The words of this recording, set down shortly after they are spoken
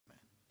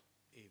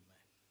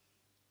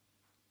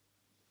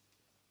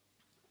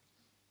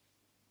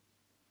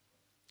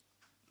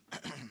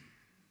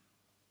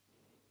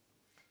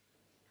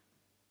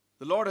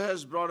The Lord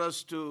has brought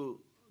us to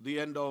the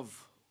end of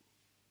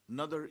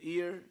another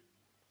year.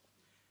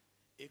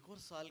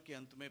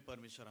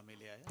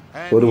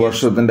 ഒരു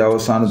വർഷത്തിന്റെ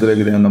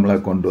അവസാനത്തിലേക്ക് ദൈവം നമ്മളെ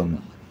കൊണ്ടുവന്നു.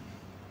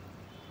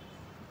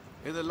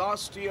 In the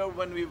last year,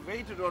 when we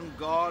waited on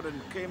God and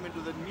came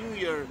into the new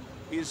year,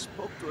 He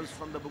spoke to us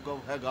from the book of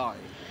Haggai.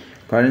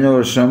 കഴിഞ്ഞ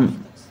വർഷം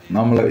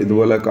നമ്മൾ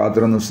ഇതുപോലെ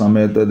കാത്തിരുന്ന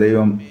സമയത്ത്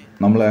ദൈവം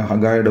നമ്മളെ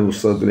ഹഗായിയുടെ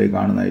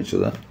പുസ്തകത്തിലേക്കാണ്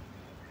നയിച്ചത്.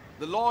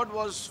 The Lord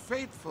was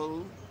faithful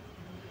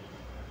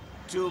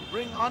to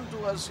bring unto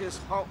us His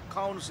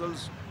counsels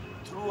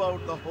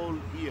throughout the whole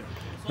year.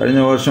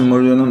 കഴിഞ്ഞ വർഷം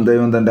മുഴുവനും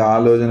ദൈവം തന്റെ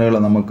ആലോചനകൾ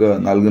നമുക്ക്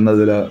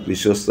നൽകുന്നതിൽ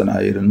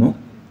വിശ്വസ്തനായിരുന്നു.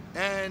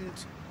 And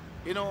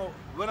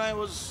when I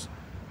was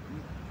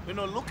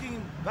looking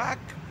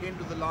back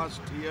into the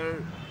last year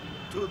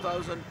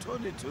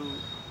 2022,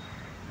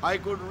 I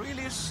could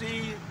really see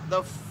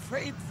the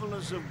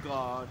faithfulness of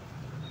God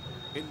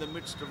in the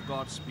midst of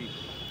God's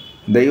people.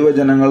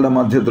 ദൈവജനങ്ങളുടെ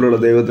മധ്യത്തിലുള്ള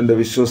ദൈവത്തിന്റെ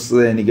വിശ്വസ്തത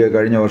എനിക്ക്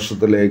കഴിഞ്ഞ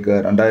വർഷത്തിലേക്ക്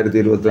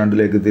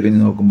 2022 തിരിഞ്ഞു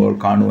നോക്കുമ്പോൾ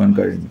കാണുവാൻ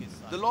കഴിഞ്ഞു.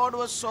 The Lord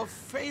was so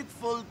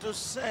faithful to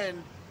send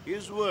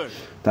His word.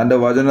 തന്റെ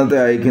വചനത്തെ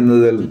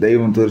അയക്കുന്നതിൽ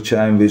ദൈവം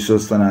തീർച്ചയായും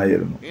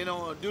വിശ്വസ്തനായിരുന്നു.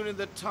 During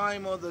the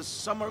time of the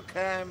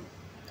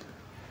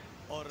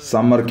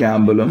summer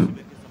ക്യാമ്പിലും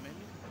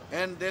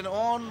and then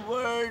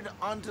onward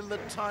until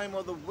the time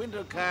of the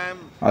winter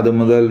camp. അത്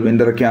മുതൽ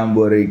വിന്റർ ക്യാമ്പ്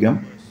വരേക്കും.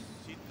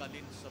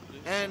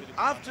 And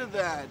after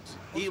that,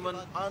 even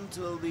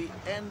until the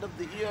end of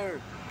the year,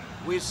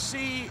 we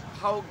see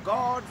how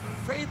God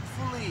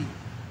faithfully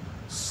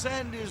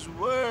sent His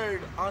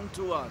word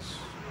unto us.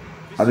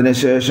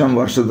 അതിനുശേഷം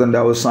വർഷത്തിന്റെ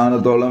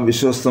അവസാനത്തോളം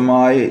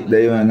വിശ്വസ്തമായി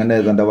ദൈവം എങ്ങനെ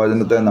തന്റെ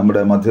വചനത്തെ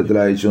നമ്മുടെ മധ്യത്തിൽ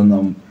അയച്ചു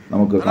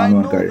നമുക്ക്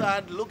കാണുവാൻ കഴിയും.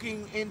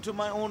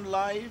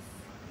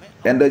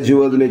 എന്റെ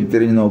ജീവിതത്തിലേക്ക്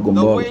തിരിഞ്ഞു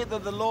നോക്കുമ്പോൾ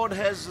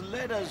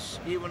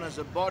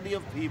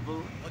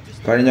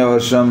കഴിഞ്ഞ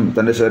വർഷം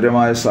തന്റെ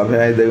ശരീരമായ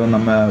സഭയായി ദൈവം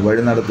നമ്മെ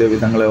വഴി നടത്തിയ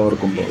വിധങ്ങളെ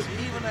ഓർക്കുമ്പോൾ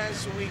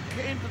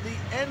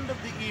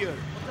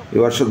ഈ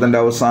വർഷത്തിന്റെ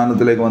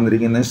അവസാനത്തിലേക്ക്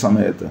വന്നിരിക്കുന്ന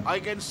സമയത്ത്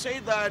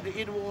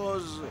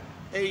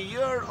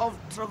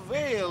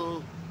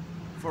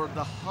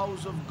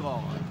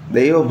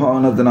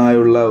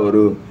ദൈവഭവനത്തിനായുള്ള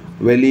ഒരു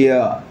വലിയ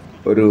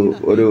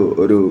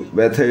ഒരു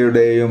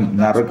വ്യഥയുടെയും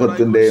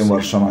നരകത്തിന്റെയും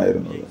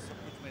വർഷമായിരുന്നു.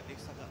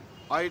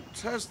 I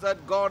trust that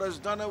God has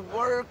done a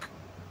work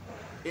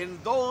in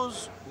those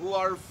who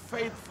are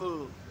faithful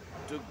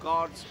to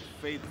God's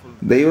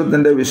faithfulness.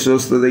 ദൈവത്തിന്റെ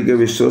വിശ്വസ്തതയ്ക്ക്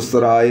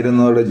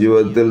വിശ്വസ്തരായിരുന്നവരുടെ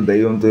ജീവിതത്തിൽ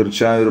ദൈവം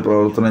തീർച്ചയായും ഒരു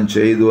പ്രവർത്തനം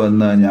ചെയ്തു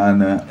എന്ന് ഞാൻ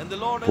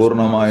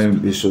പൂർണ്ണമായും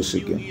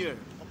വിശ്വസിക്കുന്നു.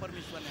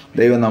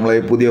 ദൈവം നമ്മളെ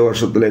പുതിയ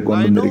വർഷത്തിലേക്ക്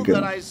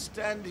കൊണ്ടുവന്നിരിക്കുന്നു. I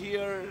stand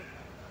here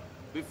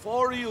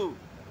before you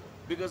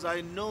because I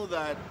know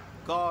that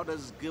God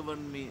has given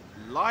me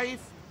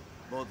life,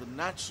 both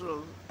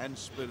natural and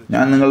spiritual.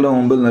 ഞാൻ നിങ്ങളുടെ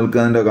മുമ്പിൽ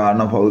നിൽക്കുന്നതിന്റെ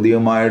കാരണം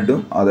ഭൗതികമായിട്ടും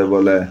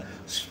അതേപോലെ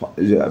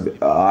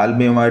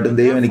ആത്മീയമായിട്ടും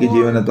ദൈവം എനിക്ക്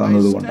ജീവനെ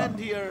തന്നതുകൊണ്ടാണ്.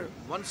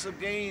 Once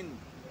again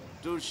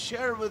to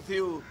share with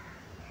you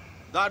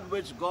that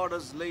which God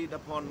has laid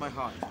upon my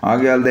heart.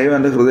 ആകയാൽ ദൈവം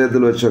എൻ്റെ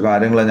ഹൃദയത്തിൽ വെച്ച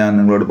കാര്യങ്ങൾ ഞാൻ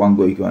നിങ്ങളോട്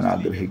പങ്കുവയ്ക്കുവാൻ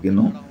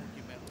ആഗ്രഹിക്കുന്നു.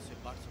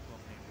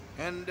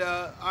 And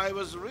I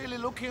was really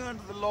looking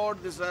unto the Lord.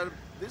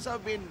 These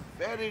have been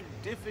very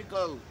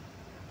difficult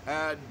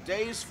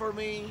days for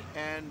me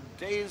and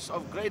days of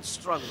great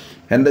struggle.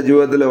 എൻ്റെ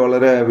ജീവിതത്തിലെ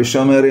വളരെ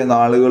വിഷമേറിയ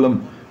നാളുകളും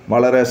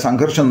വളരെ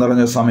സംഘർഷം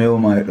നിറഞ്ഞ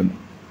സമയവുമായിരുന്നു.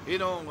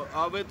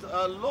 With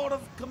a lot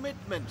of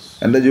commitments.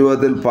 എൻ്റെ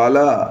ജീവിതത്തിൽ പല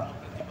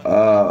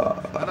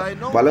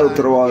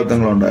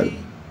ഉത്തരവാദിത്തങ്ങളുണ്ടായിരുന്നു.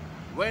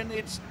 When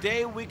it's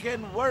day we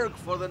can work,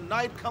 for the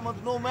night cometh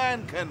no man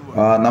can work.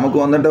 നമുക്ക്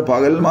വന്നിട്ട്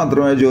പകൽ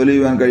മാത്രമേ ജോലി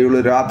ചെയ്യാൻ കഴിയുള്ളൂ.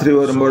 രാത്രി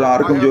വരുമ്പോൾ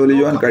ആർക്കും ജോലി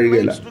ചെയ്യാൻ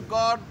കഴിയില്ല.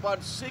 But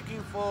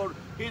seeking for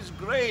His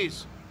grace,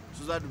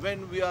 so that when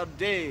we are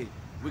day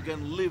we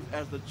can live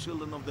as the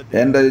children of the day.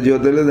 എൻ്റെ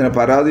ജീവിതത്തിൽ ഇതിന്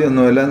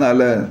പരാതിയൊന്നുമില്ല.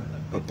 നല്ല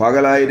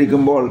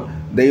പകലായിരിക്കുമ്പോൾ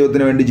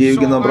ദൈവത്തിന് വേണ്ടി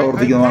ജീവിക്കുന്നതും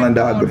പ്രവർത്തിക്കുന്നതുമാണ്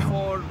എൻ്റെ ആഗ്രഹം.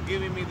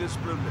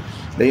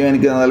 ദൈവം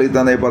എനിക്ക് നൽകി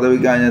തന്ന ഈ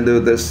പദവിക്കായി ഞാൻ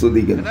ദൈവത്തെ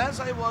സ്തുതിക്കുന്നു.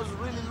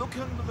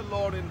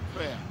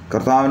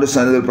 കർത്താവിന്റെ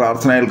സന്നിധിയിൽ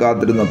പ്രാർത്ഥനയിൽ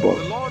കാത്തിരുന്നപ്പോൾ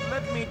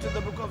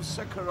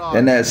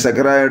എന്നെ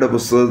സെഖറിയായുടെ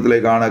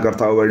പുസ്തകത്തിലേക്കാണ്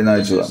കർത്താവ് വഴി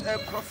നയിച്ചത്.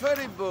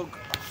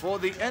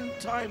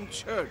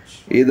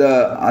 ഇത്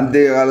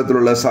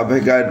അന്ത്യകാലത്തിലുള്ള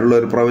സഭയ്ക്കായിട്ടുള്ള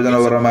ഒരു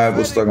പ്രവചനപരമായ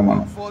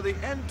പുസ്തകമാണ്.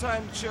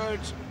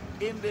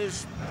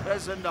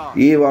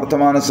 ഈ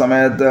വർത്തമാന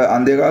സമയത്ത്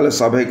അന്ത്യകാല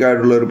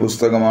സഭയ്ക്കായിട്ടുള്ള ഒരു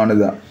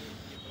പുസ്തകമാണിത്.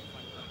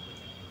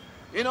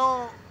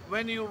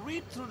 When you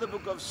read through the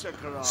book of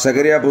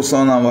സെഖറിയ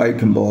പുസ്തകം നാം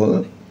വായിക്കുമ്പോൾ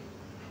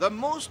the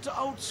most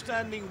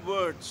outstanding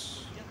words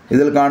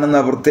ഇതിൽ കാണുന്ന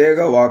പ്രത്യേക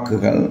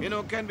വാക്കുകൾ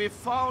can be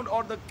found,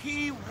 or the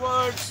key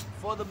words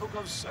for the book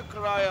of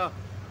Zechariah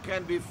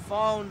can be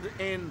found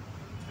in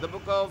the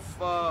book of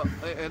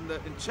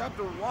in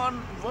chapter 1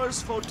 verse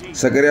 14.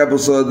 സെഖറിയ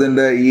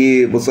പുസ്തകത്തിന്റെ ഈ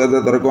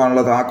പുസ്തകത്തെ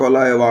തുറക്കുവാനുള്ള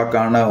താക്കോലായ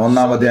വാക്കാണ്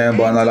 1-ാം അധ്യായം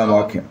 14-ാം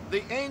വാക്യം.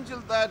 The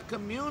angel that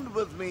communed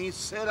with me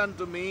said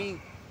unto me,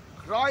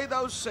 Cry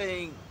thou,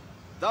 saying,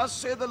 Thus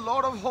saith the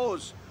Lord of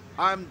hosts,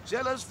 I am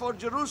jealous for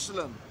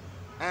Jerusalem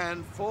and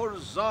for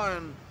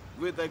Zion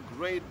with a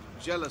great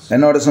jealousy.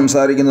 എന്നോട്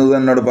സംസാരിക്കുന്നത്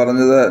എന്നോട്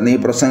പറഞ്ഞത്, നീ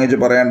പ്രസംഗിച്ച്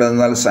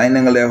പറയേണ്ടതെന്നാൽ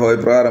സൈന്യങ്ങളുടെ യഹോവ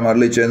ഇപ്രകാരം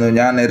അരുളിച്ചെയ്യുന്നു,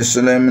 ഞാൻ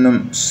യെരൂശലേമിനും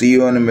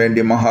സിയോനും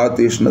വേണ്ടി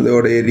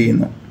മഹാതീഷ്ണതയോടെ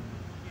എരിയുന്നു.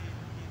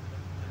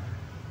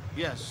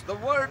 Yes, the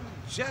word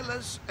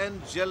jealous and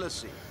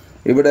jealousy.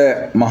 ഇവിടെ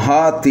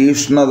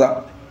മഹാതീഷ്ണത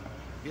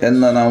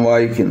എന്ന് നാം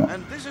വായിക്കുന്നു.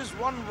 And this is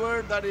one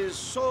word that is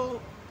so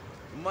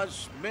much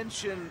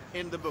mentioned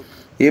in the book.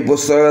 ഈ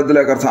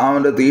പുസ്തകത്തിലെ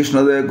കർത്താവിന്റെ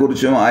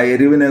തീഷ്ണതയെക്കുറിച്ചും ആ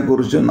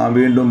എരിവിനെക്കുറിച്ചും നാം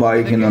വീണ്ടും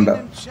വായിക്കുന്നുണ്ട്.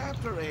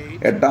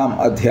 8-ാം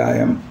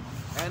അധ്യായം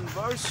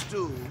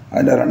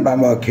അതിന്റെ 2-ാം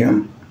വാക്യം.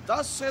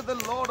 Thus saith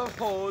the Lord of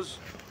hosts,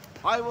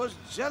 I was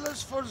jealous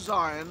for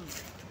Zion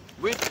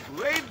with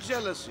great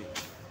jealousy,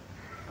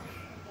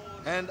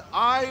 and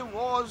I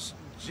was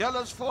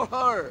jealous for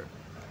her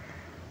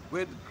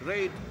with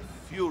great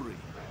fury.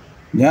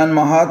 ഞാൻ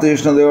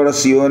മഹാതീഷ്ണതയോടെ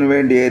സിയോന്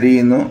വേണ്ടി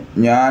എരിയുന്നു,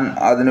 ഞാൻ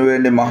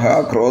അതിനുവേണ്ടി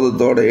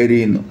മഹാക്രോധത്തോടെ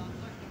എരിയുന്നു.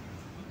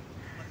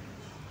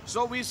 So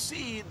we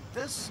see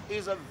this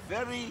is a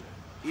very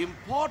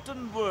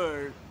important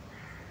word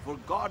for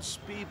God's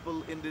people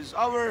in this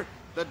hour,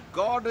 that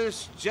God is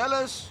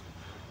jealous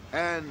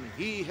and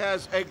he has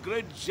a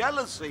great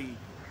jealousy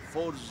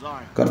for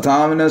Zion.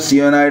 കർത്താവിന്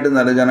സിയോനായിട്ടും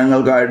നല്ല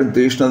ജനങ്ങൾക്കായിട്ടും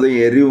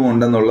തീഷ്ണതയും എരിവും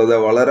ഉണ്ടെന്നുള്ളത്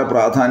വളരെ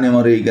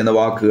പ്രാധാന്യമറിയിക്കുന്ന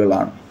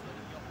വാക്കുകളാണ്.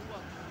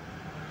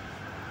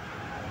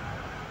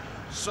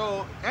 So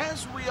as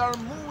we are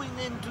moving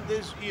into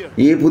this year,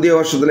 ഈ പുതിയ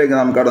വർഷത്തിലേക്ക്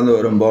നാം കടന്നു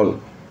വരുമ്പോൾ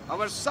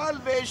our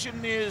salvation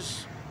is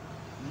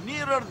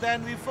nearer than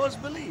we first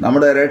believed.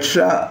 നമ്മുടെ രക്ഷ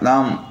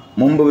നാം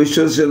മുമ്പ്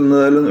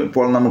വിശ്വസിച്ചിരുന്നതിലും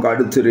ഇപ്പോൾ നമുക്ക്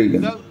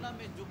അടുത്തിരിക്കുന്നു.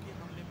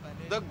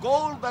 The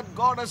goal that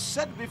God has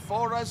set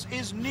before us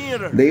is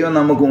nearer. ദൈവം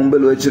നമുക്ക്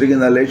മുമ്പിൽ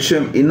വെച്ചിരിക്കുന്ന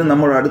ലക്ഷ്യം ഇന്ന്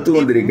നമ്മൾ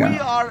അടുത്തുകൊണ്ടിരിക്കുകയാണ്.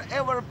 We are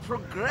ever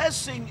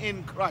progressing in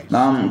Christ.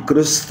 നാം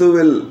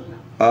ക്രിസ്തുവിൽ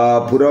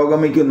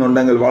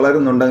പുരോഗമിക്കുന്നുണ്ടെങ്കിൽ,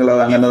 വളരുന്നുണ്ടെങ്കിൽ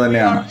അത് അങ്ങനെ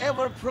തന്നെയാണ്.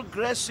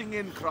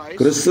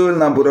 ക്രിസ്തുവിൽ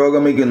നാം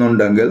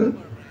പുരോഗമിക്കുന്നുണ്ടെങ്കിൽ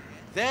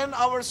then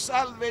our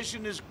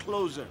salvation is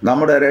closer.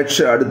 നമ്മുടെ രക്ഷ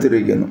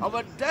അടുത്തിരിക്കുന്നു.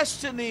 Our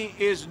destiny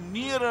is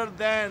nearer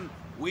than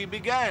we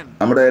began.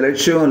 നമ്മുടെ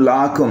ലക്ഷ്യവും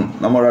ലാക്കും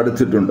നമ്മൾ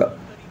അടുത്തിട്ടുണ്ട്.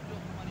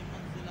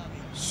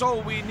 So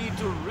we need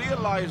to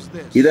realize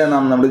this. ഇതേ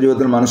നാം നമ്മുടെ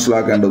ജീവിതത്തിൽ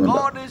മനസ്സിലാക്കേണ്ടതുണ്ട്.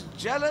 God is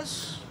jealous.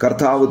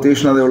 കർത്താവ്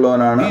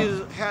തീഷ്ണതയുള്ളവനാണ്.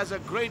 He has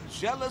a great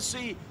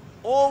jealousy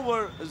over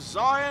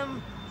Zion,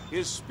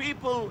 his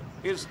people,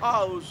 his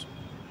house,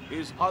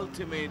 his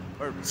ultimate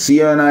purpose.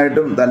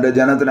 സിയോനായിട്ടും തന്റെ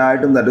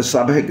ജനത്തിനായിട്ടും തന്റെ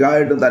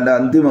സഭയ്ക്കായിട്ടും തന്റെ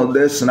അന്തിമ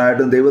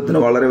ഉദ്ദേശത്തിനായിട്ടും ദൈവത്തിന്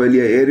വളരെ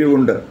വലിയ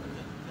എരിവുണ്ട്.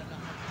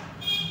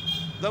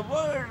 The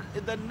word,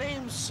 the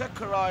name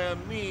Zechariah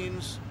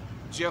means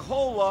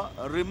Jehovah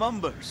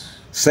remembers.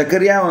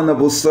 സെക്കറിയാവ് എന്ന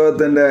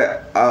പുസ്തകത്തിന്റെ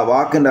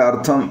വാക്കിന്റെ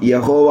അർത്ഥം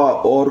യഹോവ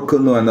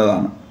ഓർക്കുന്നു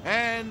എന്നതാണ്.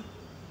 And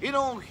you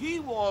know,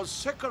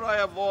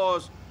 Zechariah was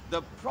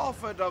the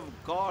prophet of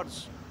God's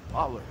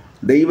power.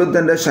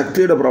 ദൈവത്തിന്റെ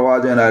ശക്തിയുടെ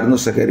പ്രവാചകനായിരുന്നു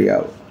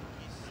സെക്കറിയാവ്.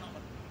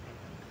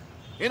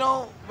 You know,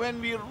 when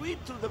we read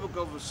through the book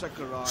of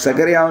Zechariah,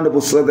 സെക്കറിയാവിന്റെ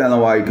പുസ്തകത്തെ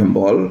നാം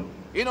വായിക്കുമ്പോൾ,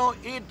 you know,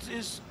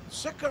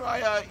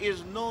 Zechariah is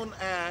known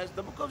as,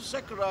 the book of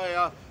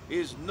Zechariah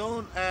is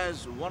known as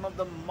one of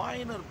the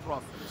minor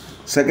prophets.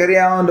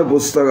 സെക്കറിയാവിന്റെ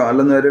പുസ്തകം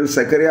അല്ലെന്ന് വരിൽ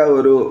സെക്കറിയാവ്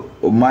ഒരു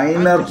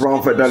minor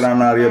prophet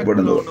ആണ്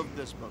അറിയപ്പെടുന്നത്.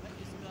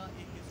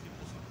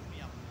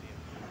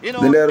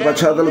 ഇതിന്റെ ഒരു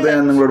പശ്ചാത്തലത്തെ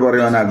ഞാൻ നിങ്ങളോട്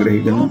പറയാൻ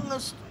ആഗ്രഹിക്കുന്നു.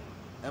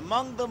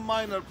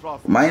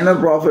 മൈനർ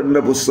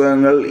പ്രോഫറ്റിന്റെ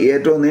പുസ്തകങ്ങൾ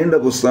ഏറ്റവും നീണ്ട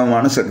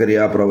പുസ്തകമാണ് സെക്കറിയ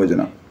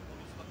പ്രവചനം.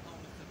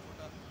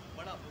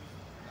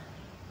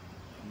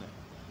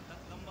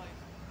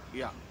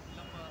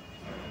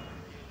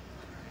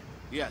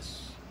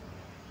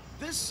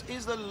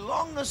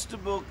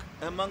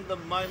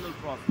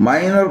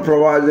 മൈനർ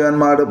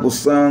പ്രവാചകന്മാരുടെ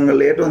പുസ്തകങ്ങൾ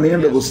ഏറ്റവും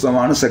നീണ്ട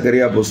പുസ്തകമാണ്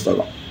സെക്കറിയ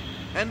പുസ്തകം.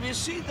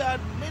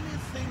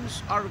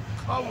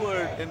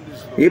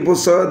 ഈ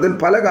പുസ്തകത്തിൽ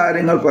പല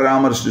കാര്യങ്ങൾ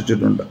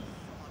പരാമർശിച്ചിട്ടുണ്ട്.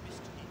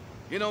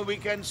 You know, we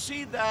can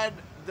see that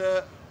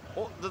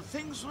the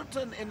things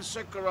written in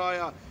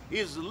Zechariah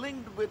is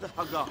linked with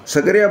Haggai.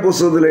 Zechariah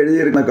പുസ്തകത്തിൽ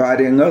എഴുതിയിരിക്കുന്ന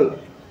കാര്യങ്ങൾ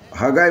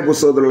ഹഗായി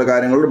പുസ്തകത്തിലുള്ള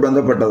കാര്യങ്ങളോട്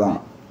ബന്ധപ്പെട്ടതാണ്.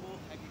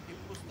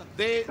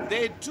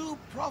 They two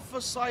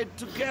prophesied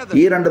together.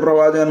 ഈ രണ്ട്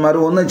പ്രവാചകന്മാർ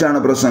ഒന്നിച്ചാണ്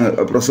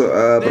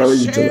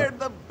പ്രവചിച്ചത്.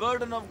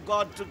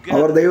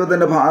 അവർ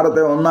ദൈവത്തിന്റെ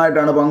ഭാരത്തെ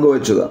ഒന്നായിട്ടാണ്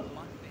പങ്കുവച്ചത്.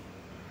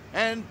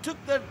 And took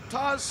the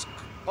task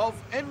of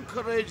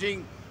encouraging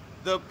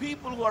the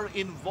people who are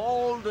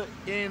involved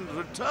in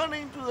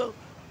returning to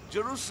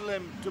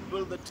Jerusalem to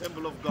build the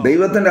temple of God.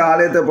 ദൈവത്തിന്റെ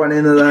ആലയത്തെ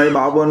പണിയുന്നതിനായി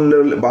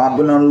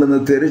ബാബിലോണിൽ നിന്ന്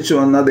തിരിച്ചു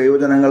വന്ന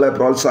ദൈവജനങ്ങളെ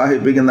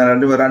പ്രോത്സാഹിപ്പിക്കുന്ന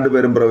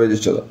രണ്ടുപേരും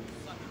പ്രവചിച്ചത്.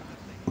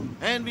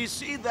 And we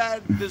see that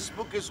this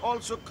book is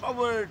also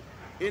covered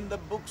in the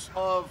books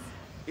of,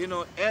 you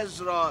know,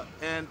 Ezra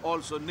and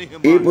also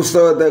Nehemiah. ഈ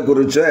പുസ്തകത്തെ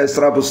കുറിച്ച്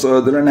Ezra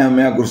പുസ്തകത്തിലും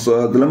നെഹമ്യാ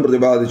പുസ്തകത്തിലും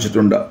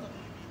പ്രതിപാദിച്ചിട്ടുണ്ട്.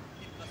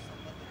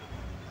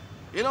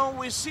 You know,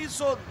 we see,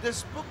 so this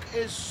book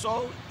is so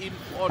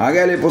important.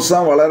 ആകയാൽ ഈ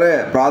പുസ്തകം വളരെ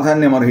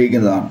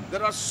പ്രാധാന്യമർഹിക്കുന്നതാണ്.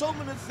 There are so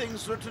many things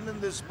written in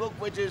this book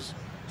which is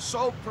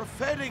so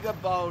prophetic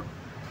about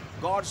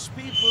God's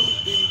people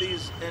in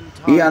these end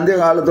times. ഈ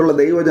അന്ത്യകാലത്തുള്ള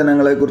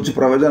ദൈവജനങ്ങളെ കുറിച്ച്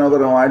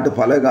പ്രവചനപരമായിട്ട്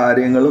പല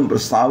കാര്യങ്ങളും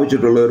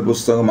പ്രസ്താവിച്ചിട്ടുള്ള ഒരു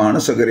പുസ്തകമാണ്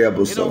സെക്കറിയ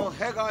പുസ്തകം. You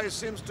know, Haggai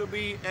seems to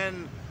be an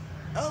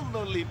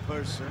elderly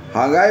person.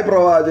 Haggai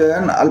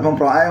പ്രവാചകൻ അല്പം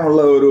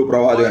പ്രായമുള്ള ഒരു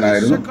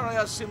പ്രവാചകനായിരുന്നു.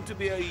 Zechariah seemed to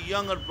be a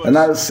younger person.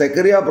 എന്നാൽ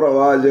സെക്കറിയ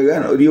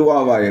പ്രവാചകൻ ഒരു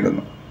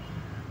യുവാവായിരുന്നു.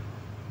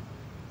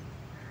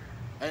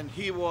 And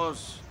he was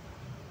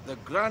the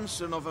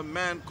grandson of a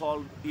man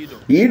called Iddo.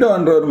 ഈഡോ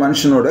എன்ற ഒരു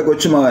മനുഷ്യനുടെ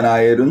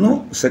കൊച്ചുമകനായിരുന്നു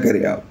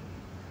സെക്കറിയാവ്.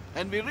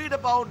 And we read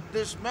about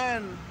this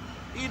man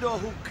Iddo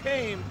who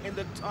came in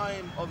the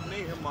time of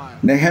Nehemiah.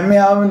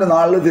 നെഹമ്യാവിന്റെ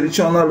നാളിൽ തിരിച്ചു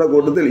വന്നവരുടെ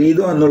കൂട്ടത്തിൽ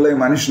ഈദോ എന്നുള്ള ഈ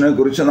മനുഷ്യനെ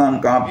കുറിച്ച്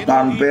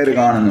നാം പേര്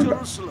കാണുന്നുണ്ട്.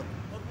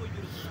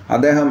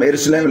 അദ്ദേഹം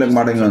യെരുശലേമിലേക്ക്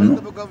മടങ്ങി വന്നു.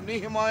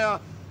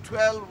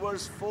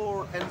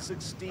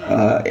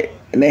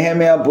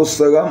 നെഹമ്യാ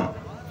പുസ്തകം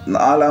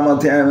 4-ാം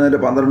അധ്യായം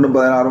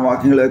 12-16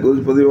 വാക്യങ്ങളെ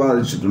കുറിച്ച്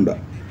പ്രതിപാദിച്ചിട്ടുണ്ട്.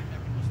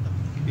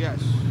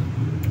 Yes.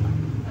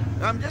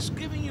 I'm just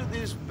giving you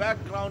this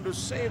background to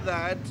say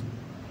that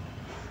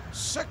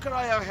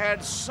Zechariah had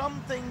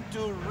something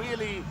to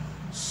really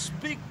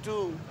speak to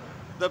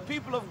the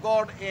people of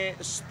God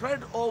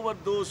spread over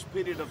those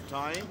period of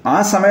time. ആ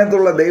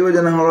സമയത്തുള്ള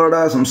ദൈവജനങ്ങളോട്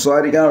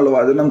സംസാരിക്കാനുള്ള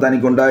വചനം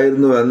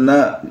തനിക്കുണ്ടായിരുന്നു എന്ന്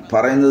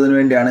പറയുന്നതിന്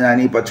വേണ്ടിയാണ് ഞാൻ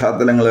ഈ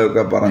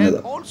പശ്ചാത്തലങ്ങളെയൊക്കെ പറഞ്ഞത്.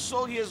 Also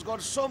he has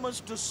got so much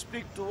to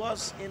speak to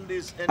us in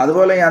this.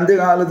 അതുപോലെ ഈ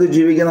അന്ത്യകാലത്ത്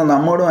ജീവിക്കുന്ന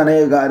നമ്മോടും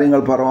അനേക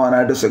കാര്യങ്ങൾ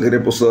പറയാനായിട്ട്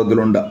Zechariah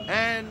പുസ്തകത്തിലുണ്ട്.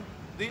 And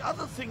the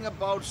other thing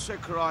about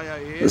Zechariah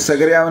is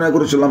സെക്കറിയാവിനെ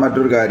കുറിച്ചുള്ള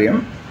മറ്റൊരു കാര്യം,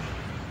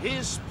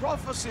 his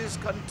prophecies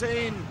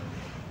contain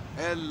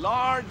a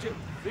large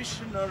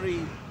visionary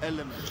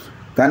element.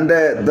 തൻ്റെ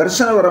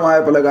ദർശനപരമായ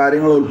പല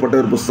കാര്യങ്ങളും ഉൾപ്പെട്ട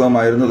ഒരു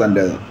പുസ്തകമായിരുന്നു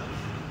തൻ്റേത്.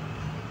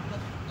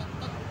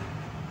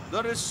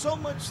 There is so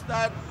much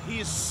that he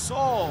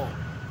saw,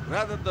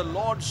 rather the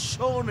Lord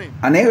shown him.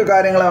 അനേക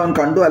കാര്യങ്ങൾ അവൻ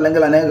കണ്ടു,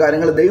 അല്ലെങ്കിൽ അനേക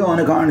കാര്യങ്ങൾ ദൈവം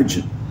അവന്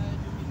കാണിച്ചു.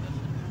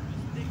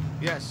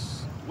 Yes,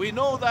 we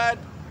know that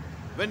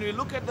when we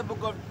look at the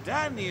book of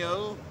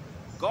Daniel,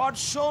 God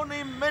shown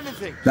him many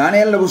things.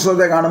 ദാനിയേലിന്റെ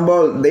പുസ്തകത്തെ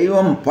കാണുമ്പോൾ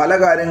ദൈവം പല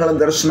കാര്യങ്ങളും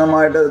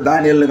ദർശനമായിട്ട്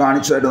ദാനിയേലിന്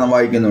കാണിച്ചതായിട്ട് നാം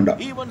വായിക്കുന്നുണ്ട്.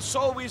 Even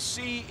so we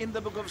see in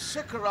the book of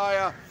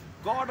Zechariah,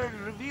 God had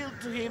revealed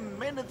to him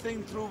many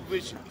things through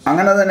visions.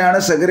 അങ്ങനെ തന്നെയാണ്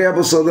സെക്കറിയ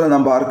പുസ്തകത്തിൽ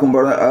നാം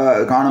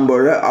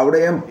കാണുമ്പോൾ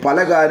അവിടെയും പല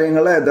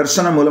കാര്യങ്ങളെ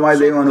ദർശനം മൂലമായി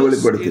ദൈവം അവന്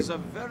വെളിപ്പെടുത്തി.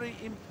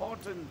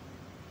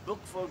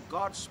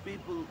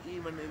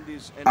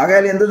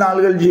 ആകയാൽ എന്ത്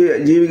നാളുകൾ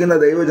ജീവിക്കുന്ന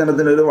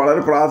ദൈവജനത്തിന് ഒരു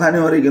വളരെ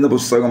പ്രാധാന്യം അറിയിക്കുന്ന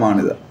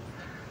പുസ്തകമാണിത്.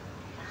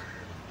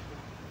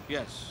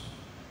 Yes.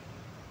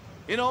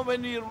 You know,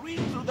 when we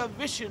read through the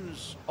visions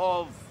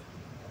of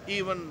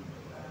even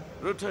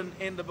written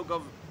in the book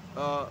of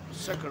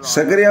Zechariah,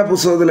 Zechariah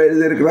പുസ്തകത്തിൽ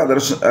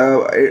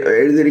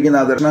എഴുതിയിരിക്കുന്ന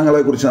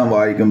ദർശനങ്ങളെ കുറിച്ച് നാം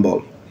വായിക്കുമ്പോൾ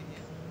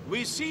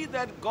we see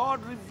that God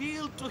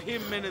revealed to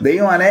him many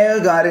ദൈവം അനേക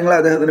കാര്യങ്ങളെ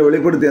അദ്ദേഹത്തിന്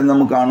വെളിപ്പെടുത്തിയെന്ന്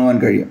നമുക്ക് കാണുവാൻ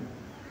കഴിയും,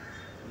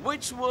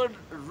 which would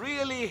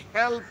really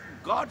help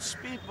God's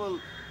people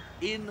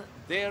in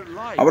their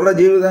life. അവരുടെ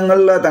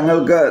ജീവിതങ്ങളിൽ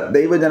തങ്ങൾക്ക്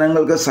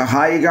ദൈവജനങ്ങൾക്ക്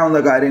സഹായിക്കാവുന്ന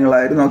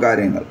കാര്യങ്ങളായിരുന്നു ആ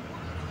കാര്യങ്ങൾ.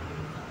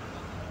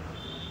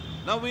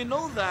 Now we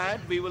know that,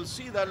 we will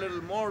see that a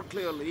little more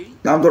clearly.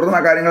 നാം തുടർന്ന്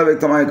ആ കാര്യങ്ങൾ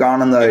വ്യക്തമായി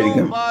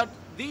കാണുന്നതായിരിക്കും. But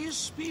these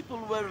people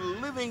were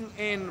living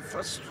in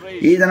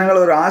frustration. ഈ ജനങ്ങൾ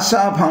ഒരു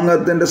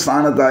ആശാഭംഗത്തിന്റെ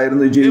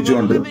സ്ഥാനത്തായിരുന്നു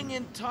ജീവിച്ചുകൊണ്ടിരുന്നത്. Living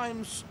in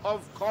times of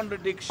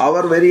contradiction.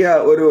 അവർ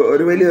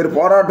ഒരു വലിയൊരു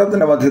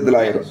പോരാട്ടത്തിന്റെ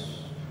മധ്യത്തിലായിരുന്നു.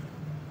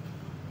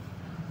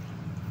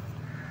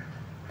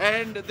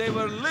 And they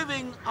were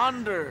living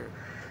under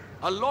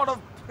a lot of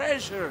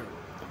pressure.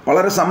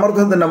 വളരെ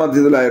സമ്മർദ്ദത്തിന്റെ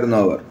മധ്യത്തിലായിരുന്നു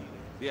അവർ.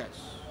 Yes.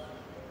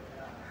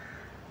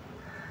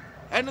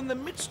 And in the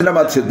midst of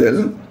മധ്യത്തിൽ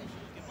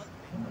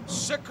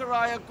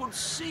Zechariah could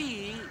see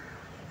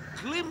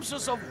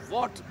glimpses of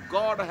what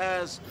God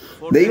has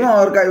for ദൈവം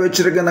അവർക്കായി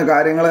വെച്ചിരിക്കുന്ന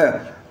കാര്യങ്ങളെ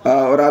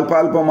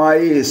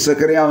ഒരല്പാൽപമായി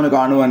സെക്കറിയാവിന്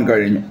കാണുവാൻ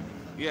കഴിഞ്ഞു.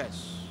 Yes.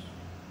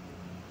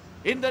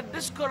 In the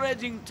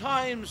discouraging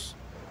times,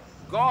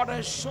 God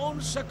has shown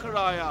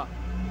Zechariah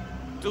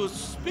to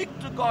speak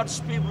to God's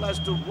people as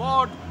to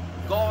what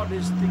God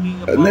is thinking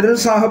about.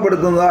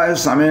 നിരുത്സാഹപ്പെടുത്തുന്നതായ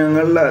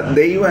സമയങ്ങളിൽ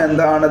ദൈവം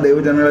എന്താണ്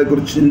ദൈവജനങ്ങളെ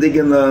കുറിച്ച്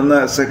ചിന്തിക്കുന്നതെന്ന്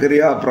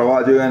സെക്കറിയ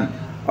പ്രവാചകൻ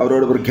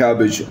അവരോട്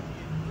പ്രഖ്യാപിച്ചു.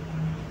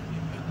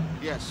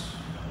 Yes.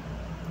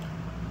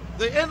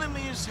 The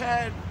enemies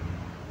had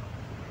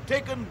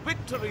taken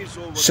victories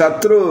over.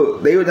 ശത്രു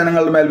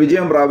ദൈവജനങ്ങളുടെ മേൽ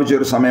വിജയം പ്രാപിച്ച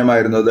ഒരു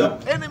സമയമായിരുന്നത്.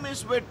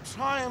 Enemies were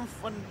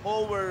triumphant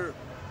over.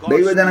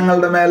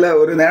 ദൈവജനങ്ങളുടെ മേലെ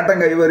ഒരു നേട്ടം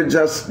കൈവരിച്ച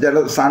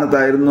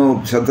സ്ഥാനത്തായിരുന്നു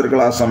ശത്രുക്കൾ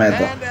ആ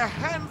സമയത്ത്. And a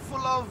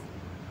handful of,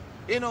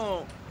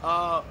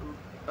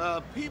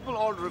 people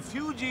or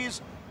refugees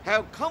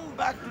have come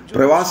back to Jerusalem.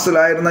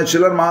 പ്രവാസത്തിലായിരുന്ന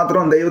ചിലർ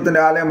മാത്രം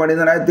ദൈവത്തിന്റെ ആലയം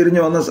പണിയുന്നതിനായി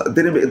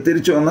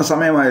തിരിച്ചു വന്ന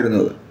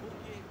സമയമായിരുന്നത്.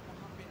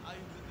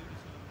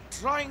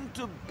 Trying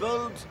to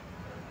build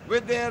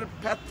with their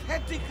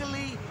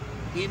pathetically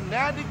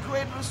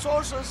inadequate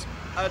resources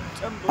a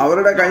temple.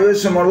 അവരുടെ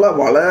കൈവശമുള്ള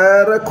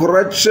വളരെ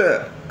കുറച്ച്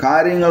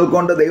കാര്യങ്ങൾ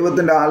കൊണ്ട്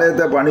ദൈവത്തിന്റെ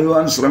ആലയത്തെ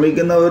പണിയുവാൻ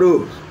ശ്രമിക്കുന്ന ഒരു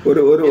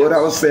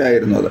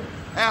അവസ്ഥയായിരുന്നു അത്.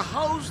 A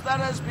house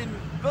that has been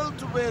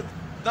built with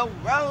the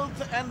wealth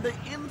and the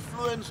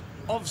influence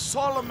of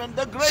Solomon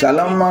the Great.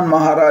 സലോമോൻ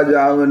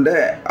മഹാരാജാവിന്റെ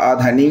ആ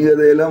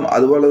ധനികതയിലും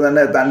അതുപോലെ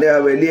തന്നെ തന്റെ ആ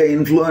വലിയ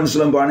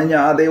ഇൻഫ്ലുവൻസിലും പണിഞ്ഞ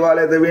ആ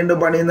ദൈവാലയത്തെ വീണ്ടും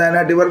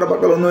പണിയുന്നതിനായിട്ട് ഇവരുടെ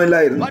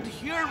പക്കലൊന്നുമില്ലായിരുന്നു. But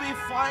here we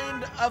find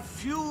a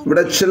few.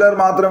 ഇവിടെ ചിലർ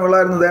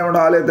മാത്രമുള്ളായിരുന്നു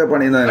ദൈവത്തിന്റെ ആലയത്തെ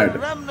പണിയുന്നതിനായിട്ട്.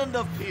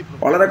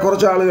 വളരെ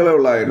കുറച്ച് ആളുകളെ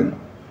ഉള്ളായിരുന്നു.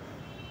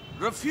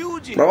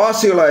 refugees,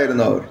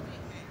 പ്രവാസികളായിരുന്നു our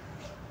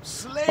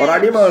slaves.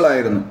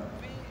 അടിമകളായിരുന്നു.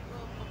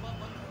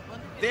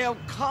 They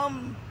have come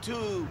to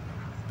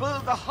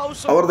build the house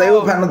of our God.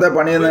 ദൈവഭവനത്തെ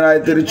പണിയുന്നതിനായി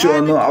തിരിച്ചു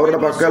വന്നു. അവരുടെ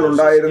പക്കൽ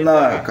ഉണ്ടായിരുന്ന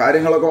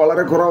കാര്യങ്ങളൊക്കെ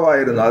വളരെ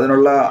കുറവായിരുന്നു.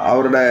 അതിനുള്ള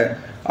അവരുടെ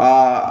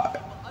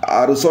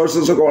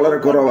റിസോഴ്സസ് ഒക്കെ വളരെ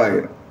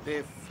കുറവായിരുന്നു.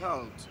 They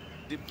felt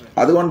depressed.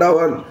 അതുകൊണ്ട്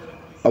അവർ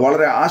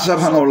വളരെ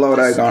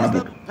ആശാഭംഗമുള്ളവരായി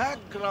കാണപ്പെട്ടു.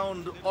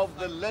 Background of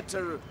the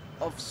letter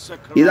of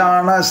Zechariah.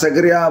 ഇതാണ്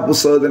സെഖര്യാ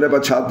പുസ്തകത്തിന്റെ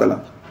പശ്ചാത്തലം.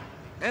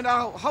 And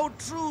how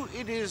true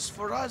it is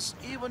for us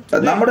even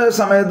today. നമ്മുടെ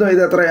സമയത്തും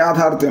ഇത് എത്ര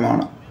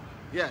യാഥാർത്ഥ്യമാണ്.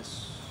 Yes.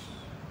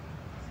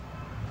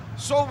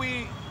 So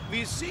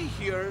we see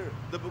here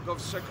the book of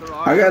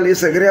Zechariah. ആകയാൽ ഈ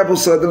സെഖര്യാ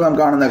പുസ്തകത്തിൽ നാം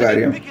കാണുന്ന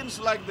കാര്യം It begins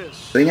like this.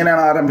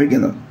 ഇങ്ങനെയാണ്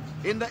ആരംഭിക്കുന്നത്.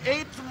 In the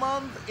 8th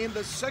month, in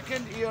the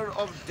 2nd year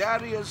of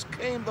Darius,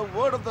 came the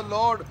word of the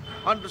Lord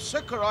unto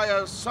Zechariah,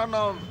 son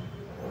of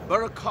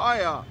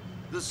Berechiah,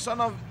 the son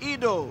of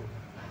Iddo,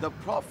 the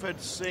prophet,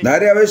 saying.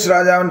 ദാര്യാവേശ്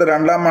രാജാവിന്റെ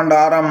 2-ാം ആണ്ട്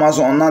 6-ാം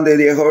മാസം 1-ാം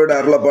തീയതി യഹോവയുടെ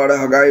അരുളപ്പാട്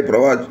ഹഗായി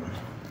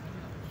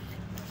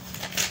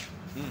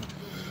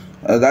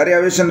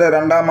ദാര്യാവേശിന്റെ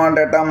 2-ാം ആണ്ട്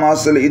 8-ാം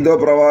മാസത്തിൽ ഇദോ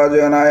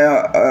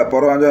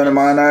പ്രവാചകന്റെ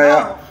മകനായ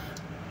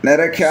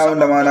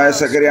നെരഖ്യാവിന്റെ മകനായ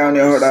സെഖര്യാവിന്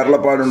യഹോവയുടെ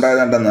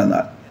അരുളപ്പാടുണ്ടായതെന്നാൽ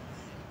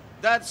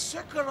That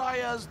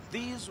Zechariah's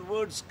these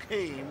words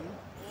came.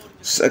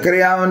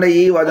 സെഖര്യാവിന്റെ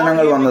ഈ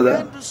വചനങ്ങൾ വന്നത്,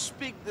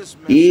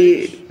 ഈ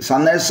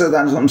സന്ദേശത്തെ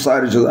താൻ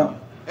സംസാരിച്ചത്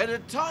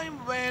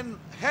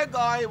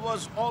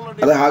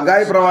അത്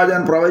ഹഗായി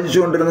പ്രവാചകൻ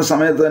പ്രവചിച്ചുകൊണ്ടിരുന്ന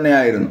സമയത്ത്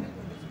തന്നെയായിരുന്നു.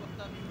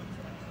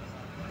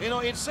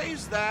 It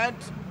says that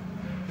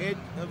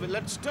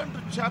let's turn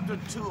to chapter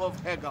 2 of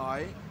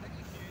Haggai.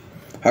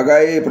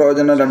 Haggai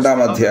പ്രവചനം 2-ാം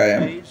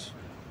അധ്യായം.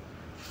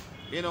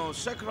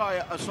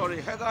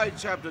 Haggai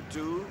chapter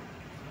 2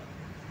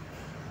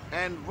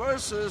 and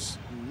verses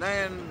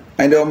 9.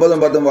 അതിന്റെ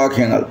 9-10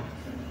 വാക്യങ്ങൾ.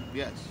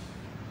 Yes.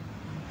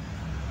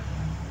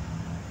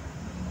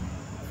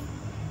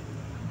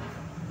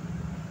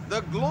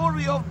 The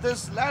glory of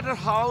this latter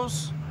house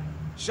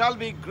shall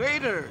be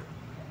greater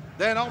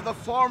than of the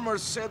former,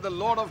 said the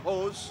Lord of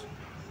hosts.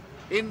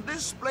 In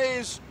this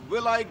place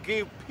will I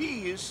give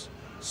peace,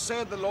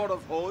 said the Lord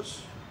of hosts.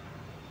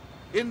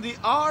 In the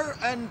hour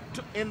and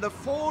in the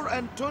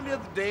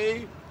 24th day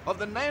of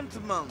the 9th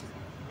month,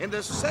 in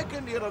the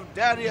 2nd year of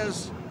Darius,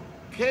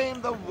 came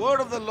the word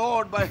of the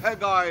Lord by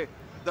Haggai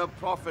the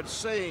prophet,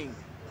 saying,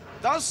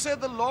 Thus said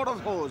the Lord of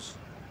hosts,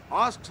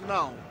 ask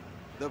now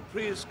the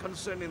priest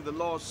concerning the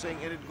law, saying,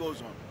 and it goes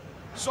on.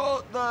 So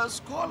the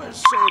scholars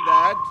say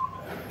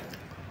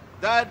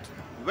that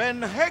when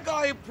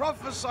Haggai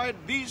prophesied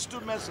these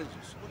two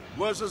messages,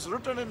 verses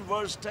written in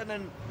verse 10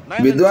 and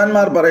 9,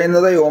 വിദ്വാൻമാർ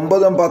പറയുന്നത്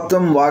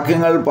 9-10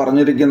 വാക്യങ്ങൾ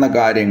പറഞ്ഞിരിക്കുന്ന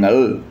കാര്യങ്ങൾ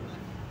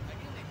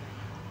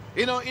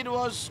it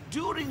was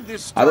during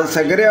this time അത്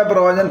സെഖര്യാ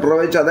പ്രവചൻ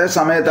പ്രവചിച്ച അതേ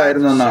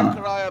സമയത്തായിരുന്നു എന്നാണ്.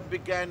 Zechariah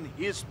began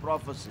his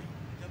prophecy.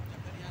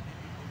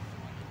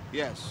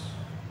 Yes.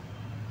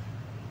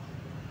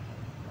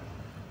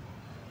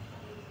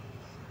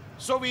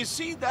 So we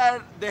see that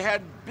they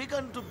had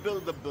begun to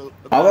build the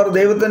അവർ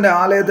ദൈവത്തിന്റെ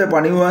ആലയത്തെ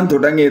പണിയുവാൻ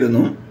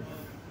തുടങ്ങിയിരുന്നു.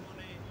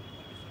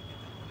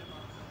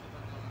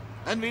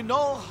 And we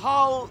know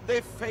how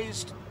they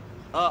faced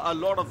a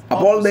lot of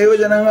അപ്പോൾ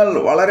ദൈവജനങ്ങൾ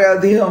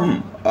വളരെയധികം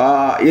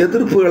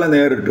എതിർപ്പുകളെ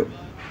നേരിട്ടു.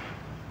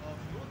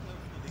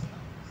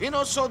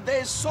 So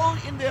they saw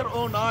in their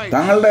own eyes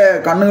തങ്ങളുടെ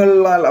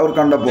കണ്ണുകളാൽ അവർ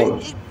കണ്ടപ്പോൾ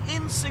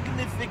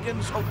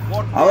insignificance of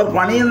what അവർ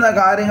പണിയുന്ന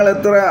കാര്യങ്ങൾ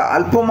എത്ര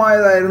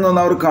അല്പമായതായിരുന്നു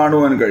എന്ന് അവർ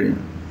കാണുവാൻ കഴിയും.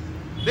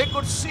 They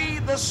could see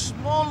the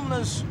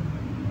smallness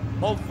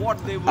of what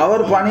they were. അവർ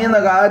പണിയുന്ന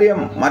കാര്യം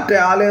മറ്റേ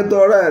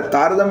ആലയത്തോട്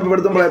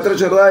താരതമ്യപ്പെടുത്തുമ്പോൾ എത്ര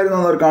ചെറുതായിരുന്നു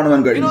എന്ന് അവർ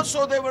കാണുവാൻ കഴിയും.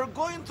 So they were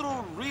going through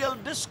real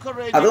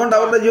discouragement. അതുകൊണ്ട്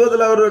അവരുടെ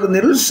ജീവിതത്തിൽ അവർ ഒരു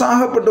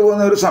നിരുത്സാഹപ്പെട്ടു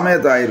പോകുന്ന ഒരു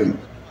സമയത്തായിരുന്നു.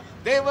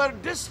 They were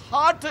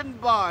disheartened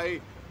by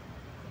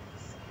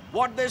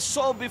what they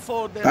saw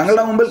before them.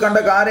 തങ്ങളുടെ മുമ്പിൽ കണ്ട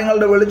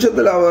കാര്യങ്ങളുടെ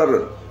വെളിച്ചത്തിൽ അവർ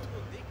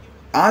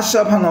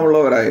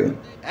ആശാഭംഗമുള്ളവരായിരുന്നു.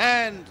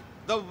 And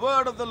the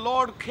word of the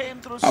Lord came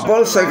through അപ്പോൾ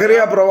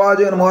സെഖര്യാ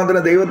പ്രവാചകൻ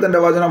മുഖാന്തരം ദൈവത്തിന്റെ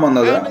വചനം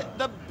വന്നത്,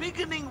 the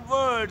beginning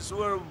words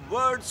were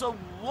words of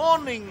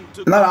warning to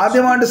എന്നാൽ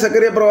ആദ്യമായിട്ട്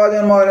സെഖര്യാ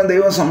പ്രവാചകൻ മുഖാന്തരം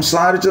ദൈവം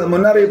സംസാരിച്ചത്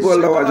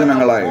മുന്നറിയിപ്പുകളുടെ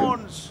വചനങ്ങളായിരുന്നു.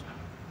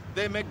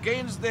 them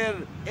against their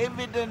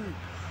evident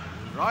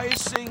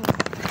rising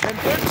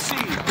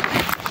tendency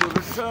to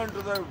return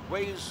to their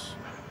ways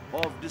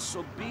of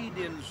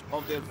disobedience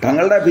of their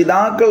തങ്ങളുടെ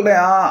പിതാക്കളുടെ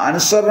ആ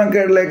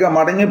അനുസരണക്കേടിലേക്ക്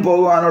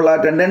മടങ്ങിപ്പോകാനുള്ള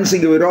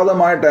ടെൻഡൻസിക്ക്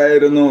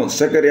വിരോധമായിട്ടായിരുന്നു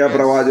സെഖര്യാ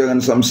പ്രവാചകൻ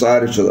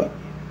സംസാരിച്ചത്.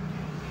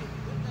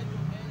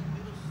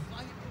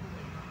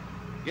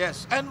 Yes,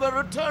 and were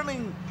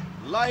returning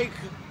like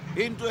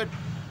into a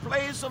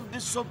place of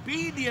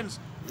disobedience,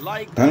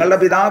 like തങ്ങളുടെ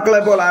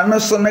പിതാക്കളെ പോലെ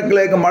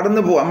അനുസരണത്തിലേക്ക്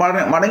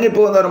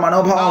മടങ്ങിപ്പോകുന്ന ഒരു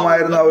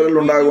മനോഭാവമായിരുന്നു അവരിൽ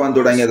ഉണ്ടാകുവാൻ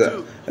തുടങ്ങിയത്.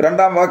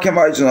 2-ാം വാക്യം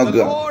വായിച്ചു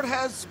നോക്കുക.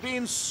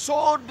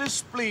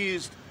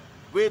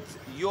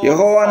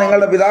 യഹോവ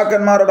നിങ്ങളുടെ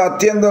പിതാക്കന്മാരോട്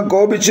അത്യന്തം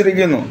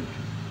കോപിച്ചിരിക്കുന്നു.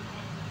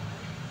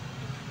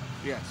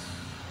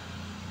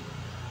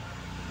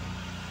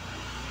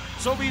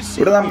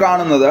 ഇവിടെ നാം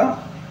കാണുന്നത്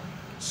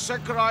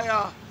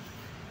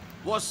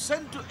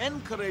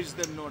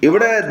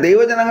ഇവിടെ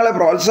ദൈവജനങ്ങളെ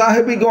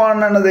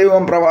പ്രോത്സാഹിപ്പിക്കുവാനാണ്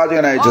ദൈവം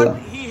പ്രവാചകൻ അയച്ചത്.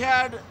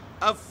 had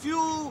a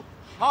few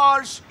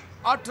harsh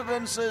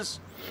utterances.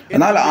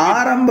 എന്നാൽ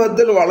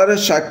ആരംഭത്തിൽ വളരെ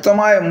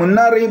ശക്തമായ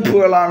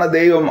മുന്നറിയിപ്പുകളാണ്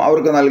ദൈവം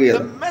അവർക്ക് നൽകിയത്.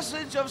 The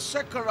message of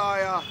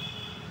Zechariah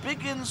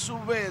begins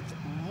with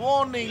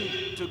warning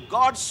to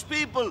God's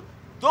people,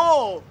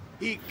 though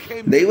he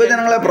came.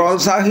 ദൈവജനങ്ങളെ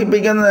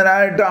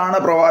പ്രോത്സാഹിപ്പിക്കുന്നതിനായിട്ടാണ്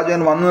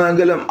പ്രവാചകൻ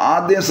വന്നതെങ്കിലും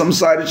ആദ്യം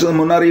സംസാരിച്ചത്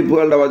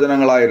മുന്നറിയിപ്പുകളുടെ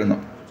വചനങ്ങളായിരുന്നു.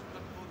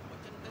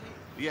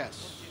 Yes.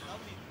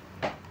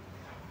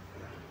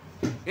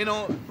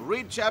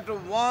 Read chapter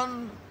 1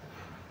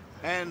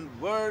 and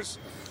verse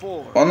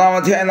 4. ഒന്നാം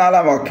അധ്യായം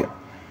 4-ാം വാക്യം.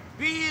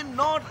 Be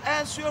not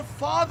as your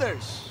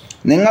fathers.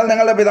 നിങ്ങൾ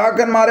നിങ്ങളുടെ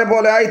പിതാക്കന്മാരെ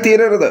പോലെ ആയി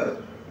തീരരുത്.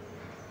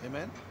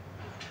 Amen.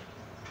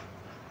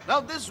 Now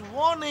this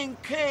warning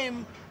came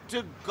to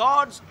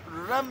God's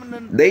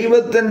remnant.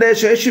 ദൈവത്തിന്റെ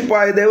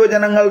ശേഷിപ്പായ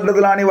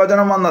ദൈവജനങ്ങളുടെതിലാണ് ഈ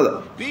വചനം വന്നത്.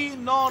 Be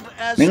not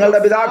as നിങ്ങളുടെ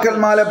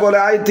പിതാക്കന്മാരെ പോലെ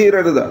ആയി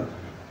തീരരുത്.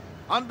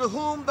 Unto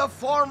whom the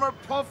former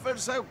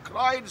prophets have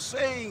cried,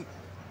 saying,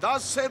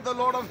 Thus saith the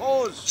Lord of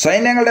hosts.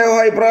 സൈന്യങ്ങളുടെ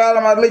യഹോവ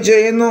ഇപ്രകാരം അരുളി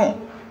ചെയ്യുന്നു,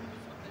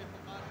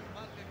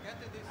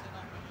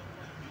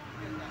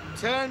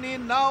 Turn ye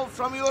now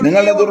from your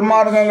നിങ്ങളുടെ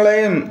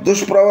ദുർമാർഗ്ഗങ്ങളെയും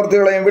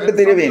ദുഷ്പ്രവൃത്തികളെയും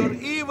വിട്ടുതിരിവീൻ.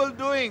 evil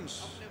doings.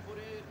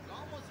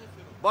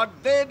 But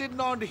they did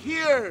not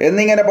hear.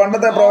 എന്നിങ്ങനെ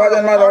പണ്ടത്തെ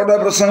പ്രവാചകന്മാർ അവിടെ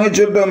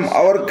പ്രസംഗിച്ചിട്ടും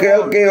അവർ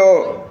കേൾക്കുകയോ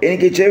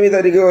എനിക്ക് ചെവി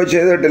തരികയോ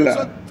ചെയ്തിട്ടില്ല.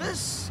 So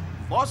this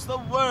was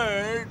the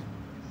word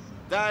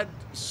that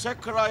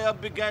Zechariah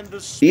began to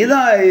speak.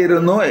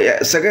 ഇതായിരുന്നു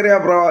സെഖര്യാ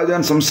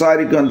പ്രവാചകൻ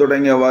സംസാരിക്കാൻ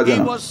തുടങ്ങിയ He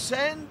വചനം. was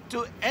sent to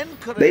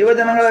encourage.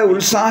 ദൈവജനങ്ങളെ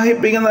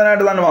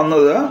ഉത്സാഹിപ്പിക്കുന്നതിനായിട്ട് തന്നെ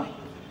വന്നത്.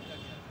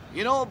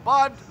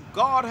 But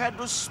God had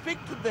to speak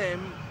to them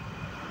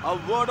a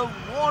word of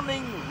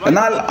warning.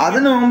 എന്നാൽ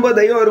അതിനു മുമ്പ്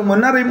ദൈവം ഒരു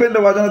മുന്നറിയിപ്പിന്റെ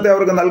വചനത്തെ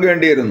അവർക്ക്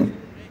നൽകേണ്ടിയിരുന്നു.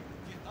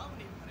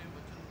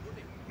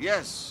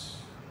 Yes.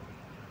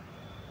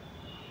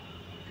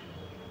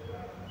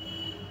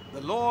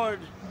 The Lord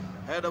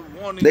had a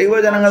warning.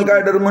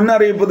 ദൈവജനങ്ങൾക്കായിട്ട് ഒരു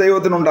മുന്നറിയിപ്പ്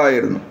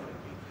ദൈവത്തിനുണ്ടായിരുന്നു.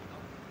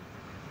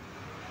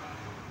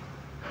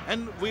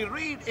 And we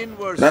read in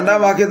verse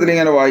 2-ാം വാക്യത്തിൽ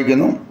ഇങ്ങനെ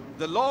വായിക്കുന്നു,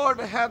 The Lord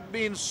hath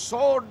been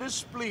so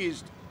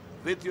displeased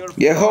with your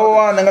യഹോവ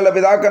നിങ്ങളുടെ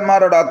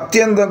പിതാക്കന്മാരോട്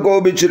അത്യന്തം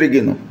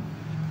കോപിച്ചിരിക്കുന്നു.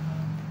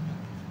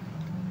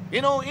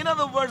 In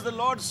other words, the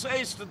Lord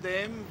says to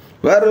them,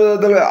 വേറൊരു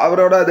വിധത്തിൽ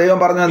അവരോട് ദൈവം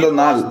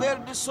പറഞ്ഞെന്നാൽ their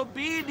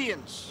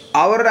disobedience.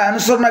 അവരുടെ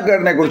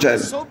അനുസരണക്കേടിനെ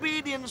കുറിച്ചായിരുന്നു.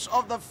 Disobedience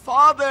of the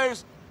fathers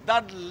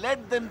that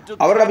led them to.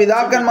 അവരുടെ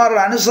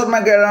പിതാക്കന്മാരുടെ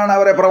അനുസരണക്കേടാണ്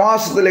അവരെ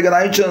പ്രവാസത്തിലേക്ക്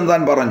നയിച്ചതെന്ന്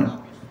താൻ പറഞ്ഞു.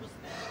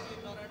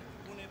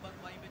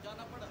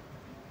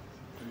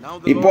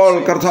 ഇപ്പോൾ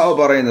കർത്താവ്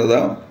പറയുന്നത്,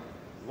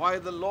 why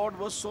the Lord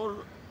was so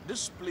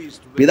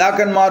displeased with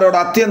പിതാക്കന്മാരോട്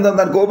അത്യന്തം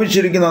താൻ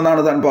കോപിച്ചിരിക്കുന്നു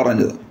എന്നാണ് താൻ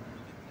പറഞ്ഞത്.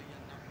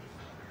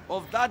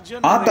 of that ആ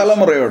generation.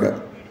 തലമുറയോട്.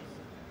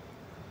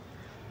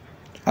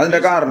 അതിന്റെ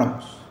കാരണം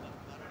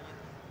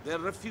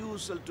Their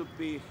refusal to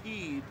pay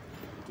heed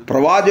to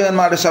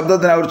പ്രവാചകന്മാരുടെ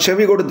ശബ്ദത്തിന് അവർ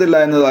ചെവി കൊടുത്തില്ല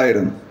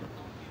എന്നതായിരുന്നു.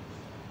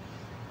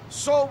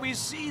 So we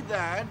see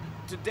that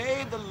today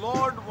the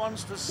Lord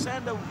wants to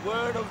send a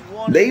word of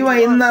warning. ദൈവം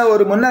ഇന്ന്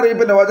ഒരു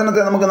മുന്നറിയിപ്പിന്റെ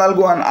വചനത്തെ നമുക്ക്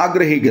നൽകുവാൻ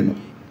ആഗ്രഹിക്കുന്നു.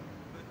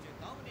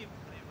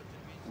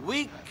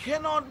 We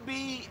cannot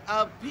be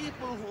a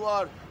people who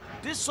are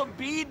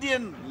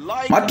disobedient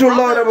like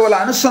മറ്റുള്ളവരെ പോലെ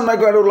others.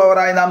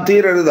 അനുസരണക്കേടുള്ളവരായി നാം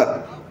തീരരുത്.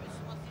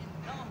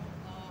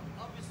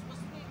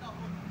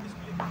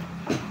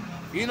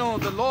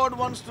 The Lord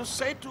wants to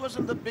say to us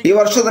in the ഈ beginning.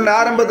 വർഷത്തിന്റെ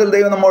ആരംഭത്തിൽ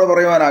ദൈവം നമ്മോട്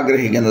പറയുവാൻ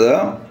ആഗ്രഹിക്കുന്നത്,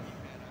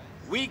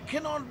 We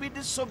cannot be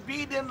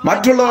disobedient like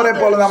മറ്റുള്ളവരെ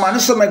പോലെ നാം others.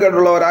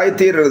 അനുസരണക്കേടുള്ളവരായി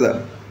തീരരുത്.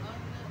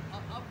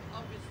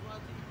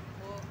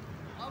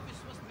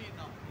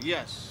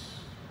 Yes.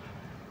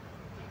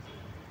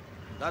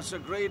 That's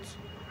a great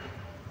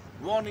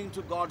warning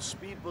to God's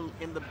people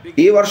in the ഈ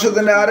beginning.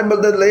 വർഷത്തിന്റെ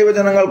ആരംഭത്തിൽ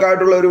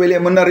ദൈവജനങ്ങൾക്കായിട്ടുള്ള ഒരു വലിയ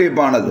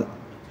മുന്നറിയിപ്പാണത്.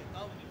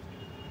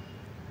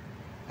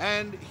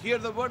 And here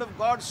the word of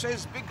God says,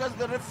 because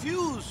they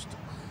refused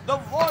the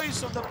voice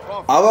of the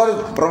prophet. അവർ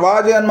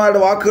പ്രവാചകന്മാരുടെ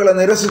വാക്കുകളെ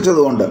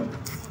നിരസിച്ചതുകൊണ്ട്.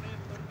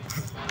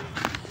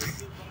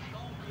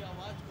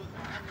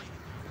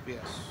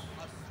 Yes.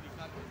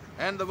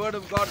 And the word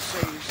of God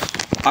says,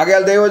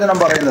 ആകയാൽ ദൈവവചനം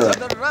പറയുന്നത്,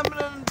 the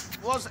remnant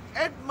was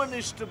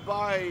admonished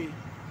by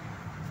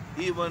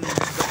even the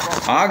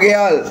prophet.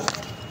 ആകയാൽ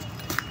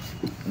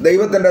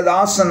ദൈവത്തിന്റെ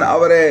ദാസൻ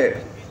അവരെ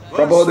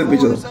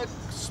പ്രബോധിപ്പിച്ചത്. Verse 4 is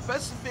a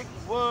specific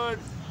word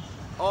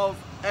of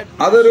admonition.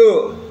 അതൊരു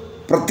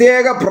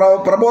പ്രത്യേക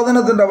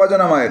പ്രബോധനത്തിന്റെ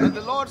വചനമായിരുന്നു.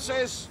 And the Lord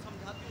says,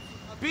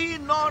 be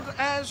not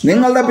as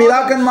നിങ്ങളുടെ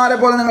പിതാക്കന്മാരെ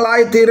പോലെ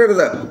നിങ്ങളായി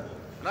തീരരുത്.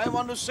 And I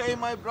want to say,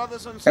 my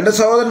brothers and എന്റെ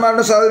sisters,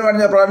 സഹോദരന്മാരുടെ സഹോദരന്മാരെ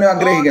ഞാൻ പറയാൻ God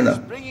ആഗ്രഹിക്കുന്നത്,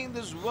 is bringing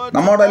this word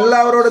നമ്മോട് to all.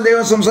 എല്ലാവരോടും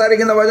ദൈവം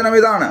സംസാരിക്കുന്ന വചനം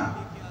ഇതാണ്.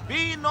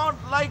 Be not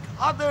like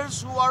others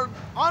who are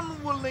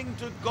unwilling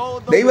to go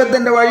the way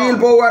ദൈവത്തിന്റെ of വഴിയിൽ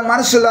God. പോകാൻ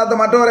മനസ്സില്ലാത്ത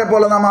മറ്റവരെ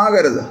പോലെ നാം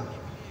ആകരുത്.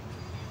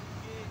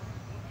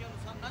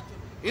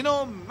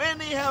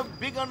 Many have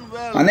begun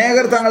well.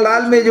 അനേകർ തങ്ങളുടെ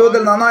ആത്മീയ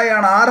ജീവിതത്തിൽ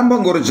നന്നായാണ് ആരംഭം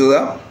കുറിച്ചത്.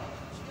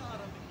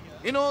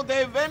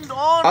 They went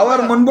on our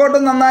well, മുൻപോട്ട്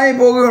നന്നായി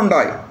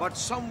പോകുകയുണ്ടായി. but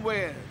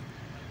somewhere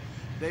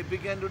they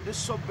began to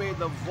disobey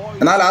the voice.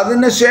 എന്നാൽ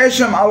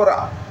അതിനുശേഷം അവർ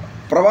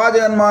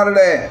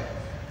പ്രവാചകന്മാരുടെ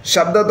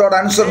ശബ്ദത്തോട്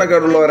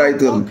അനുസരണക്കേടുള്ളവരായി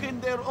തീർന്നു. Walk in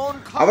their own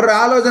അവരുടെ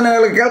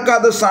ആലോചനകൾ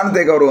കേൾക്കാത്ത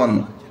സ്ഥാനത്തേക്ക് അവർ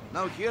വന്നു.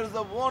 Now here's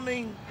the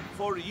warning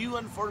for you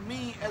and for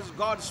me as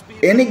God's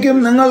people. എനിക്കും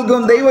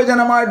നിങ്ങൾക്കും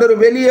ദൈവജനമായിട്ടൊരു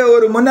വലിയ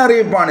ഒരു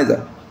മുന്നറിയിപ്പാണിത്.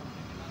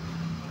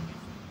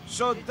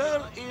 So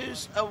there is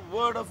a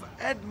word of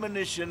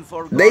admonition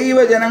for God.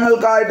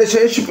 ദൈവജനങ്ങൾക്കായിട്ട്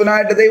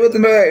ശേഷിപ്പിനായിട്ട്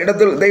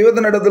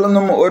ദൈവത്തിനിടത്തിൽ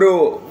നിന്നും ഒരു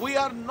We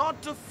are not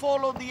to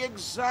follow the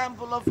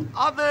example of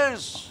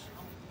others.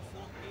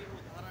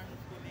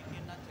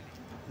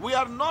 We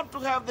are not to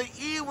have the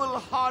evil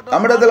heart.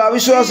 നമ്മുടെ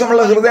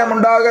അവിശ്വാസമുള്ള ഹൃദയം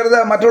ഉണ്ടാകരുത്,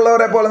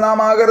 മറ്റുള്ളവരെ പോലെ നാം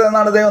ആകരുത്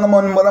എന്നാണ് ദൈവം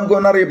നമുക്ക്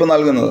മുന്നറിയിപ്പ്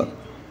നൽകുന്നത്.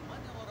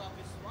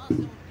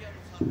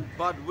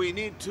 But we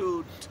need to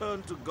turn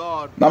to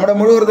God. നമ്മുടെ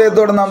മുഴു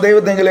ഹൃദയത്തോടെ നാം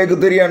ദൈവത്തിലേക്ക്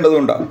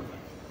തിരിയേണ്ടതുണ്ട്.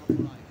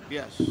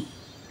 Yes.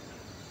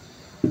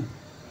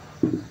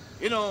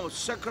 You know,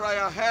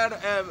 Zechariah had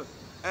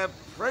a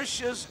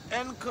precious,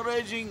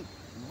 encouraging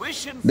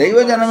vision.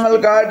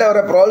 ദൈവജനങ്ങൾക്കായിട്ട്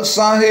അവരെ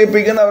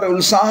പ്രോത്സാഹിപ്പിക്കുന്ന, അവരെ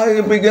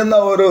ഉത്സാഹിപ്പിക്കുന്ന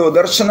ഒരു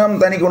ദർശനം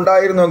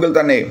തനിക്കുണ്ടായിരുന്നുവെങ്കിൽ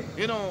തന്നെ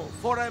You know,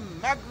 for a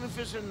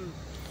magnificent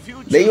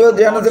future.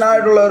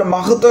 ദൈവജനത്തിനായിട്ടുള്ള ഒരു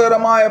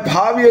മഹത്വകരമായ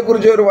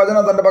ഭാവിയെക്കുറിച്ച് ഒരു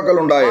വചനം തന്റെ പക്കൽ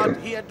ഉണ്ടായിരുന്നു.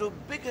 But he had to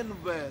begin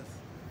with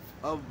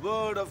a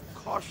word of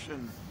caution,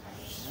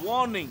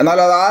 warning. എന്നാൽ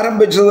അത്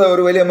ആരംഭിച്ചത്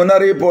ഒരു വലിയ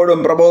മുന്നറിയിപ്പോടും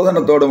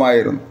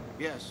പ്രബോധനത്തോടുമായിരുന്നു.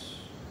 Yes.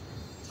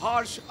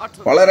 Harsh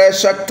utterance. വളരെ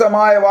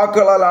ശക്തമായ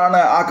വാക്കുകളാലാണ്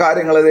ആ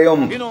കാര്യങ്ങൾ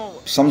ദൈവം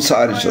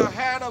സംസാരിച്ചത്.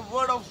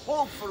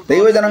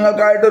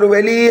 ദൈവജനങ്ങൾക്കായിട്ടൊരു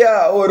വലിയ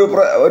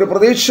ഒരു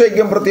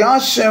പ്രതീക്ഷയ്ക്കും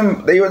പ്രത്യാശയും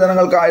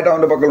ദൈവജനങ്ങൾക്കായിട്ട്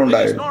അവന്റെ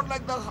പക്കലുണ്ടായിരുന്നു.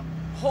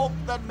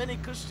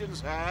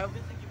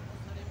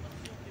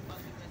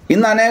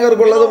 ഇന്ന്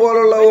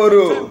അനേകർക്കുള്ളതുപോലുള്ള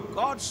ഒരു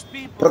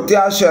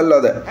പ്രത്യാശ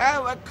അല്ലാതെ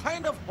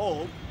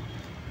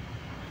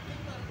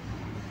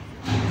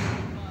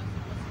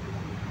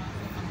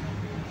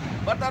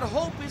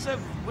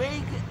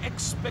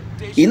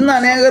ഇന്ന്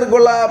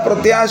അനേകർക്കുള്ള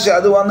പ്രത്യാശ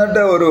അത്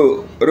വന്നിട്ട്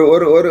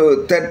ഒരു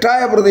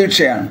തെറ്റായ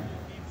പ്രതീക്ഷയാണ്.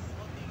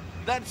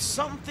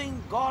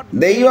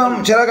 ദൈവം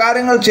ചില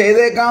കാര്യങ്ങൾ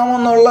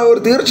ചെയ്തേക്കാമെന്നുള്ള ഒരു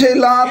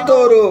തീർച്ചയില്ലാത്ത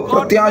ഒരു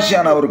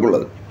പ്രത്യാശയാണ്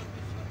അവർക്കുള്ളത്.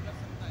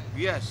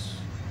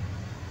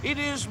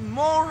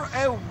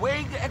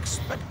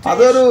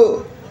 അതൊരു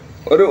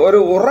ഒരു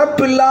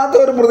ഉറപ്പില്ലാത്ത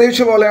ഒരു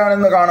പ്രതീക്ഷ പോലെയാണ്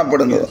ഇന്ന്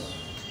കാണപ്പെടുന്നത്.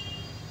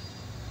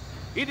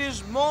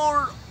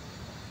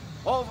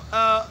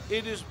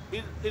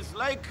 It's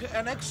like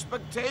an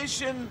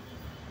expectation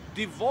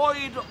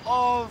devoid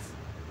of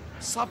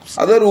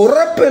substance. അതൊരു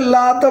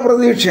ഉറപ്പില്ലാത്ത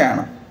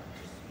പ്രതീക്ഷയാണ്.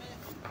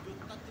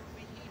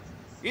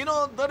 You know,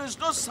 there is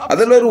no substance.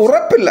 അതിലൊരു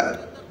ഉറപ്പില്ല.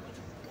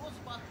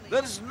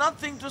 There is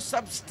nothing to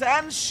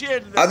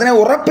substantiate. അതിനെ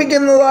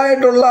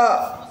ഉറപ്പിക്കുന്നതായിട്ടുള്ള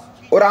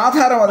ഒരു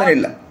ആധാരം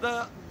അതിനില്ല.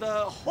 The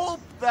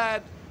hope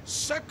that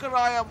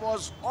Zechariah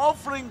was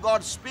offering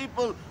God's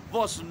people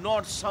was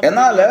not something.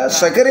 എന്നാൽ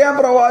സെഖര്യാ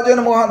പ്രവാചകൻ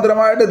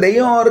മുഖാന്തരമായിട്ട്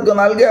ദൈവം അവർക്ക്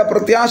നൽകിയ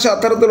പ്രത്യാശ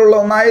അത്തരത്തിലുള്ള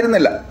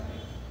ഒന്നായിരുന്നില്ല.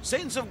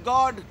 Saints of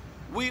God,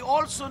 we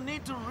also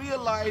need to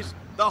realize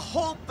the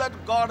hope that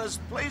God has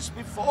placed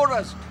before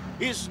us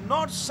is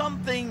not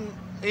something,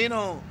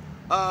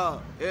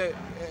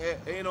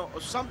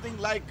 something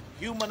like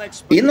human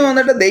expectation. ഇന്ന്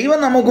വന്നിട്ട് ദൈവം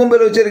നമുക്ക്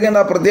മുമ്പിൽ വെച്ചിരിക്കുന്ന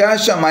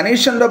പ്രത്യാശ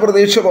മനുഷ്യന്റെ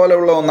പ്രതീക്ഷ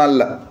പോലെയുള്ള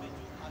ഒന്നല്ല.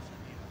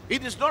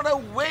 It is not a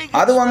vague.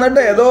 അത് വന്നിട്ട്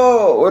ഏതോ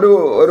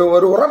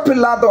ഒരു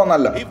ഉറപ്പില്ലാത്ത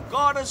ഒന്നല്ല. If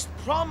God has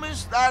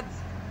promised that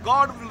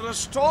God will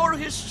restore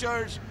His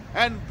church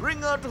and bring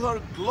her to her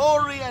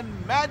glory and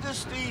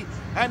majesty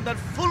and that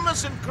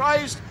fullness in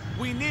Christ,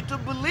 we need to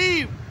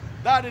believe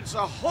that it's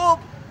a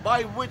hope by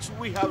which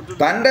we have to.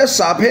 തന്റെ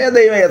സഭയെ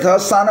ദൈവം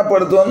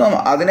യഥാസ്ഥാനപ്പെടുത്തുമെന്നും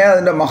അതിനെ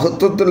അതിന്റെ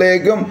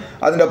മഹത്വത്തിലേക്കും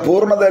അതിന്റെ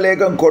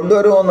പൂർണ്ണതയിലേക്കും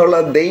കൊണ്ടുവരുമെന്നുള്ള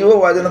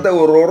ദൈവവചനത്തെ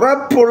ഒരു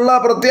ഉറപ്പുള്ള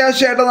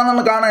പ്രത്യാശയായിട്ടാണ്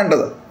നമ്മൾ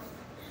കാണേണ്ടത്.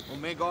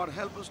 May God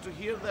help us to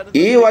hear that.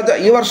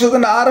 ഈ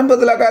വർഷത്തിന്റെ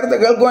ആരംഭത്തിൽ ആ കാര്യത്തെ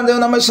കേൾക്കുവാൻ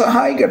ദൈവം നമ്മെ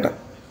സഹായിക്കട്ടെ.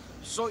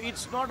 So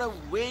it's not a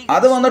vague.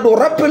 അത് വന്നിട്ട്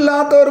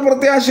ഉറപ്പില്ലാത്ത ഒരു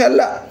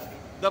പ്രത്യാശയല്ല.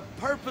 The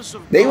purpose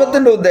of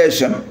ദൈവത്തിന്റെ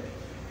ഉദ്ദേശം,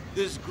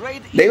 this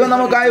great ദൈവം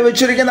നമുക്കായി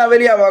വെച്ചിരിക്കുന്ന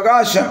വലിയ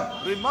അവകാശം,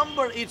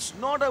 remember it's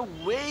not a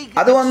vague.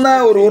 അത് വന്ന്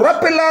ഒരു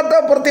ഉറപ്പില്ലാത്ത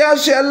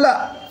പ്രത്യാശയല്ല.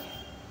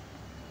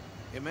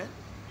 Amen.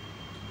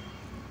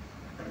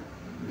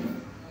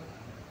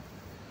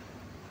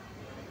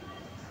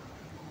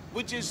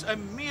 Which is a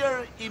mere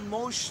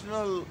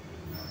emotional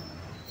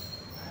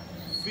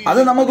feeling. അത്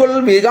നമുക്കുള്ള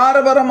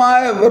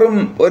വികാരപരമായ വെറും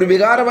ഒരു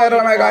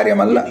വികാരപരമായ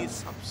കാര്യമല്ല. Yes.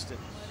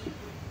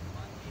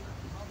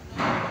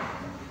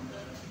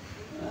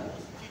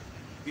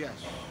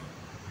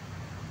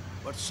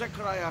 But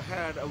Zechariah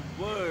had a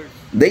word.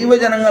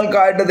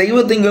 ദൈവജനങ്ങൾക്കായിട്ട്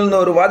ദൈവത്തിങ്കിൽ നിന്ന്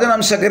ഒരു വചനം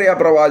സെഖര്യാ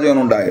പ്രവാചകൻ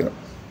ഉണ്ടായിരുന്നു.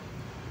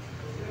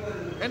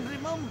 And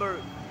remember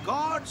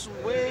God's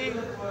way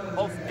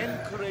of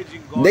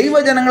encouraging God.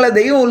 ദൈവജനങ്ങളെ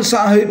ദൈവം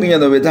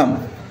ഉത്സാഹിപ്പിക്കുന്ന വിധം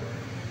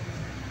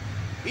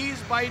is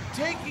by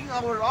taking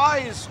our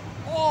eyes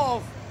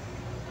off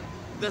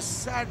the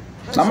sad.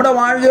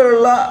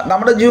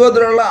 നമ്മുടെ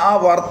ജീവിതത്തിലുള്ള ആ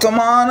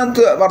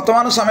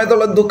വർത്തമാന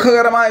സമയത്തുള്ള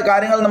ദുഃഖകരമായ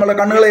കാര്യങ്ങൾ നമ്മുടെ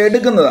കണ്ണുകളെ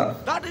എടുക്കുന്നതാണ്.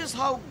 That is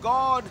how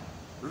God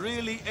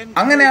really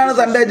അങ്ങനെയാണ്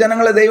തന്റെ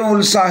ജനങ്ങളെ ദൈവം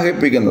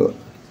ഉത്സാഹിപ്പിക്കുന്നത്.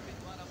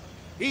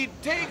 He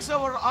takes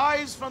our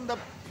eyes from the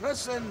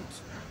present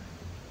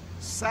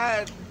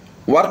sad.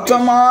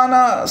 വർത്തമാന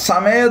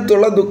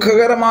സമയത്തുള്ള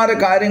ദുഃഖകരമായ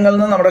കാര്യങ്ങളിൽ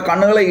നിന്ന് നമ്മുടെ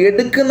കണ്ണുകളെ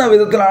എടുക്കുന്ന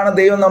വിധത്തിലാണ്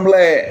ദൈവം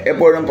നമ്മളെ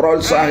എപ്പോഴും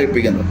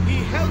പ്രോത്സാഹിപ്പിക്കുന്നത്. He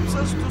helps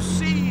us to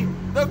see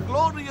the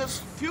glorious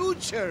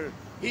future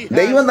he has.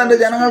 ദൈവം തന്റെ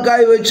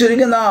ജനങ്ങൾക്കായി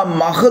വെച്ചിരിക്കുന്ന ആ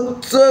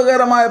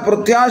മഹത്വകരമായ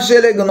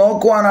പ്രത്യാശയിലേക്ക്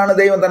നോക്കുവാനാണ്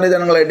ദൈവം തന്റെ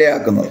ജനങ്ങളെ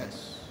ഇടയാക്കുന്നത്.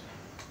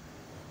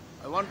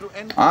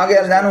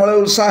 ആകയാൽ ഞാൻ വളരെ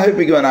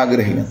ഉത്സാഹിപ്പിക്കുവാൻ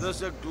ആഗ്രഹിക്കുന്നു.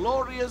 There's a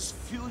glorious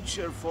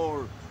future for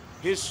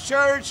his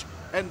church,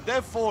 and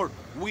therefore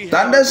we have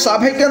തന്റെ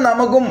സഭയ്ക്ക്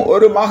നമുക്കും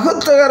ഒരു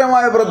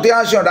മഹത്വകരമായ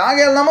പ്രത്യാശയുണ്ട്.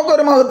 ആകയാൽ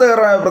നമുക്കൊരു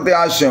മഹത്വകരമായ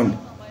പ്രത്യാശയുണ്ട്.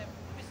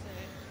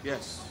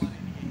 Yes.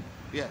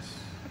 Yes.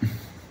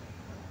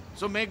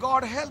 So may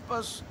God help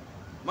us,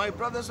 my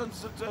brothers and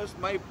sisters.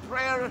 My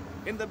prayer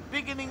in the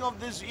beginning of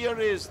this year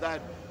is that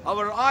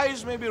our eyes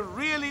may be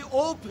really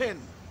open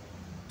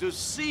to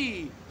see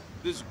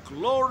this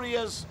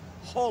glorious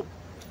hope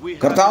we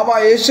have.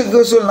 കർത്താവായ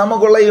യേശുക്രിസ്തുവിൽ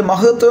നമുക്കുള്ള ഈ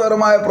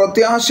മഹത്വകരമായ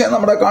പ്രത്യാശ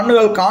നമ്മുടെ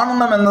കണ്ണുകൾ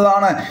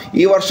കാണണമെന്നതാണ്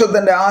ഈ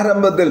വർഷത്തിന്റെ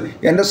ആരംഭത്തിൽ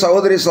എൻ്റെ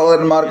സഹോദരി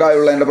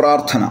സഹോദരന്മാർക്കായുള്ള എൻ്റെ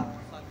പ്രാർത്ഥന.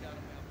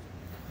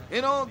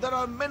 You know, there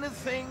are many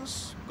things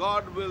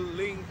God will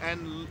link,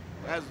 and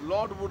as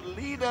Lord would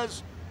lead us,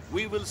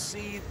 we will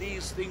see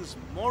these things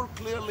more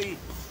clearly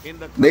in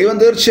the. ദൈവം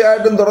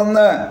തീർച്ചയായിട്ടും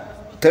തുറന്ന്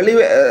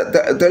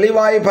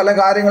തെളിവായി പല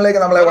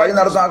കാര്യങ്ങളിലേക്ക് നമ്മളെ വഴി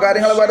നടത്തുന്ന ആ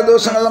കാര്യങ്ങൾ വരും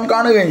ദിവസങ്ങളിൽ നാം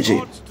കാണുകയും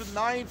ചെയ്യും.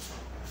 Tonight,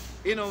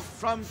 you know,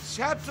 from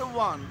chapter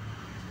 1,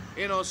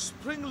 you know,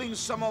 sprinkling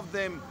some of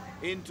them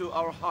into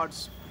our hearts.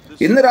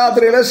 ഇന്ന്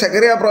രാത്രിയിലെ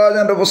സെഖര്യാ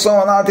പ്രവാചകന്റെ പുസ്തകം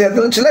 1-ാം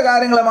അധ്യായത്തിൽ ചില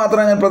കാര്യങ്ങളെ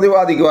മാത്രം ഞാൻ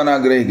പ്രതിപാദിക്കുവാൻ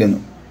ആഗ്രഹിക്കുന്നു.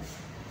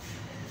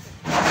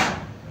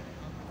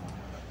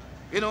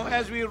 You know,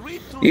 as we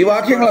read through ഈ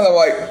വാക്യങ്ങളെ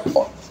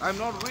I'm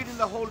not reading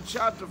the whole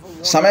chapter for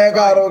one.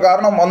 സമയക്കാരോ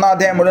കാരണം 1-ാം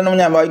അധ്യായം മുഴുവനും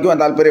ഞാൻ വായിക്കുവാൻ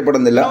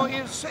താല്പര്യപ്പെടുന്നില്ല. No,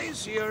 it says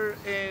here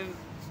in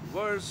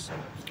verse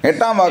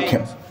 8-ാം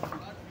വാക്യം,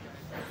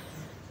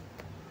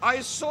 I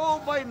saw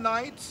by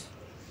night,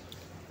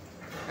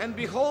 and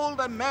behold,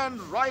 a man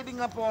riding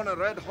upon a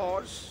red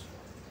horse,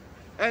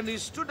 and he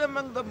stood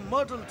among the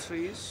myrtle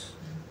trees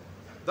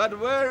that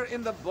were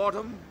in the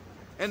bottom,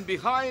 and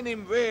behind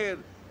him were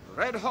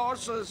red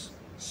horses,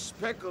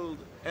 speckled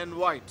and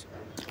white.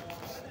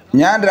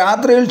 ഞാൻ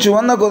രാത്രിയിൽ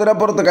ചുവന്ന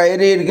കുതിരപ്പുറത്ത്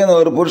കയറിയിരിക്കുന്ന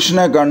ഒരു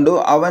പുരുഷനെ കണ്ടു.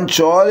 അവൻ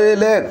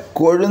ചോലയിലെ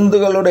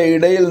കൊഴുന്തുകളുടെ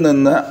ഇടയിൽ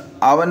നിന്ന്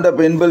അവന്റെ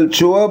പിൻപിൽ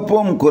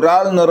ചുവപ്പും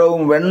കുരാൽ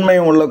നിറവും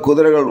വെണ്മയുമുള്ള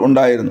കുതിരകൾ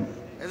ഉണ്ടായിരുന്നു.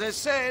 As I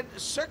said,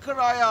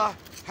 Zechariah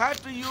had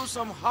to use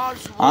some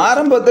harsh words.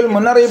 ആരംഭത്തിൽ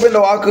മുന്നറിയിപ്പിന്റെ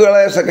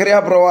വാക്കുകളെ സെഖര്യാ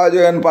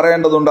പ്രവാചകൻ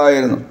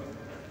പറയേണ്ടതുണ്ടായിരുന്നു.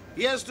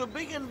 He has to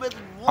begin with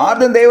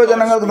ആദ്യം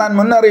ദൈവജനങ്ങൾക്ക് താൻ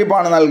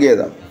മുന്നറിയിപ്പാണ്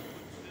നൽകിയത്.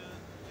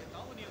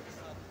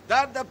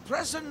 That the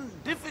present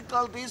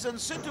difficulties and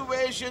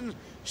situations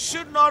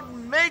should not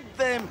make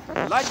them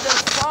like their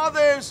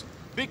fathers,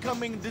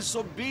 becoming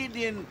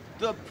disobedient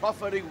to the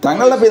prophetic voice.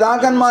 തങ്ങളുടെ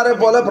പിതാക്കന്മാരെ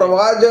പോലെ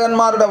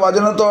പ്രവാചകന്മാരുടെ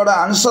വചനത്തോട്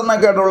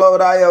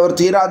അനുസരണക്കേടുള്ളവരായി അവർ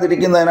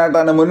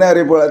തീരാതിരിക്കുന്നതിനായിട്ടാണ്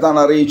മുന്നറിയിപ്പുകളെ താൻ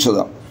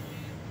അറിയിച്ചത്.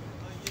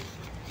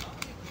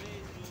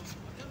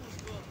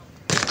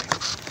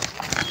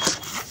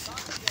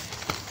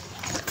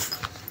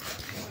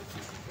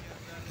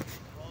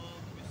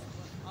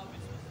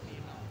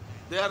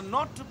 They are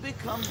not to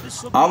become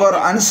our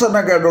disobedient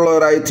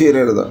അനുസരണക്കേടുള്ളവരായി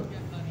തീരരുത്.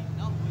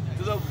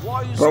 to the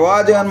voice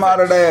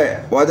പ്രവാചകന്മാരുടെ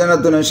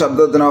വചനത്തിനും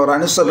ശബ്ദത്തിനും അവർ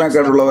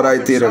അനുസരണക്കേടുള്ളവരായി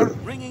തീരരുത്.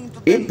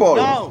 ഇപ്പോൾ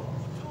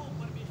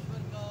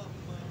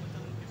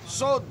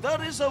So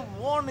there is a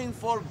warning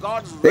for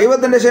God's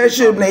ദൈവത്തിന്റെ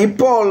ശേഷിപ്പിന്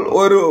ഇപ്പോൾ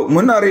ഒരു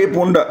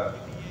മുന്നറിയിപ്പുണ്ട്.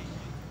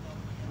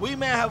 We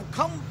may have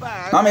come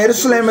back. നാം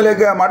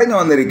യെരുശലേമിലേക്ക് മടങ്ങി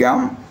വന്നിരിക്കാം.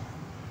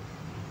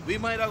 We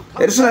might have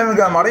come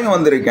യെരുശലേമിലേക്ക് മടങ്ങി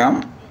വന്നിരിക്കാം.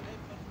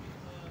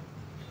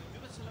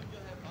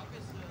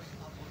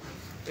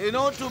 You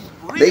know, to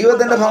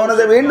ദൈവത്തിന്റെ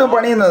ഭവനത്തെ വീണ്ടും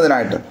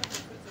പണിയുന്നതിനായിട്ട്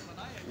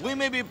we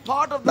may be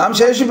part of നാം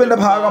ശേഷിപ്പിന്റെ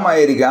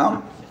ഭാഗമായിരിക്കാം.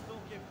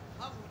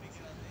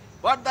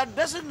 but that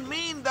doesn't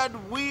mean that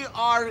we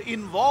are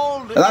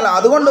involved in എന്നാൽ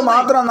അതുകൊണ്ട്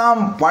മാത്രം നാം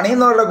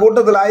പണിയുന്നവരുടെ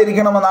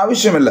കൂട്ടത്തിലായിരിക്കണമെന്ന്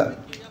ആവശ്യമില്ല.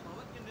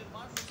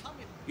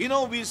 You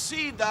know, we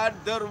see that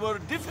there were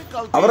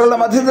difficulties. അവരുടെ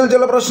മധ്യത്തിൽ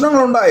ചില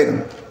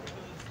പ്രശ്നങ്ങളുണ്ടായിരുന്നു.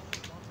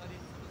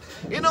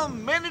 You know,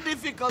 many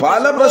difficulties.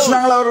 പല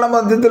പ്രശ്നങ്ങൾ അവരുടെ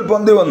മധ്യത്തിൽ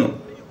പൊന്തി വന്നു.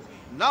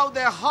 Now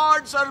their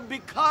hearts are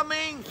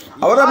becoming.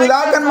 അവരുടെ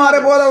പിതാക്കന്മാരെ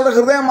പോലെ അവരുടെ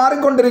ഹൃദയം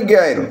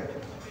മാറിക്കൊണ്ടിരിക്കുകയായിരുന്നു.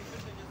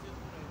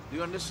 Do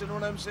you understand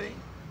what I'm saying?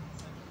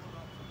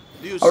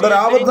 അവിടെ ഒരു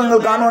ആപത്ത് നിങ്ങൾ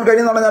കാണുവാൻ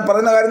കഴിയുന്നുണ്ടോ? ഞാൻ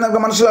പറയുന്ന കാര്യം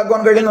നിങ്ങൾക്ക്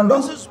മനസ്സിലാക്കുവാൻ കഴിയുന്നുണ്ടോ?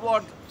 This is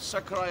what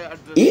Zechariah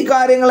addressed. ഈ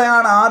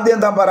കാര്യങ്ങളെയാണ് ആദ്യം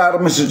താൻ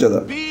പരാമർശിച്ചത്.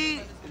 Be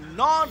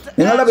not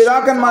നിങ്ങളുടെ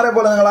പിതാക്കന്മാരെ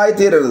പോലെ നിങ്ങളായി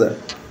തീരരുത്.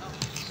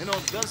 You know,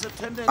 there's a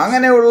tendency.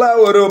 അങ്ങനെയുള്ള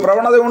ഒരു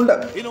പ്രവണതയുണ്ട്.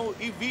 You know,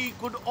 if we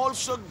could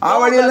also ആ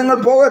വഴിയിൽ നിങ്ങൾ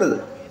പോകരുത്.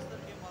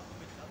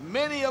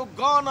 many have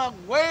gone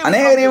away from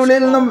അനേകർ ഈ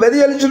വഴിയിൽ നിന്നും this.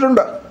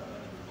 വ്യതിചലിച്ചിട്ടുണ്ട്.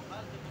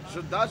 So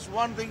that's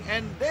one thing,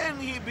 and then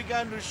he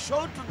began to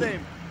show to them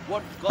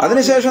what God.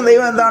 അതിനുശേഷം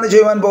ദൈവം എന്താണ്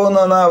ചെയ്യുവാൻ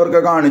പോകുന്നതെന്ന്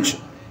അവർക്ക് കാണിച്ചു.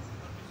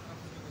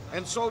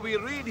 And so we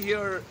read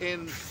here in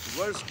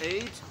verse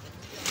 8.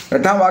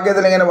 8-ാം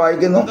വാക്യത്തിൽ ഇങ്ങനെ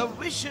വായിക്കുന്നു, The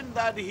vision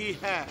that he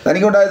had.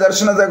 തനിക്കുണ്ടായ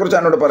ദർശനത്തെ കുറിച്ച്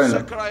എന്നോട്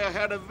പറയുന്നത്. Zechariah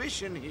had a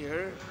vision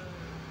here.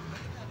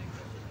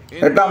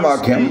 In 8-ാം verse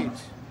വാക്യം,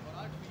 8.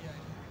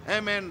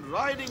 Amen.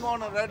 Riding on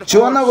a red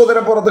ചുവന്ന horse.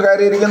 കുതിരപ്പുറത്ത്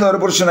കയറിയിരിക്കുന്ന ഒരു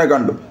പുരുഷനെ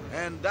കണ്ടു.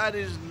 And that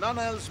is none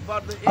else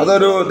but the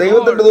അതൊരു angel of the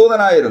ദൈവത്തിന്റെ Lord.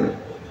 ദൂതനായിരുന്നു.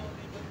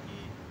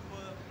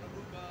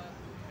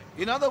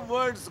 In other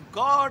words,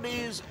 God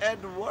is at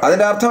work.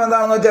 അതിന്റെ അർത്ഥം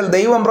എന്താണെന്ന് വെച്ചാൽ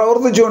ദൈവം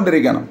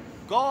പ്രവർത്തിച്ചുകൊണ്ടിരിക്കണം.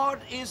 God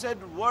is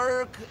at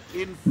work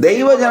in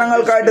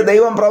ദൈവജനങ്ങൾക്കായിട്ട്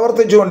ദൈവം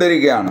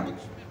പ്രവർത്തിച്ചുകൊണ്ടിരിക്കുകയാണ്.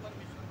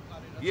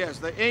 Yes,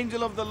 the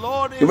angel of the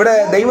Lord is ഇവിടെ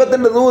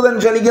ദൈവത്തിന്റെ ദൂതൻ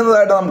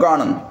ചലിക്കുന്നതായിട്ട് നാം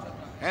കാണുന്നു.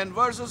 And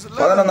verses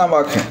 11-ാം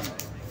വാക്യം.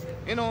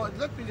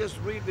 Let me just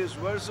read these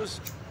verses.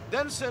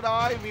 Then said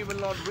I, we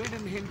will not read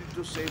in Hindi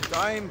to save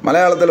time.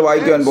 മലയാളത്തിൽ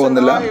വായിക്കാൻ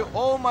പോകുന്നില്ല.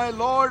 Oh my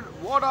Lord,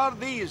 what are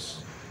these?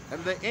 And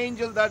the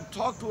angel that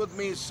talked with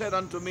me said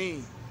unto me,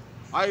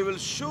 I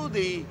will show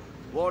thee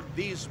what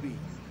these be.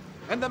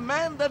 And the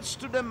man that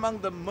stood among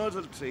the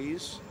myrtle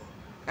trees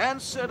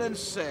answered and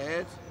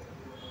said,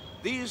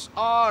 These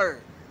are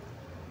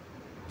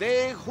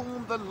they whom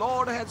the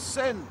Lord had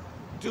sent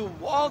to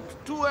walk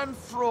to and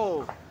fro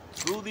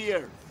through the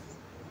earth.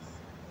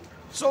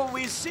 So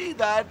we see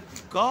that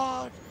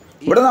God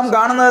ഇവിടെ നാം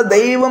കാണുന്നത്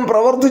ദൈവം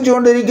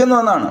പ്രവർത്തിച്ചുകൊണ്ടിരിക്കുന്നു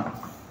എന്നാണ്.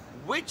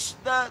 which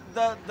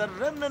the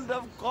remnant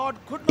of God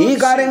could ഈ not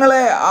see.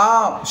 കാര്യങ്ങളെ ആ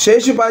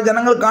ശേഷിപ്പായ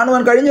ജനങ്ങൾ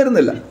കാണുവാൻ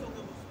കഴിഞ്ഞിരുന്നില്ല.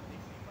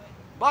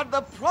 But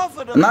the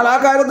prophet of എന്നാൽ ആ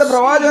God കാര്യത്തെ could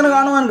പ്രവാചകന് see.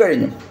 കാണുവാൻ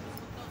കഴിഞ്ഞു.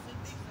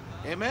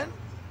 Amen.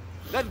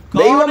 That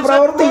ദൈവം God is at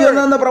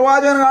പ്രവർത്തിക്കുന്നുവെന്ന് work.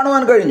 പ്രവാചകന്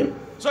കാണുവാൻ കഴിഞ്ഞു.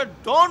 So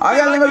don't be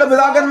ആകയാൽ like നിങ്ങളുടെ your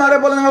പിതാക്കന്മാരെ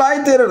പോലെ നിങ്ങൾ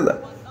ആയിത്തീരരുത്.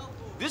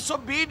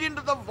 disobedient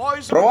to the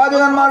voice of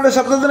പ്രവാചകന്മാരുടെ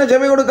ശബ്ദത്തിന്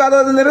ചെവി കൊടുക്കാതെ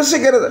അത്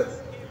നിരസിക്കരുത്.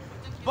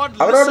 but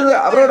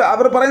അവരോട്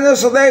അവർ പറയുന്നത്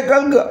ശ്രദ്ധയെ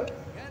കേൾക്കുക.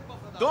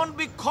 don't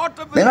be caught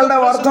up in നിങ്ങളുടെ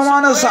the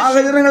വർത്തമാന present situation.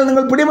 സാഹചര്യങ്ങൾ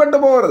നിങ്ങൾ പിടിപെട്ടു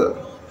പോകരുത്.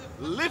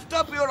 Lift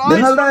up your eyes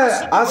നിങ്ങളുടെ from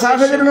the ആ situation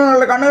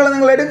സാഹചര്യങ്ങളുടെ കണ്ണുകൾ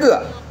നിങ്ങൾ എടുക്കുക.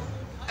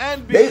 and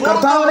behold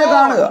കർത്താവിനെ the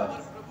കാണുക. Lord.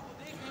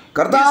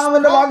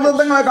 കർത്താവിന്റെ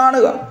വാഗ്ദത്തങ്ങളെ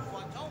കാണുക.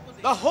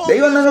 The hope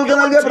ദൈവം is നിങ്ങൾക്ക്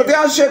given നൽകിയ to you.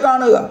 പ്രത്യാശയെ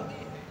കാണുക.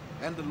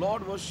 And the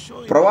Lord was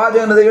showing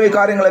പ്രവാചകന് ദൈവം ഈ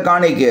കാര്യങ്ങളെ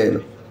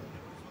കാണിക്കുകയായിരുന്നു.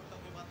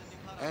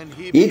 and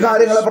he ഈ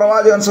കാര്യങ്ങളെ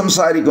പ്രവാചകൻ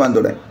സംസാരിക്കുവാൻ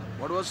തുടങ്ങി.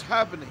 what was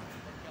happening.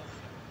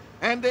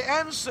 And they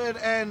answered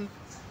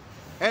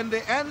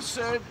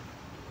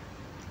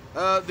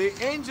the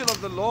angel of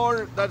the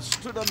Lord that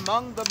stood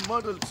among the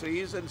myrtle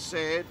trees and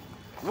said,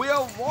 We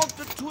have walked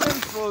to and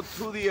fro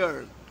through the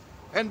earth,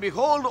 and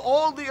behold,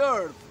 all the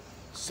earth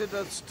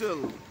sitteth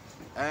still,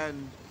 and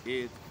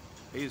it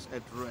is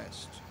at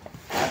rest.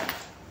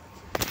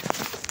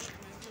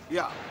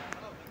 Yeah.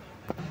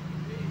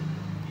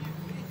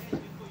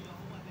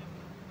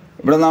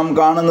 ഇവിടെ നാം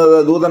കാണുന്നത്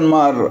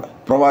ദൂതന്മാർ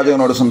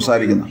പ്രവാചകനോട്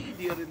സംസാരിക്കുന്നു.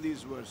 Here in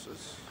these verses,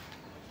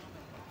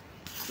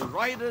 the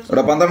writers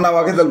ഇവിടെ 12-ാം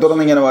വാക്യത്തിൽ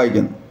തുറന്നിങ്ങനെ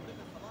വായിക്കുന്നു.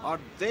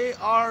 they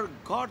are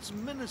God's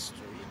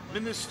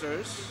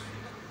ministers,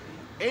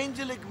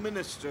 angelic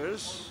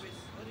ministers,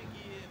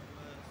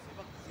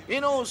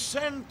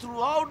 sent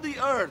throughout the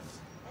earth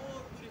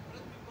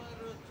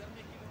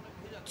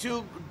to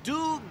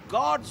do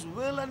God's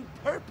will and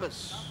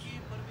purpose.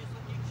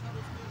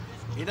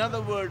 In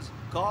other words,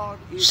 God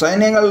is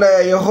സൈന്യങ്ങളുടെ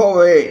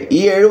യഹോവേ,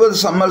 ഈ 70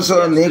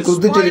 സംവത്സരം നീ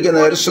കുതിച്ചിരിക്കുന്ന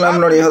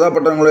യെരൂശലേമിനോട്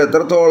യഹോദാപട്ടണങ്ങളോട്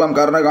എത്രത്തോളം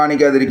കരുണ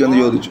കാണിക്കാതിരിക്കുമെന്ന്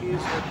ചോദിച്ചു.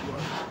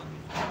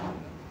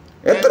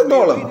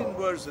 എത്രത്തോളം? In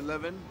verse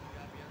 11,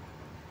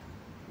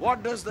 what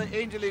does the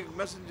angelic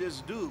messengers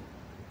do?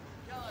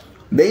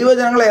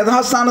 ദൈവജനങ്ങളെ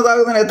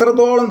യഥാസ്ഥാനത്താകുന്നതിന്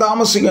എത്രത്തോളം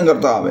താമസിക്കും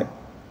കർത്താവേ?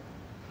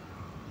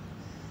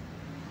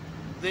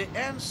 They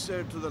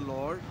answered to the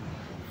Lord,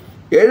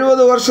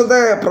 70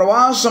 വർഷത്തെ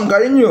പ്രവാസം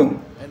കഴിഞ്ഞു.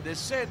 and they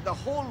said, the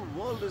whole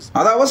world is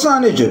അത്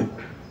അവസാനിച്ചു.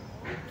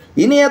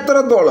 ഇനി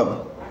എത്രത്തോളം?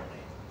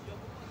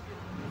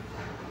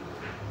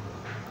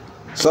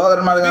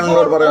 സഹോദരന്മാരെ, ഞാൻ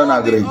നിങ്ങളോട് പറയാൻ all the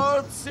ആഗ്രഹിക്കുന്നു.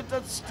 earth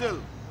sitteth still.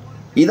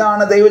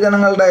 ഇതാണ്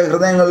ദൈവജനങ്ങളുടെ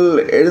ഹൃദയങ്ങളിൽ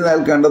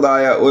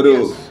എഴുന്നേൽക്കേണ്ടതായ ഒരു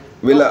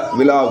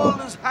വിലാപം.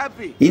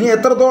 ഇനി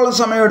എത്രത്തോളം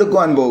സമയം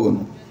എടുക്കുവാൻ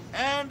പോകുന്നു?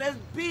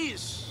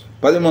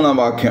 13-ാം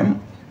വാക്യം.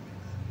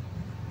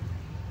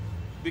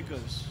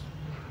 Because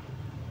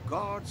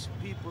God's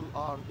people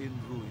are in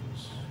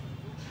ruins.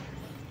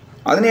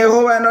 അതിന്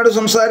യഹോവ എന്നോട്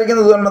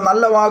സംസാരിക്കുന്നത് കൊണ്ട്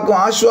നല്ല വാക്കും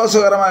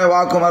ആശ്വാസകരമായ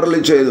വാക്കും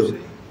അരുളി ചെയ്തു.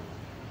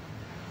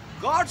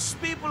 God's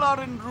people are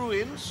in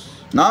ruins.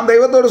 നാം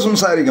ദൈവത്തോട്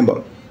സംസാരിക്കുമ്പോൾ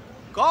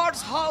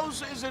God's house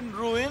is in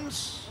ruins.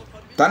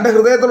 തന്റെ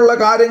ഹൃദയത്തിലുള്ള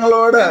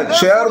കാര്യങ്ങളോട്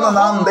ചേർന്ന്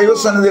നാം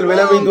ദൈവസന്നിധിയിൽ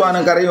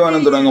വിലപിക്കുവാനും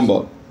കരയുവാനും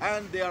തുടങ്ങുമ്പോൾ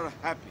And they are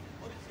happy.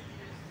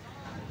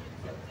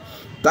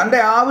 തന്റെ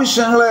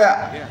ആവശ്യങ്ങളെ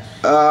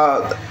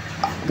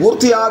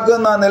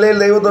പൂർത്തിയാക്കുന്ന നിലയിൽ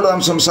ദൈവത്തോട്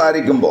നാം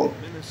സംസാരിക്കുമ്പോൾ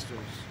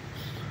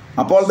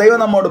അപ്പോൾ ദൈവം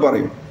നമ്മോട്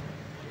പറയും,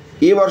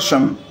 ഈ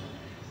വർഷം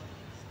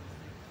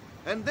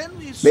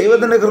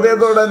ദൈവത്തിന്റെ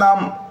ഹൃദയത്തോടെ നാം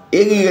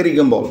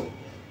ഏകീകരിക്കുമ്പോൾ,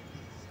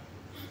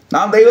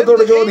 നാം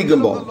ദൈവത്തോട്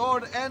ചോദിക്കുമ്പോൾ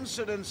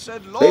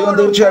ദൈവം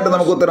തീർച്ചയായിട്ടും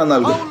നമുക്ക് ഉത്തരം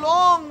നൽകും.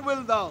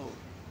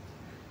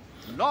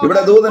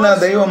 ഇവിടെ ദൂതന്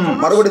ദൈവം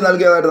മറുപടി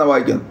നൽകിയതായിട്ട് നാം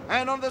വായിക്കുന്നു.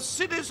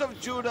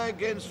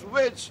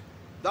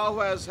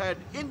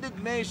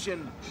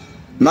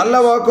 നല്ല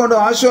വാക്കുകൊണ്ട്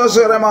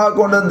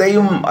ആശ്വാസകരമാക്കൊണ്ട്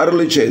ദൈവം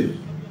അരുളി ചെയ്തു.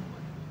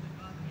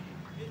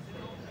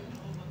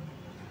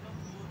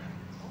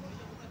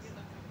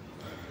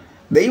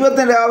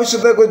 ദൈവത്തിന്റെ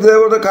ആവശ്യത്തെക്കുറിച്ച്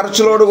ദൈവത്തെ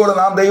കരച്ചിലോടുകൂടെ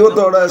നാം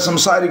ദൈവത്തോട്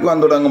സംസാരിക്കുവാൻ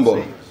തുടങ്ങുമ്പോൾ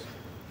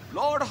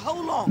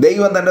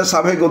ദൈവം തന്റെ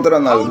സഭയ്ക്ക്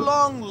ഉത്തരം നൽകും.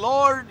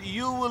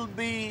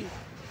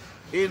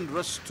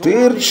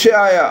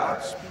 തീർച്ചയായ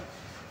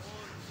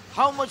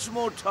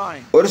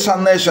ഒരു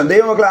സന്ദേശം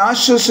ദൈവമക്കളെ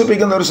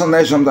ആശ്വസിപ്പിക്കുന്ന ഒരു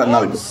സന്ദേശം തന്നെ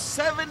നൽകും.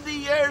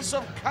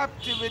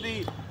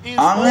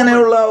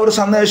 അങ്ങനെയുള്ള ഒരു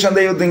സന്ദേശം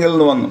ദൈവത്തിങ്കിൽ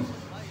നിന്ന് വന്നു.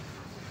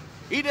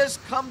 It has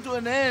come to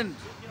an end.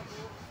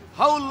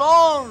 How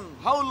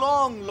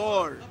long,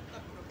 Lord?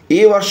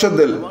 ഈ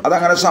വർഷത്തിൽ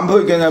അതങ്ങനെ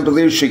സംഭവിക്കാൻ ഞാൻ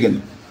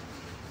പ്രതീക്ഷിക്കുന്നു.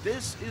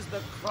 This is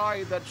the cry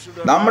that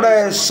should നമ്മുടെ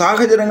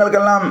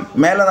സാഹചര്യങ്ങൾക്കെല്ലാം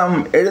മേലെ നാം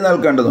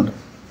എഴുന്നേൽക്കേണ്ടതുണ്ട്.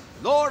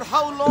 Lord,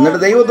 how long? എന്നിട്ട്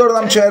ദൈവത്തോട്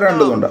നാം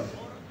ചേരേണ്ടതുണ്ട്.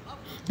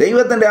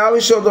 ദൈവത്തിന്റെ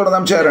ആവശ്യത്തോട്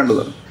നാം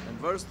ചേരേണ്ടതുണ്ട്.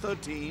 Verse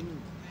 13.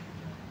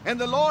 And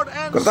the Lord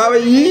answered, കർത്താവേ,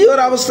 ഈ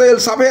ഒരു അവസ്ഥയിൽ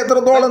സഭ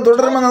എത്രത്തോളം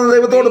തുടരുമെന്ന്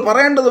ദൈവത്തോട്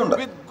പറയേണ്ടതുണ്ട്.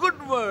 with good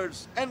words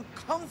and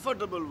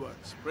comfortable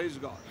words. Praise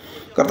God.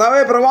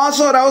 കർത്താവേ,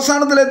 പ്രവാസം ഒരു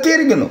അവസാനത്തിൽ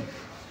എത്തിയിരിക്കുന്നു.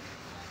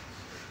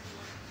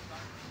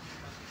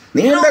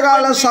 നീണ്ട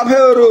കാലം സഭ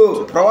ഒരു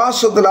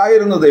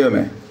പ്രവാസത്തിലായിരുന്നു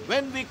ദൈവമേ.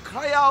 When we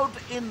cry out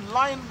in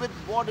line with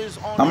what is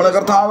on, നമ്മൾ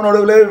കർത്താവിനോട്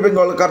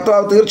വിലപിക്കുമ്പോൾ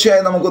കർത്താവ്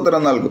തീർച്ചയായും നമുക്ക്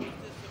ഉത്തരം നൽകും.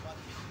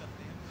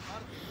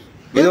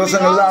 ഈ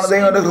ദിവസങ്ങളിലാണ്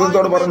ദൈവത്തിന്റെ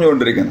ഹൃദയത്തോട്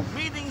പറഞ്ഞുകൊണ്ടിരിക്കുന്നത്.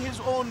 meeting his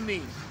own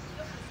need.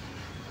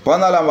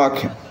 14-ാം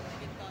വാക്യം.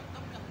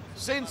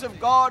 Saints of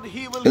God,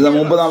 he will ഇത് hear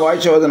മുമ്പ് നാം us.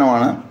 വായിച്ച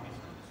വചനമാണ്.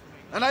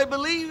 And I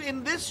believe in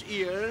this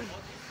year,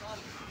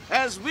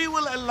 as we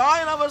will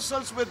align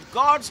ourselves with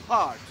God's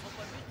heart,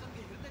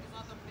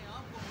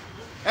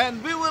 and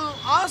we will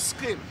ask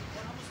him,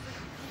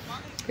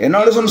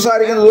 എന്നോട്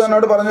സംസാരിക്കുന്നത്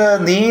എന്നോട് പറഞ്ഞത്,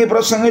 നീ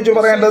പ്രസംഗിച്ചു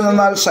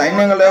പറയേണ്ടതെന്നാൽ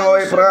സൈന്യങ്ങളുടെ യഹോവ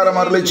ഇപ്രകാരം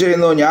അരുളി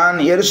ചെയ്യുന്നു, ഞാൻ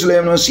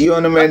യെരൂശലേമിനും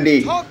സിയോനും വേണ്ടി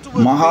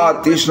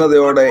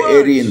മഹാതീഷ്ണതയോടെ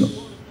എരിയുന്നു.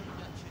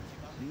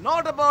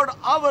 not about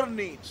our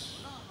needs,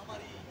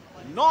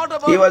 not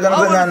about ഈ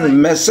വചനത്തെ ഞാൻ our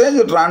things, മെസ്സേജ്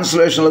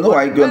ട്രാൻസ്ലേഷനിൽ നിന്ന്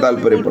വായിക്കുവാൻ but when we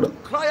താല്പര്യപ്പെടും.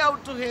 would cry out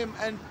to him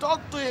and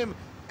talk to him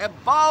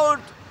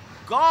about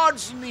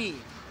God's need.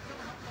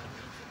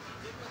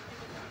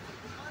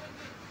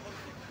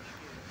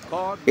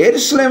 God,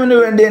 യെരൂശലേമിന്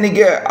വേണ്ടി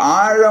എനിക്ക്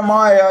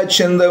ആഴമായ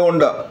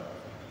ചിന്തയുണ്ട്.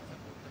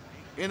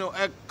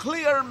 a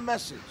clear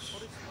message.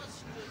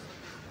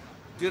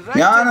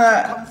 ഞാൻ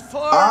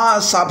ആ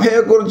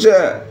സഭയെക്കുറിച്ച്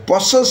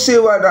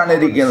പൊസസീവായിട്ടാണ്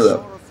ഇരിക്കുന്നത്.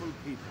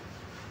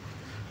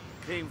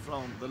 Came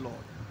from the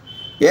Lord.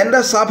 എൻ്റെ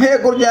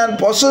സഭയെക്കുറിച്ച് ഞാൻ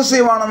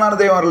പൊസസീവാണെന്നാണ്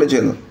ദൈവം അരുളി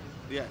ചെയ്യുന്നത്.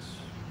 Yes.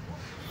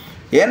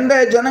 എൻ്റെ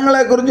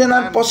ജനങ്ങളെക്കുറിച്ച്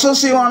ഞാൻ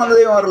പൊസസീവാണെന്ന്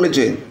ദൈവം അരുളി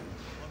ചെയ്യുന്നു.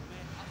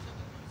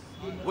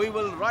 We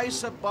will rise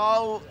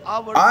above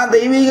our ആ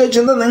ദൈവിക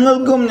ചിന്ത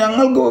നിങ്ങൾക്കും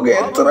ഞങ്ങൾക്കും ഒക്കെ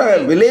എത്ര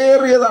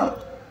വിലയേറിയതാണ്.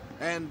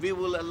 and we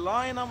will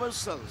align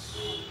ourselves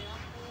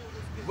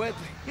with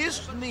his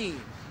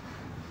need.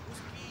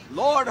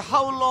 Lord,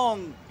 how long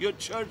your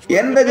church will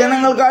എൻ്റെ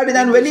ജനങ്ങൾക്കായിട്ട്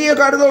ഞാൻ വലിയ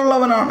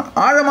കരുതലുള്ളവനാണ്,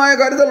 ആഴമായ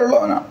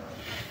കരുതലുള്ളവനാണ്.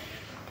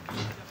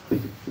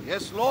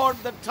 Yes, Lord,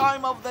 the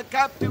time of the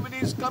captivity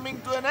is coming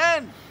to an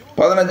end.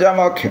 15-ാം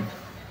വാക്യം.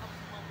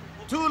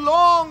 Too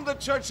long the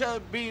church has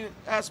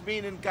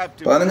been in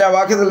captivity. 15-ാം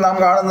വാക്യത്തിൽ നാം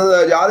കാണുന്നത്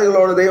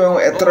ജാതികളോട് ദൈവം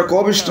എത്ര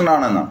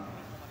കോപിഷ്ഠനാണെന്ന്.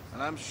 And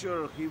I'm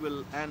sure he will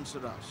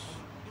answer us.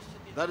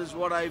 That is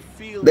what I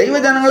feel.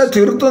 ദൈവജനങ്ങളെ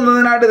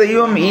തിരുത്തുന്നതിനായിട്ട്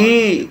ദൈവം ഈ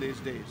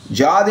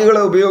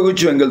ജാതികളെ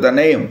ഉപയോഗിച്ചുവെങ്കിൽ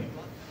തന്നെയും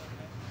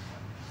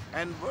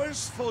And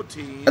verse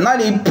 14. എന്നാൽ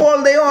ഇപ്പോൾ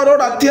ദൈവം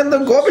അവരോട്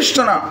അത്യന്തം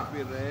കോപിഷ്ഠനാണ്.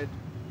 We read,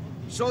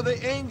 so the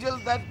angel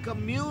that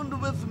communed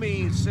with me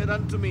said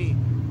unto me,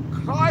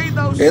 cry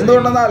thou,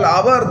 എന്തുകൊണ്ടെന്നാൽ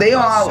അവർ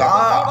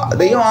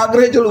ദൈവം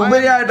ആഗ്രഹിച്ചത്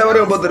ഉപരിയായിട്ട് അവരെ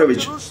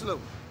ഉപദ്രവിച്ചു.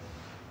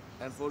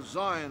 and for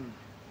Zion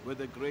with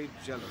a great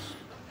jealousy.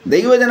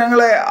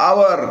 ദൈവജനങ്ങളെ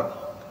അവർ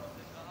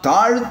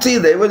താഴ്ത്തി,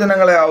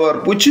 ദൈവജനങ്ങളെ അവർ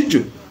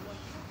പുച്ഛിച്ചു.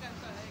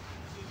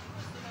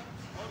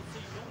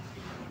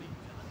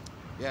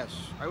 Yes,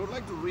 I would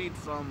like to read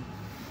from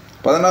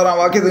 16-ാം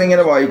വാക്യത്തിൽ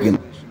ഇങ്ങനെ വായിക്കുന്നു.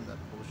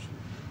 that portion.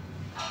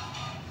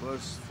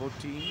 Verse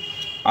 14.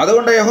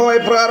 അതുകൊണ്ട് യഹോവ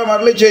ഇപ്രകാരം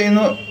അരുളി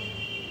ചെയ്യുന്നു,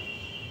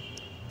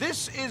 This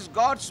is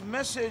God's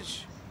message.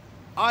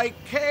 I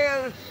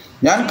care.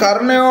 ഞാൻ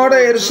കരുണയോടെ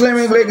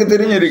യെരൂശലേമിലേക്ക്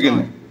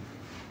തിരിഞ്ഞിരിക്കുന്നു.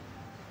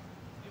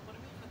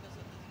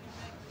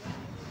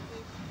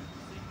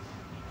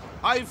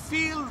 I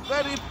feel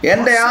very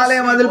എൻ്റെ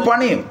ആലയം അതിൽ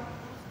പണിയും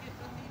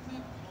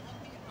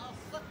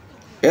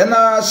എന്ന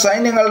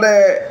സൈന്യങ്ങളുടെ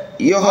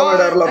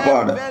യഹോവയുടെ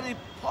അരുളപ്പാട്. very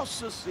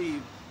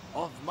possessive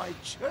of my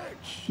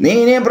church. നീ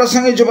ഇനിയും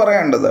പ്രസംഗിച്ചു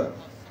പറയേണ്ടത്,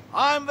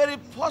 I am very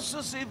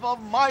possessive of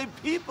my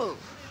people.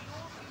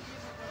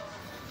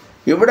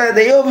 ഇവിടെ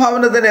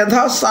ദൈവഭവനത്തിന്റെ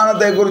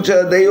യഥാസ്ഥാനത്തെ കുറിച്ച്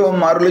ദൈവം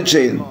അരുളി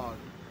ചെയ്യുന്നു. God,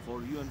 for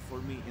you and for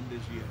me in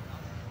this year.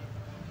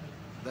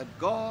 That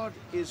God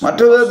is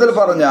മറ്റൊരു വിധത്തിൽ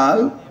പറഞ്ഞാൽ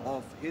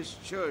of his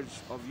church,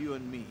 of you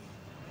and me.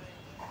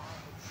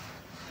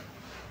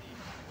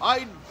 I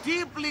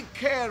deeply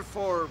care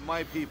for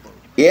my people.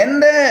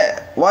 എൻ്റെ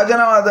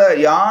വചനം അത്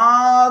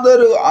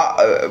യാതൊരു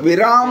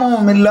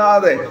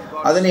വിരാമവുമില്ലാതെ,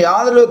 അതിന്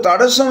യാതൊരു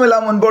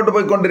തടസ്സമില്ലാതെ മുൻപോട്ട്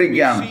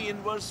പോയിക്കൊണ്ടിരിക്കുകയാണ്. See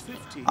in verse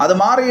 15. അത്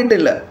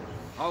മാറിയിട്ടില്ല,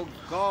 How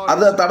God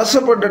അത്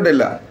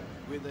തടസ്സപ്പെട്ടിട്ടില്ല.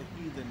 with the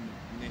heathen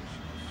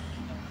nations.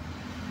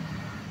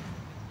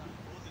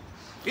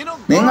 You know,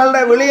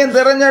 നിങ്ങളുടെ വിളിയും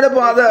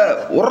തിരഞ്ഞെടുപ്പും അത്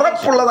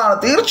ഉറപ്പുള്ളതാണ്,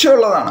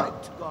 തീർച്ചയുള്ളതാണ്.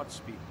 God's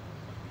people.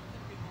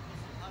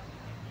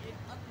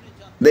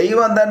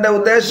 ദൈവം തന്റെ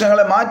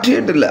ഉദ്ദേശങ്ങളെ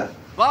മാറ്റിയിട്ടില്ല.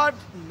 But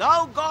now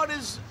God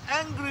is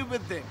angry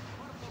with them.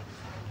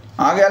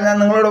 ആകയാൽ ഞാൻ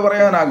നിങ്ങളോട്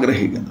പറയാൻ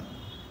ആഗ്രഹിക്കുന്നു,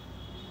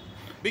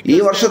 ഈ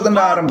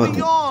വർഷത്തിന്റെ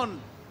ആരംഭത്തിൽ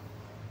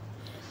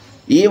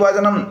ഈ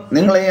വചനം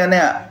നിങ്ങളെ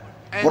എന്നെ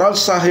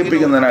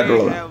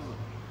പ്രോത്സാഹിപ്പിക്കുന്നതിനായിട്ടുള്ളത്.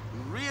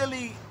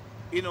 Really,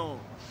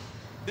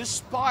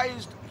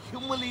 despised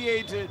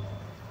humiliated.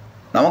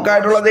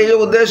 നമുക്കായിട്ടുള്ള ദൈവ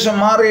ഉദ്ദേശം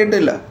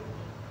മാറിയിട്ടില്ല.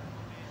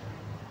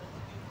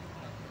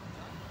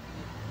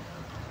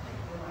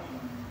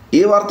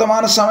 ഈ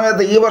വർത്തമാന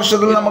സമയത്ത് ഈ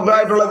വർഷത്തിൽ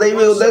നമുക്കായിട്ടുള്ള ദൈവ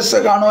ഉദ്ദേശം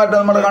കാണുവാനായിട്ട്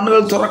നമ്മുടെ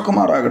കണ്ണുകൾ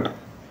തുറക്കുമാറാകട്ടെ.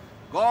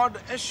 God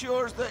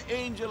assures the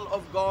angel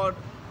of God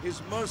his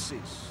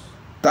mercies.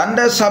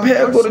 തന്റെ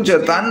സഭയെക്കുറിച്ച്,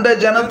 തന്റെ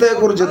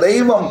ജനത്തെക്കുറിച്ച്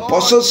ദൈവം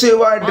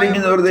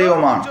പൊസസീവായിട്ടിരിക്കുന്ന ഒരു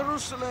ദൈവമാണ്.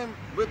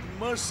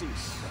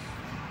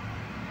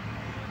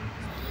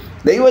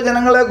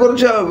 ദൈവജനങ്ങളെ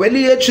കുറിച്ച്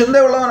വലിയ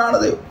ചിന്തയുള്ളവനാണ്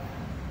ദൈവം.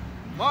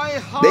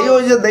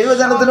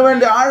 ദൈവജനത്തിന്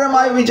വേണ്ടി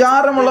ആഴമായ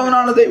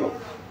വിചാരമുള്ളവനാണ് ദൈവം.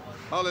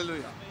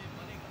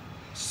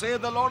 Say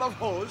the Lord of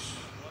hosts,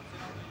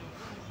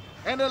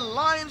 and a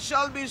line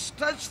shall be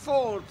stretched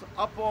forth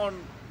upon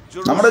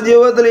Jerusalem. നമ്മുടെ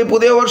ജീവിതത്തിൽ ഈ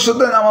പുതിയ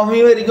വർഷത്തെ നാം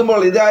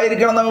അഭിമുഖീകരിക്കുമ്പോൾ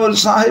ഇതായിരിക്കണം നമ്മെ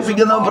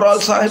ഉത്സാഹിപ്പിക്കുന്ന,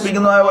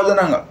 പ്രോത്സാഹിപ്പിക്കുന്നതായ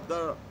വചനങ്ങൾ.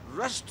 The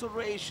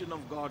restoration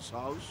of God's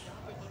house.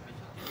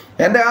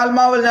 എൻ്റെ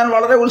ആത്മാവിൽ ഞാൻ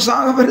വളരെ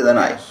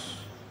ഉത്സാഹഭരിതനായി.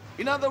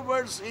 In other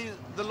words,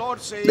 the Lord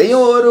says,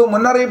 ദൈവം ഒരു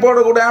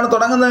മുന്നറിയിപ്പോടെ കൂടെയാണ്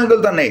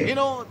തുടങ്ങുന്നതെങ്കിൽ തന്നെ, you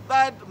know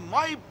that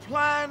my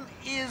plan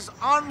is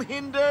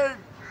unhindered,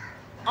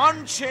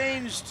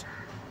 unchanged.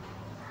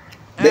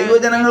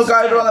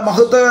 ദൈവജനങ്ങൾക്കായിട്ടുള്ള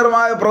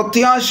മഹത്വകരമായ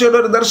പ്രത്യാശയുടെ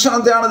ഒരു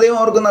ദർശനത്തെയാണ് ദൈവം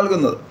അവർക്ക്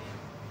നൽകുന്നത്.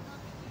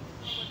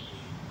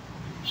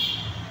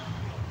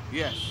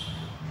 Yes,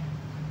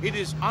 it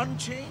is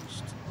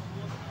unchanged,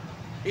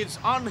 it's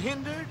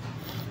unhindered.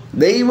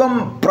 ദൈവം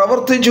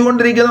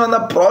പ്രവർത്തിച്ചുകൊണ്ടിരിക്കുന്നുവെന്ന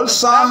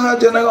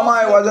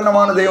പ്രോത്സാഹജനകമായ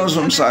വചനമാണ് ദൈവം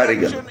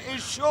സംസാരിക്കുന്നത്.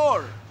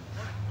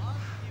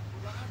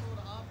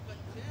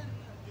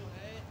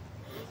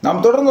 നാം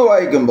തുടർന്ന്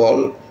വായിക്കുമ്പോൾ,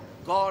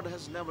 God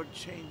has never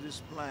changed his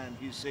plan,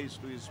 he says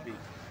to his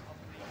people.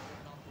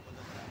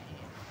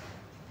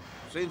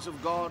 Saints of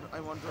God, I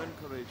want to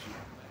encourage you.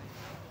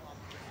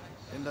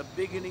 In the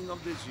beginning of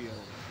this year,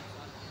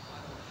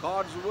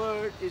 God's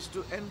word is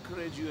to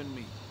encourage you and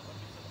me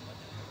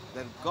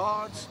that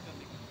God's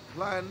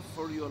plan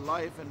for your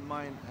life and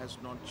mine has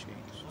not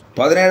changed.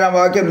 17-ാം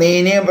വാക്യം, നീ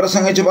ഇനിയും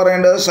പ്രസംഗിച്ച്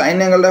പറയേണ്ടത്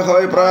സൈന്യങ്ങളുടെ യഹോവ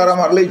പ്രകാരം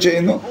അരുളി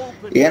ചെയ്യുന്നു,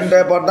 എന്റെ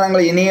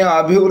പട്ടണങ്ങൾ ഇനിയും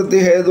അഭിവൃദ്ധി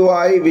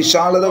ഹേതുവായി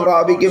വിശാലത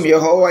പ്രാപിക്കും.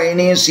 യഹോവ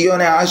ഇനിയും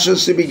സിയോനെ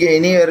ആശ്വസിപ്പിക്കുകയും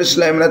ഇനിയും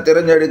യെരൂശലേമിനെ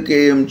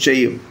തിരഞ്ഞെടുക്കുകയും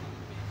ചെയ്യും.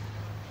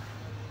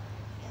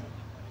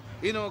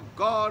 You know,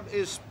 God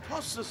is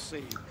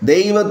possessing.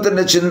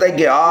 ദൈവത്തിന്റെ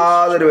ചിന്തയ്ക്ക്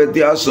യാതൊരു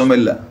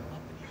വ്യത്യാസവുമില്ല.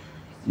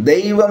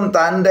 ദൈവം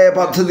തന്റെ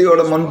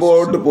പദ്ധതിയോടെ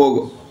മുൻപോട്ട്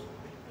പോകും.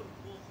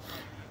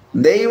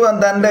 ദൈവം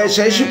തന്റെ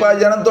ശേഷിപ്പായ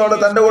ജനത്തോടെ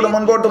തന്റെ കൂടെ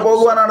മുൻപോട്ട്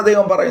പോകുവാനാണ്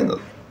ദൈവം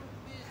പറയുന്നത്.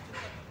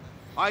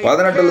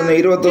 18 നിന്ന്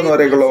 21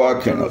 വരെയുള്ള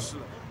വാക്യങ്ങൾ.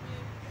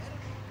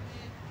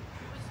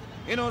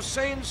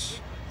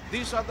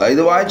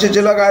 ഇത് വായിച്ച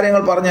ചില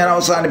കാര്യങ്ങൾ പറഞ്ഞ് ഞാൻ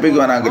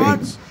അവസാനിപ്പിക്കുവാൻ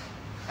ആഗ്രഹിക്കുന്നു.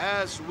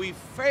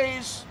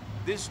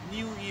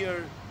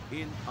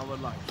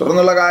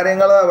 തുടർന്നുള്ള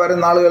കാര്യങ്ങൾ വരും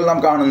നാളുകളിൽ നാം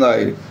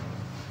കാണുന്നതായിരിക്കും.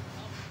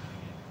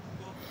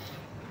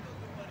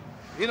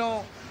 You know,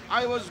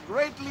 I was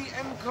greatly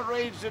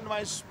encouraged in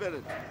my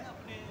spirit.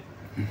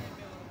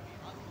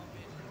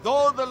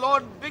 Though the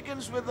Lord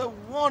begins with a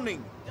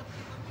warning,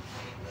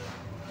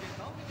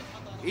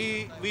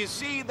 we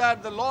see that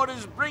the Lord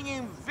is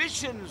bringing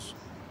visions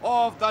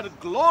of that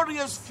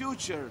glorious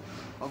future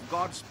of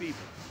God's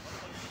people.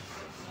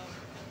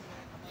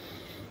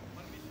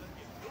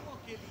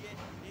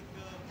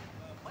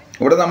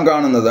 ഇവിടെ നാം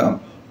കാണുന്നത്,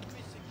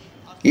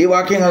 ഈ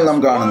വാക്യങ്ങൾ നാം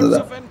കാണുന്നത്,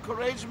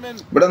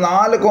 ഇവിടെ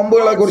 4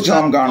 കൊമ്പുകളെ കുറിച്ച്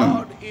നാം കാണുന്നു.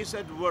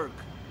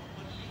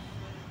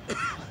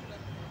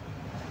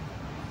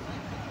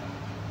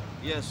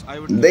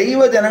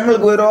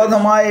 ദൈവജനങ്ങൾക്ക്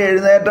വിരോധമായി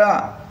എഴുന്നേറ്റ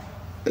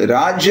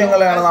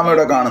രാജ്യങ്ങളെയാണ് നാം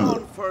ഇവിടെ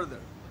കാണുന്നത്.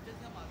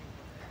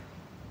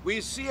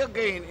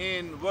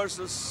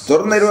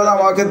 തുടർന്ന് 20-ാം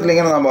വാക്യത്തിൽ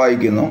ഇങ്ങനെ നാം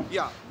വായിക്കുന്നു,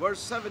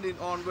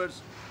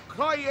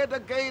 Cry yet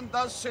again,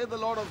 thus saith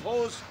the Lord of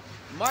hosts,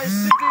 my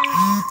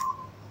cities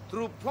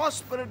through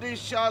prosperity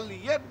shall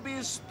yet be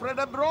spread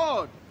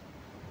abroad,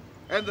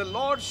 and the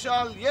Lord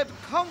shall yet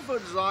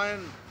comfort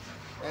Zion,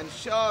 and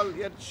shall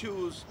yet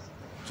choose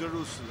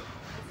Jerusalem.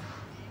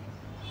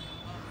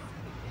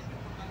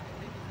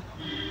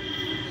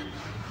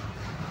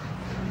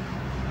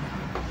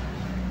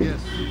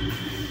 Yes.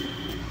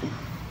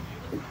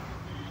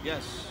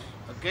 Yes.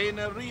 Again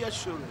a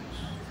reassurance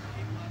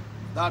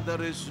that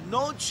there is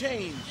no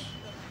change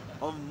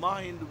of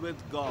mind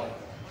with God.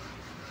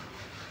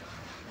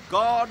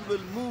 God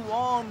will move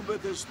on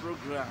with his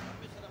program.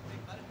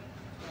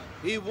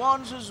 He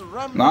wants his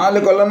remnant. 4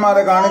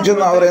 കൊല്ലന്മാരെ കാണിച്ചു,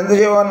 അവർ എന്ത്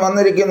ചെയ്യുവാൻ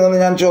വന്നിരിക്കുന്നു എന്ന്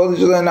ഞാൻ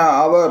ചോദിച്ചതിന്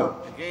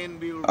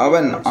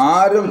അവൻ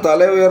ആരും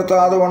തല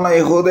ഉയർത്താതെ വണ്ണം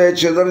യഹൂദയെ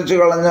ചിതറിച്ചു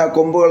കളഞ്ഞ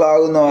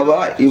കൊമ്പുകളാകുന്നു അവ.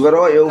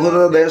 ഇവരോ യഹൂദ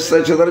ദേശത്തെ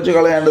ചിതറിച്ചു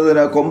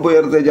കളയേണ്ടതിന്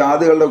കൊമ്പുയർത്തി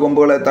ജാതികളുടെ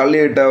കൊമ്പുകളെ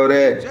തള്ളിയിട്ട്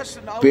അവരെ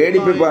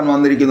പേടിപ്പിക്കാൻ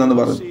വന്നിരിക്കുന്നു എന്ന്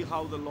പറഞ്ഞു.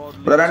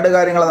 ഇവിടെ 2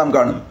 കാര്യങ്ങൾ നാം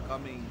കാണും.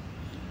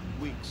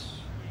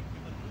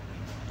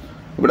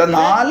 ഇവിടെ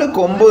 4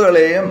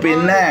 കൊമ്പുകളെയും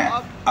പിന്നെ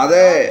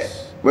അത്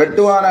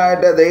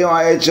വെട്ടുവാനായിട്ട് ദൈവം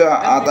അയച്ച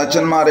ആ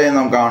തച്ചന്മാരെയും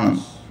നാം കാണും.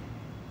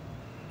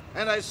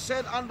 And I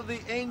said unto the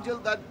angel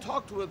that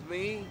talked with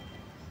me,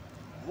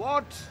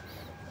 what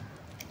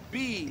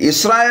be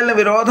ഇസ്രായേലിന്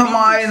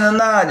വിരോധമായി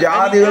നിന്ന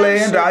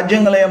ജാതികളെയും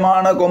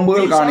രാജ്യങ്ങളെയുമാണ്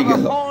കൊമ്പുകൾ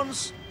കാണിക്കുന്നത്.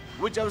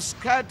 which have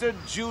scattered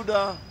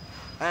Judah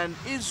and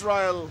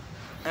Israel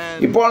and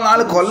ഇപ്പോൾ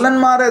 4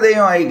 കൊല്ലന്മാരെ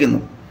ദൈവം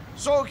അയക്കുന്നു.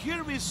 So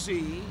here we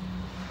see,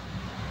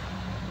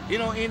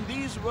 in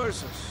these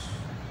verses,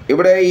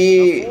 ഇവിടെ ഈ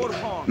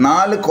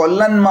 4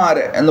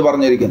 കൊല്ലന്മാര് എന്ന്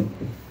പറഞ്ഞിരിക്കുന്നു.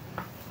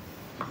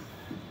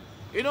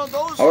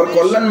 those our nations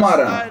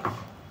കൊല്ലന്മാരാണ്. that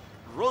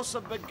rose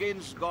up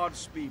against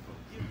God's people.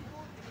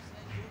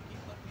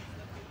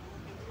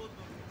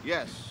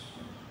 Yes.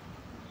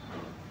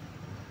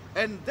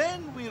 And then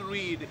we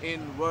read in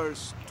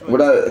verse 20.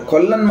 ഇവിടെ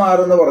കൊല്ലന്മാർ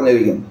എന്ന്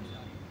പറഞ്ഞിരിക്കുന്നു.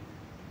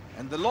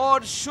 And the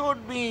Lord showed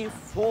me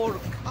 4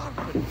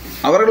 carpenters.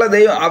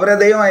 അവരെ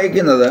ദൈവം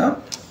അയക്കുന്നത്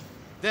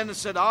Then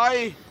said I,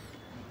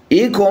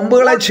 ഈ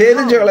കൊമ്പുകളെ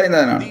ഛേദിച്ചു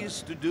കളയുന്നതിനാണ്. these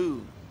to do.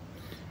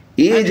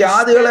 ഈ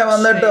ജാതികളെ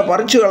വന്നിട്ട്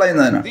പറിച്ചു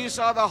കളയുന്നതിനാണ്. These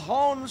are the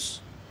horns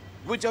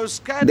which are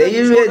scattered.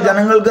 ദൈവീയ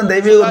ജനങ്ങൾക്കും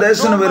ദൈവിക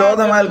ഉദ്ദേശത്തിന്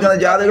വിരോധമായി നിൽക്കുന്ന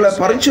ജാതികളെ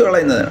പറിച്ചു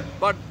കളയുന്നതിനാണ്.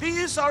 But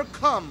these are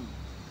come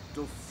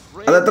to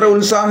അതെത്ര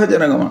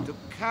ഉത്സാഹജനകമാണ്. to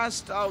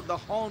cast out the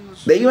horns.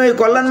 ദൈവം ഈ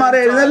കൊല്ലന്മാരെ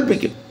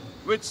എഴുന്നേൽപ്പിക്കും.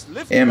 Which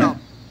lifted up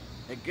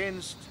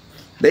against.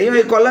 ദൈവം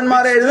ഈ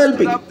കൊല്ലന്മാരെ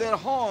എഴുന്നേൽപ്പിക്കും.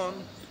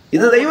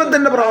 ഇത്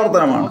ദൈവത്തിന്റെ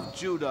പ്രവർത്തനമാണ്.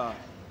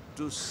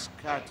 To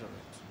scatter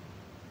it.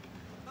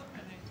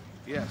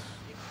 Yes.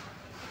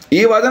 ഈ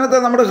വചനത്തെ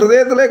നമ്മുടെ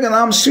ഹൃദയത്തിലേക്ക്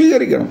നാം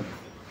സ്വീകരിക്കണം.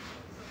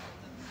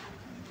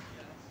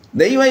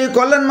 ദൈവം ഈ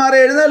കൊല്ലന്മാരെ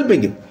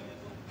എഴുന്നേൽപ്പിക്കും.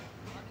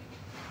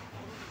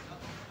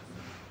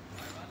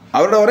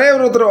 അവരുടെ ഒരേ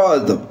ഒരു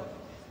ഉത്തരവാദിത്വം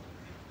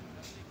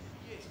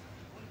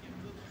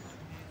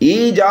ഈ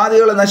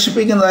ജാതികളെ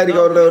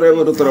നശിപ്പിക്കുന്നതായിരിക്കും അവരുടെ ഒരേ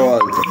ഒരു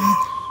ഉത്തരവാദിത്വം.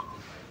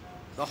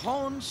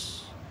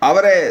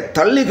 അവരെ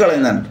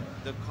തള്ളിക്കളയുന്നുണ്ട്.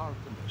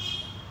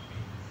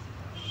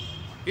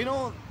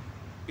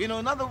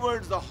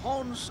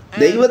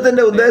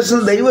 ദൈവത്തിന്റെ ഉദ്ദേശം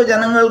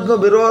ദൈവജനങ്ങൾക്ക്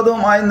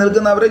വിരോധമായി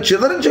നിൽക്കുന്നവരെ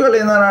ചിതറിച്ചു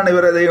കളയുന്നതിനാണ്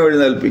ഇവരെ ദൈവം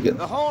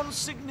എഴുന്നേൽപ്പിക്കുന്നത്.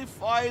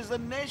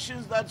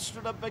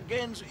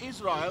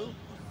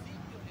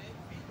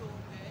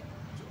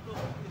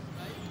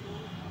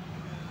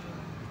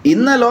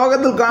 ഇന്ന്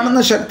ലോകത്തിൽ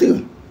കാണുന്ന ശക്തികൾ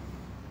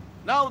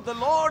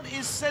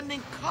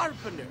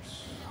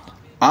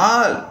ആ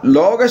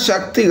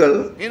ലോകശക്തികൾ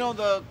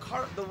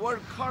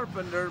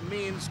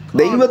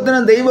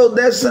ദൈവത്തിനും ദൈവ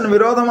ഉദ്ദേശത്തിനും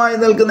വിരോധമായി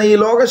നിൽക്കുന്ന ഈ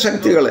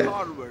ലോകശക്തികളെ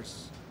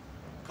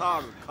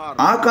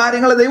ആ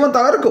കാര്യങ്ങളെ ദൈവം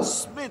തകർക്കും.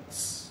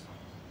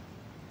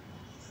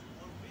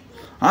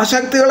 ആ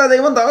ശക്തികളെ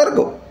ദൈവം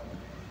തകർക്കും.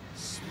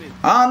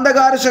 ആ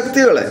അന്ധകാര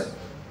ശക്തികളെ,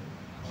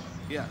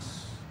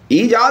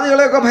 ഈ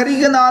ജാതികളെയൊക്കെ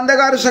ഭരിക്കുന്ന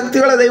അന്ധകാര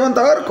ശക്തികളെ ദൈവം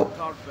തകർക്കും.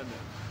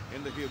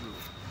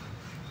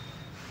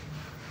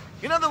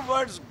 In other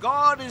words,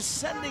 God is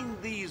sending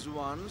these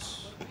ones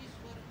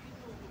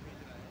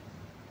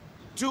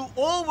to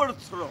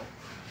overthrow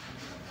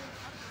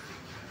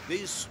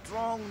these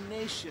strong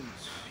nations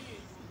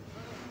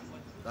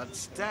that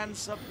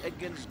stands up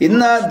against.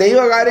 ഇന്ന്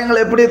ദൈവകാര്യങ്ങൾ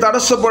എപ്പടി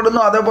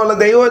തടസ്സപ്പെടുന്നു അതേപോലെ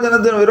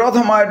ദൈവജനത്തിന്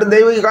വിരോധമായിട്ട്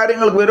ദൈവിക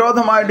കാര്യങ്ങൾക്ക്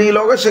വിരോധമായിട്ട് ഈ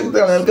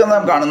ലോകശക്തികൾ നിൽക്കുന്ന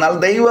നാം കാണും. എന്നാൽ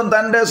ദൈവം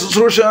തന്റെ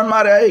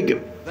ശുശ്രൂഷകന്മാരെ അയക്കും.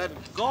 That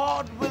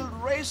God will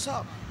raise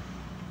up.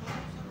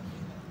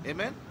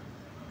 Amen.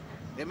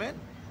 Amen.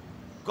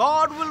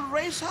 God will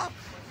raise up.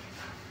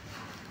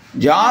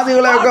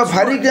 ജാതികളെയൊക്കെ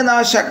ഭരിക്കുന്ന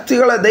ആ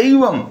ശക്തികളെ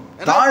ദൈവം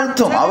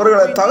താഴ്ത്തും, അവരെ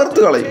തകർത്ത്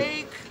കളയും.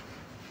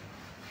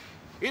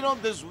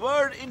 This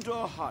word into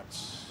our hearts.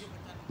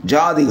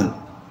 ജാതികൾ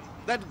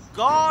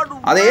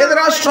അത് ഏത്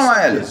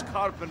രാഷ്ട്രമായാലും,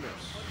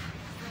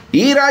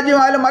 ഈ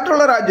രാജ്യമായാലും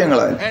മറ്റുള്ള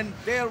രാജ്യങ്ങളായാലും,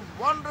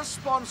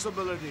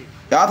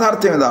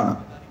 യാഥാർത്ഥ്യം ഇതാണ്,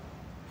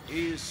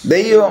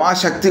 ദൈവം ആ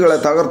ശക്തികളെ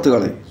തകർത്ത്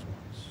കളയും.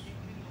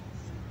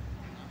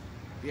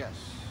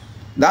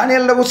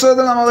 ദാനിയേലിന്റെ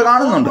പുസ്തകത്തിൽ നാം അത്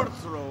കാണുന്നുണ്ട്.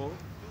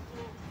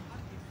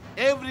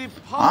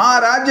 ആ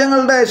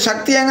രാജ്യങ്ങളുടെ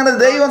ശക്തി എങ്ങനെ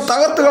ദൈവം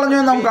തകർത്ത് കളഞ്ഞു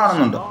എന്ന് നാം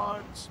കാണുന്നുണ്ട്.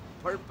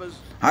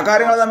 ആ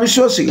കാര്യങ്ങൾ നാം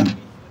വിശ്വസിക്കണം.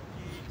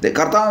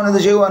 കർത്താവിന് ഇത്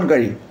ചെയ്യുവാൻ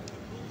കഴിയും.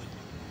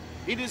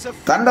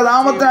 തന്റെ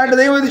നാമത്തിനായിട്ട്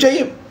ദൈവം ഇത്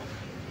ചെയ്യും.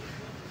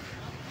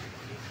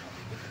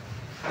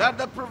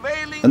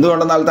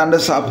 എന്തുകൊണ്ടെന്നാൽ തന്റെ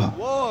സഭ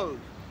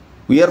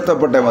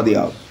ഉയർത്തപ്പെട്ടേ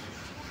മതിയാവും.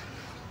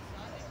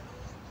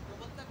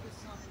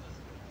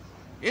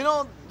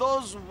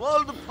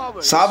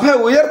 സഭ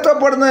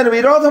ഉയർത്തപ്പെടുന്നതിന്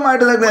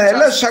വിരോധമായിട്ട് നിൽക്കുന്ന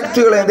എല്ലാ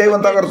ശക്തികളെയും ദൈവം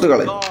തകർത്ത്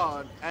കളയും.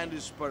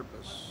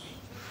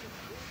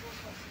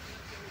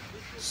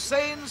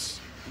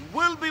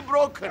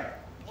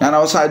 ഞാൻ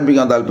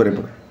അവസാനിപ്പിക്കാൻ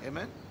താല്പര്യപ്പെടും.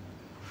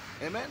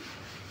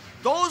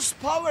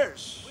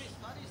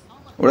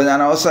 ഇവിടെ ഞാൻ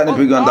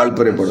അവസാനിപ്പിക്കാൻ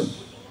താല്പര്യപ്പെടും.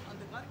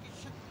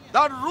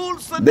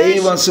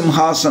 ദൈവ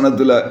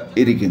സിംഹാസനത്തിൽ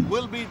ഇരിക്കുന്നു.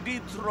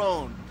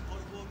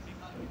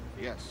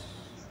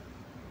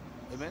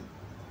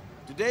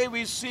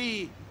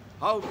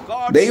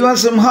 ദൈവ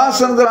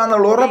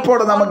സിംഹാസനത്തിലാണെന്നുള്ള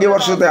ഉറപ്പോടെ നമുക്ക് ഈ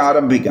വർഷത്തെ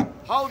ആരംഭിക്കാം.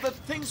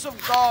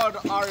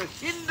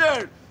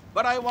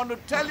 But I want to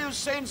tell you,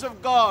 saints of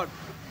God,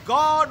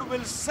 God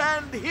will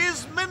send His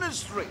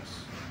ministries.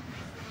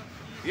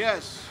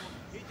 Yes.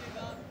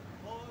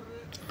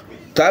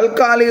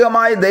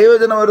 താൽക്കാലികമായി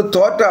ദൈവജനം ഒരു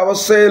തോറ്റ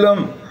അവസ്ഥയിലും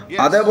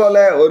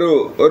അതേപോലെ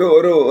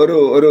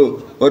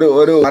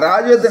ഒരു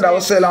പരാജയത്തിന്റെ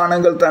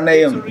അവസ്ഥയിലാണെങ്കിൽ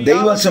തന്നെയും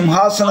ദൈവ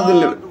സിംഹാസനത്തിൽ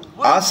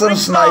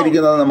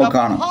ആസനസ്ഥനായിരിക്കുന്നത് നമുക്ക്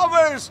കാണാം.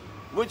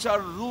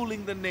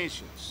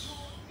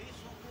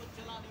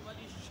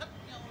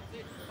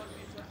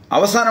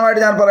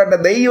 അവസാനമായിട്ട് ഞാൻ പറയട്ടെ,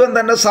 ദൈവം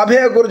തന്റെ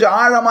സഭയെക്കുറിച്ച്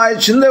ആഴമായ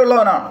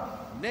ചിന്തയുള്ളവനാണ്.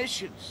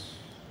 Nations.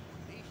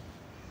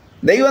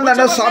 ദൈവം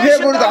തന്റെ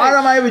സഭയെക്കുറിച്ച്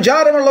ആഴമായ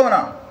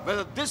വിചാരമുള്ളവനാണ്.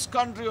 Whether this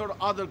country or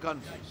other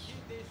countries.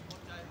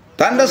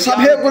 തന്റെ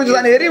സഭയെക്കുറിച്ച്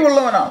താൻ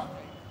എരിവുള്ളവനാണ്.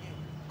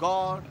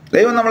 God.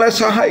 ദൈവം നമ്മളെ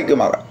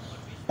സഹായിക്കുമാറ്.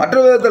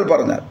 മറ്റൊരു വിധത്തിൽ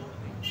പറഞ്ഞാൽ,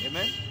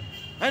 Amen.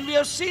 And we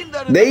have seen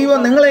that ദൈവം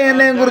നിങ്ങളെ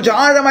എന്നെയും കുറിച്ച്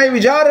ആഴമായ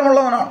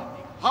വിചാരമുള്ളവനാണ്.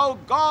 how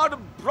God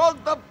broke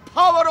the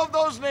power of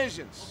those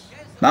nations.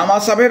 നാം ആ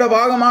സഭയുടെ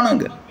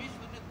ഭാഗമാണെങ്കിൽ,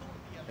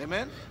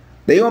 Amen.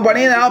 ദൈവം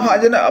പണിയുന്ന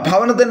ആ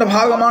ഭവനത്തിന്റെ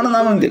ഭാഗമാണ്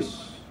നാമെങ്കിൽ,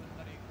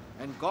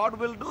 And God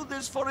will do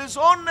this for His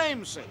own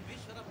name's sake.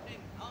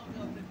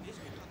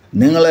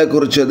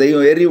 നിങ്ങളെക്കുറിച്ച്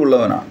ദൈവം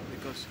എരിവുള്ളവനാണ്.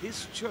 Because His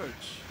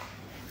church.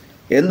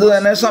 എന്തു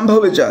തന്നെ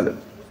സംഭവിച്ചാലും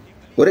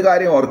ഒരു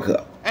കാര്യം ഓർക്കുക,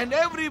 And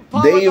every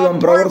power ദൈവം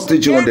that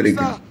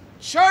പ്രവർത്തിച്ചുകൊണ്ടിരിക്കുന്നു. works against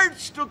the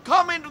church to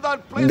come into that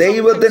place.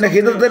 ദൈവത്തിന്റെ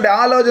ഹിതത്തിന്റെ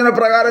ആലോചന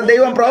പ്രകാരം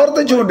ദൈവം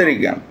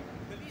പ്രവർത്തിച്ചുകൊണ്ടിരിക്കുകയാണ്.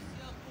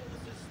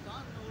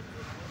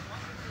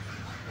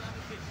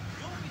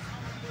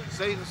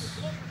 Saints,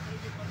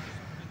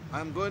 I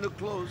am going to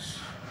close.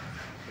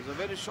 It's a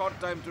very short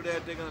time today.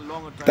 I've taken a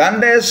longer time.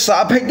 തന്റെ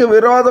സഭയ്ക്ക്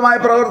വിരോധമായി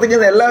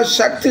പ്രവർത്തിക്കുന്ന എല്ലാ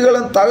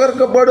ശക്തികളും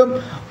തകർക്കപ്പെടും,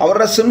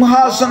 അവരുടെ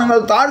സിംഹാസനങ്ങൾ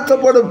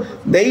താഴ്ത്തപ്പെടും,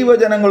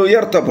 ദൈവജനങ്ങൾ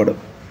ഉയർത്തപ്പെടും.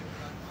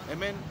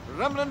 Amen.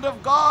 Remnant of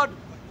God,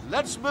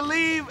 let's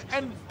believe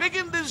and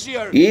begin this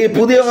year. ഈ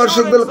പുതിയ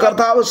വർഷത്തിൽ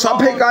കർത്താവ്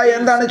സഭയ്ക്കായി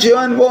എന്താണ്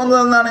ചെയ്യാൻ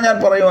പോകുന്നതെന്നാണ് ഞാൻ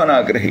പറയുവാൻ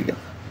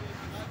ആഗ്രഹിക്കുന്നത്.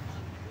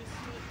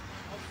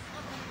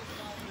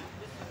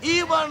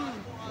 Even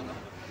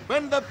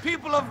when the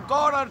people of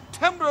God are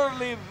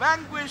temporarily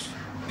vanquished,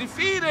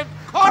 defeated,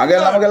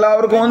 conquered,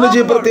 നമുക്കെല്ലാവർക്കും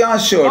ഒന്നിച്ച്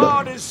പ്രത്യാശയോടെ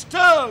God is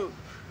still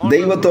on the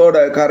ദൈവത്തോട്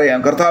കരയാം.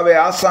 കർത്താവെ,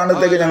 ആ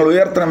സ്ഥാനത്തേക്ക് ഞങ്ങൾ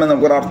ഉയർത്തണമെന്ന്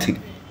നമുക്ക്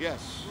പ്രാർത്ഥിക്കും.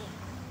 Yes.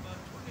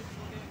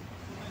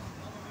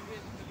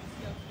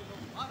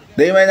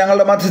 ദൈവമേ,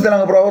 ഞങ്ങളുടെ മധ്യത്തിൽ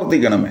അങ്ങ്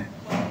പ്രവർത്തിക്കണമേ,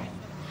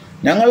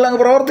 ഞങ്ങളിലങ്ങ്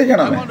I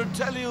പ്രവർത്തിക്കണമേ. want to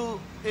tell you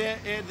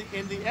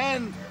in the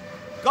end,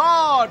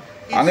 God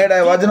is അങ്ങയുടെ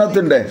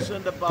വചനത്തിന്റെ deeply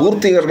concerned about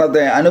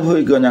പൂർത്തീകരണത്തെ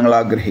അനുഭവിക്കുവാൻ ഞങ്ങൾ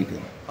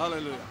ആഗ്രഹിക്കുന്നു.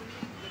 Hallelujah.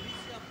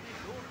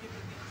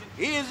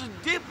 He is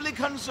deeply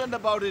concerned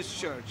about His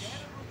church.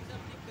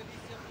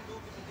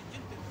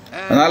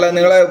 എന്നാൽ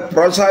നിങ്ങളെ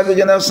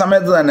പ്രോത്സാഹിപ്പിക്കുന്ന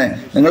സമയത്ത് തന്നെ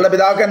നിങ്ങളുടെ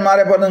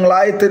പിതാക്കന്മാരെ പോലെ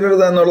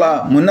നിങ്ങളായിത്തീരരുത് എന്നുള്ള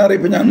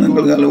മുന്നറിയിപ്പ് ഞാൻ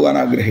നിങ്ങൾക്ക് നൽകുവാൻ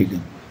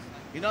ആഗ്രഹിക്കുന്നു.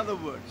 In other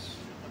words,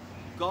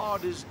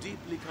 God is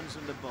deeply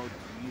concerned about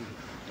you.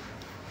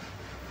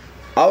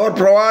 അവർ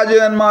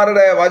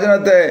പ്രവാചകന്മാരുടെ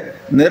വചനത്തെ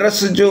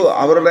നിരസിച്ചു,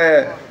 അവരുടെ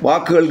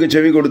വാക്കുകൾക്ക്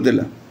ചെവി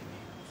കൊടുത്തില്ല.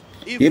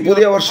 If ഈ you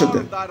പുതിയ are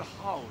വർഷത്തിൽ part of that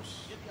house,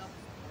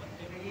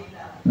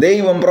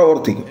 ദൈവം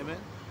പ്രവർത്തിക്കും. amen,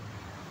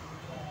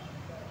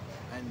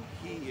 and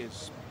He is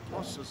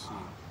possessing,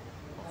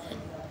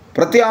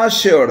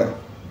 പ്രത്യാശയോടെ,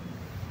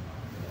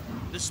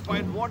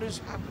 despite what is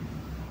happening.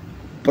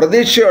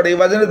 പ്രതീക്ഷയോടെ ഈ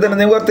വചനത്തിന്റെ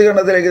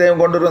നിവർത്തീകരണത്തിലേക്ക് ദൈവം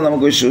കൊണ്ടുവരുമെന്ന്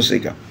നമുക്ക്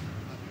വിശ്വസിക്കാം.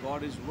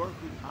 God is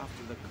working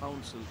after the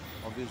counsel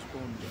of His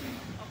own will.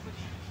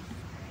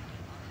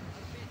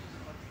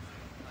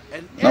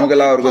 And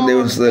നമുക്കെല്ലാവർക്കും every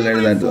ദൈവസന്നിധിയിൽ power,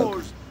 എഴുന്നേറ്റ് every നിൽക്കാം.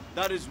 force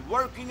that is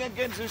working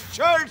against His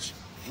church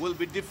will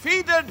be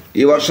defeated.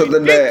 ഈ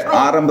വർഷത്തിന്റെ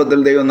ആരംഭത്തിൽ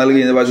ദൈവം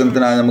നൽകിയ ഈ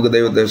വചനത്തിനായി നമുക്ക്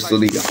ദൈവത്തെ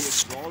സ്തുതിക്കാം.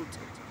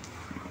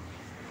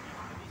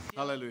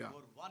 Hallelujah.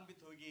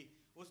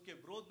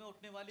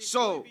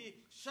 So,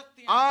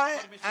 I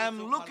am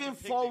looking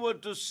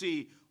forward to see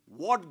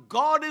what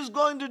God is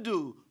going to do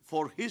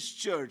for His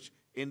church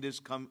in this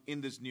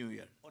new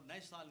year.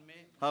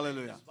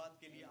 Hallelujah.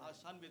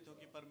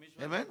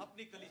 Amen.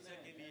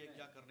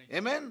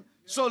 Amen.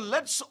 So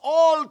let's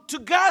all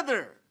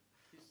together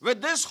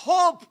with this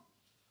hope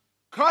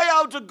cry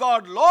out to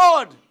God,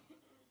 Lord,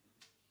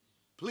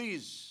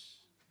 please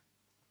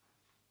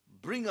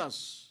bring us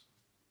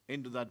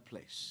into that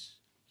place.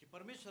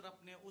 परमेश्वर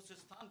अपने उस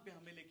स्थान पे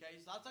हमें लेके आए,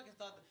 इस आशा के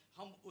साथ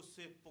हम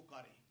उससे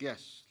पुकारें.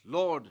 Yes,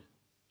 Lord,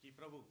 कि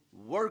प्रभु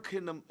work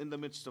in the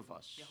midst of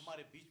us. कि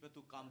हमारे बीच में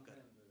तू काम कर.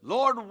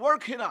 Lord,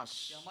 work in us.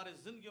 कि हमारे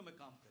जिंदगियों में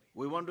काम करे.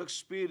 We want to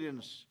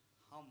experience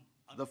हम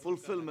the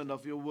fulfillment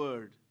of your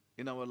word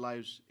in our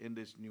lives in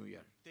this new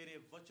year. तेरे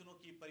वचनों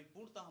की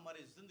परिपूर्णता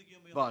हमारे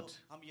जिंदगियों में हो, But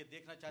हम ये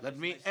देखना चाहते हैं. let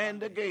me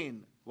end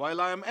again,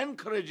 while I am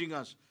encouraging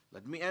us,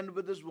 let me end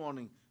with this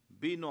warning,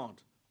 be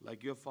not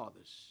like your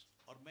fathers.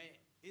 और मैं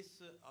इस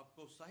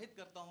आपको उत्साहित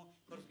करता हूं,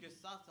 पर उसके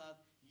साथ साथ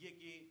ये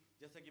कि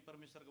जैसा कि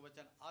परमेश्वर का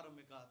वचन आरंभ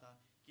में कहा था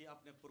कि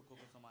अपने पुरखों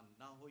को समान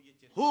ना हो, ये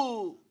चेतावनी.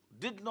 Who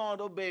did not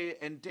obey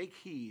and take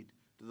heed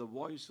to the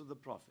voice of the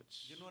prophets.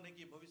 जिन्होंने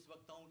कि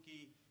भविष्यवक्ताओं की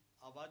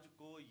आवाज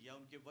को या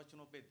उनके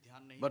वचनों पे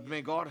ध्यान नहीं But दिया.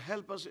 may God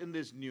help us in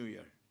this new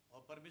year.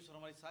 और परमेश्वर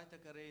हमारी सहायता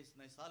करे इस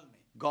नए साल में.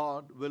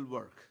 God will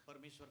work.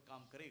 परमेश्वर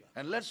काम करेगा.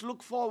 And let's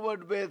look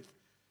forward with,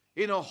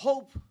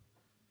 hope,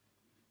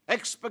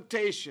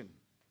 expectation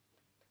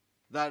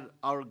that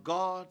our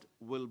God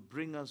will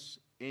bring us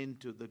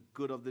into the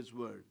good of this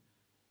world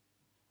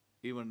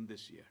even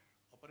this year.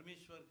 और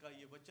परमेश्वर का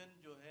ये वचन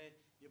जो है,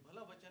 ये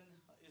भला वचन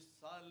इस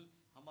साल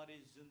हमारी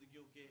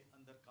जिंदगियों के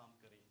अंदर काम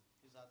करे,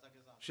 इस आशा के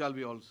साथ. Shall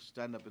we all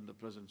stand up in the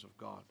presence of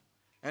God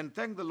and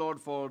thank the Lord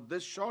for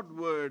this short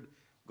word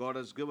God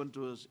has given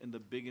to us in the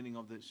beginning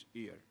of this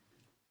year.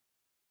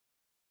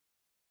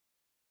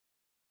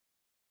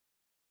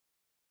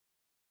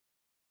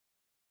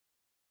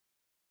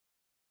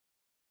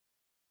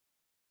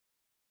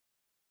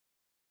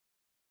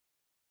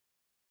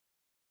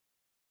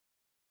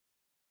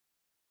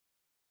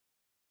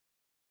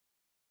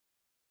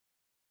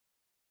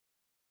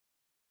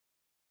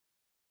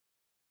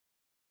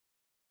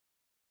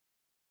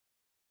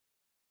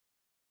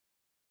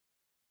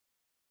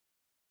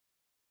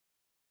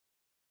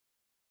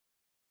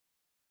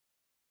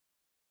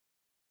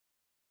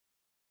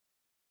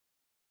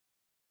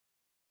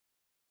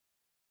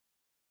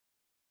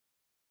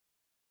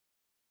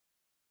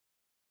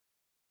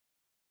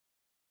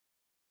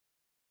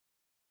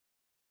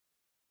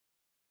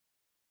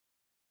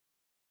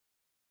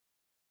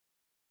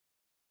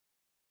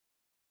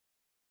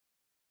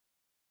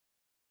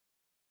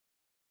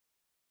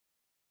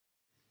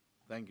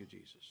 Thank you,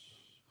 Jesus.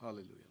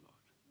 Hallelujah,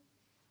 Lord.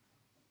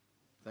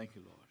 Thank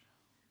you, Lord.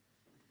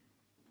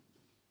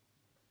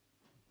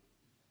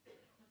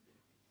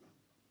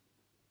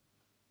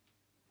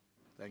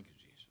 Thank you,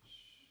 Jesus.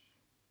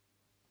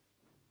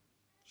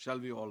 Shall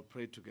we all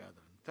pray together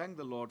and thank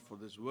the Lord for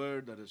this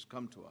word that has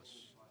come to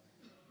us?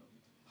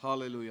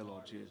 Hallelujah,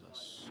 Lord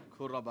Jesus.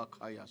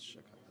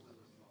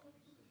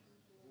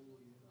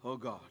 Oh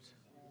God.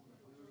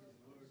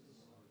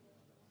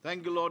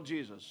 Thank you, Lord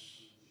Jesus.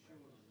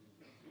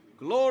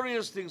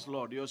 Glorious things,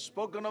 Lord. You have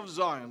spoken of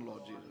Zion,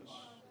 Lord Jesus.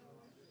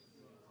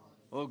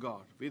 Oh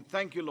God, we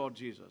thank you, Lord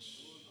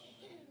Jesus.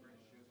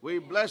 We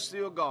bless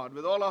you, God,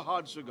 with all our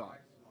hearts, O God.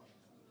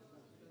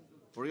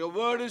 For your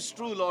word is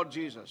true, Lord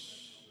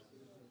Jesus.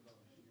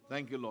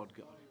 Thank you, Lord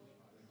God.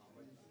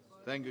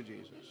 Thank you,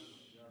 Jesus.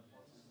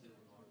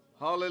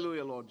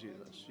 Hallelujah, Lord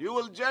Jesus. You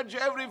will judge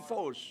every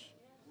force,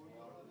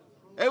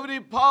 every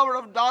power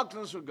of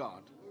darkness, O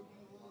God.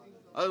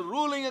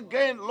 Ruling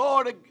again,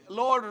 Lord,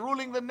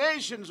 ruling the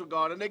nations, O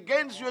God, and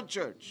against your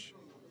church.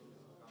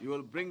 You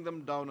will bring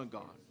them down, O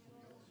God.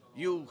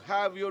 You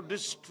have your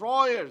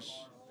destroyers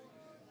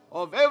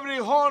of every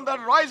horn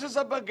that rises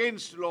up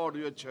against, Lord,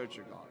 your church,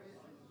 O God.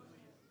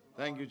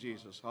 Thank you,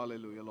 Jesus.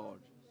 Hallelujah, Lord.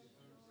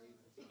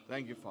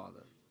 Thank you,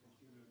 Father.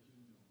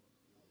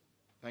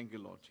 Thank you,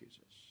 Lord Jesus.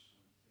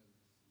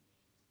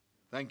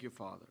 Thank you,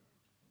 Father.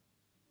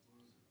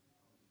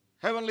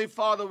 Heavenly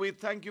Father, we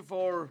thank you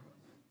for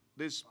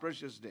this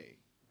precious day.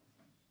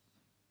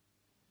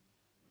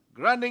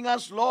 Granting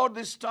us, Lord,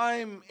 this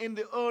time in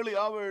the early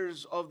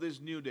hours of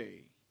this new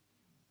day,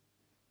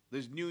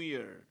 this new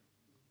year.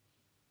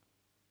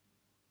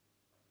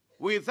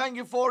 We thank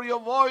you for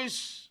your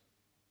voice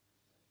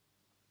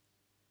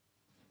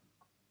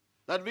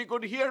that we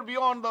could hear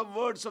beyond the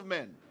words of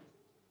men.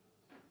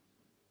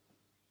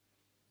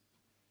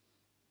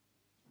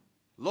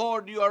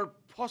 Lord, you are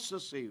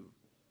possessive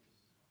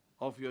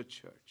of your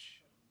church.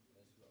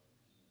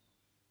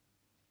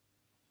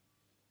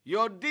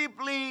 You're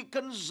deeply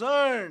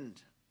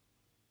concerned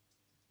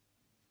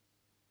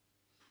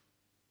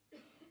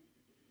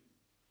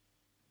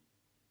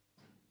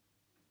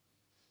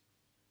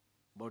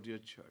about your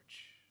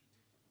church.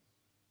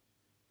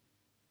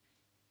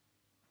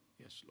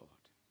 Yes, Lord.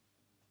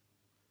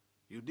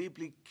 You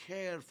deeply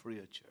care for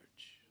your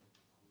church.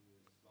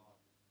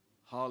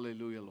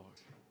 Hallelujah, Lord.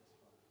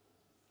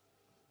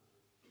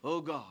 Oh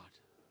God,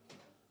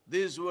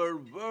 these were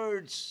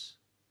words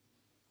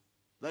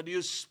that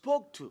you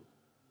spoke to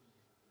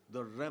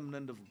the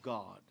remnant of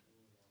God.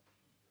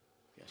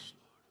 Yes,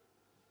 Lord.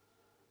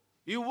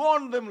 You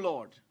warned them,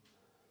 Lord,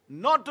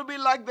 not to be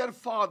like their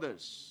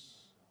fathers,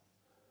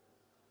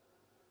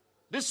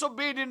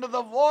 disobedient to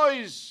the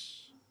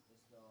voice,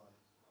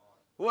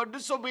 who are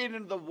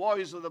disobedient to the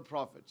voice of the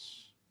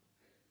prophets.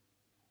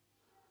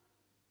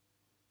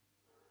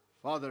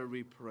 Father,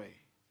 we pray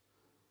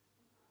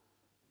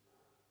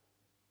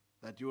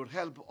that you would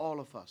help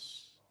all of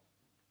us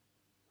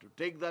to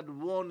take that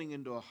warning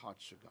into our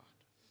hearts, O God.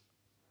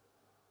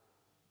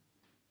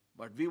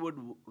 But we would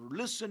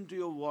listen to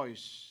your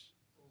voice,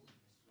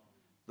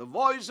 the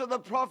voice of the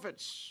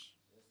prophets,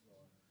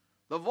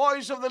 the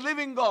voice of the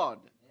living God.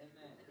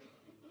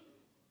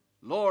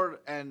 Lord,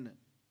 and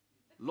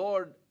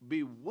Lord,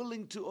 be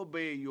willing to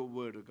obey your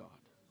word, O God.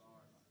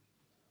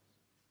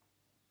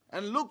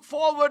 And look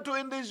forward to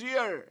in this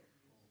year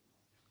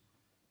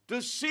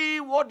to see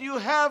what you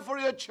have for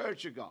your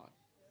church, O God.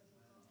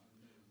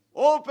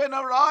 Open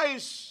our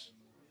eyes.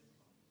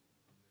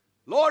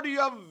 Lord, you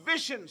have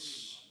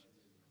visions.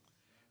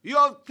 You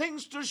have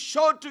things to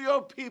show to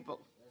your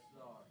people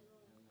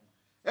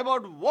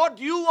about what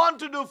you want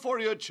to do for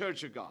your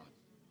church, O God.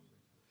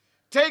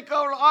 Take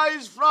our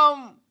eyes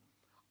from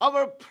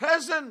our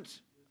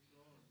present,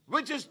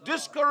 which is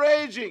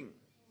discouraging,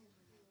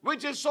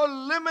 which is so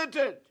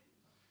limited,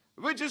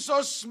 which is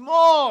so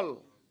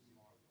small,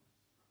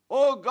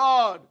 oh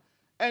God,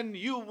 and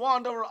you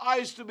want our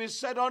eyes to be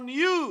set on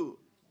you.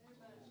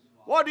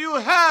 What you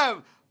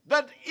have,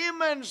 that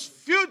immense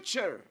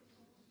future,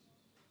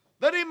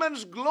 that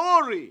immense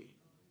glory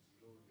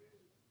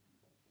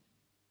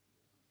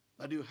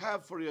that you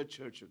have for your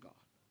church, O God.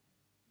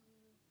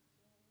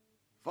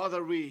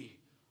 Father, we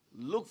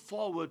look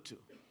forward to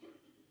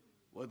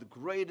with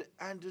great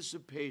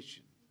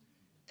anticipation,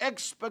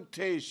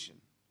 expectation.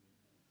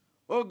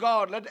 Oh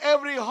God, let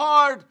every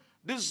heart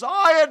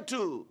desire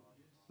to,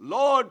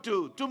 Lord,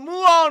 to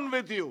move on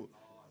with you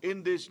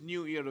in this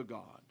new year, O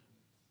God.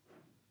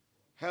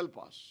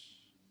 Help us.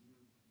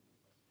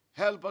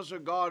 Help us, O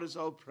God, is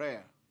our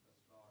prayer.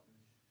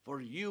 For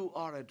you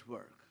are at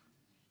work.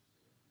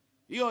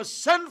 You have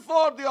sent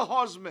forth your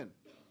horsemen.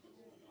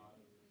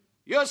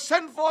 You have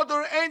sent forth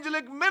your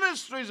angelic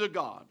ministries, O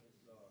God.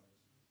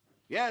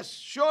 Yes,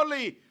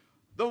 surely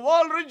the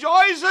world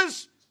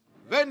rejoices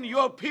when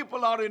your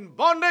people are in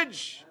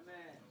bondage.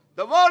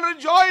 The world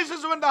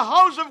rejoices when the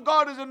house of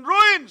God is in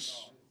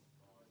ruins.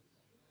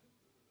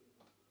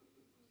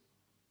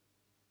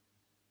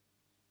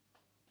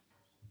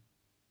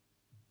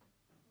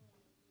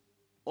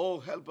 Oh,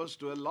 help us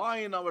to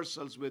align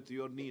ourselves with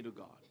your need, O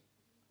God.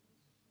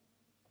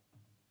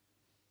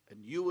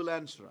 And you will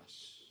answer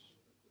us.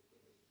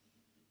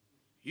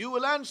 You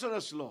will answer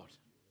us, Lord,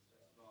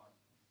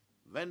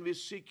 when we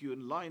seek you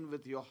in line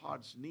with your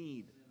heart's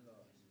need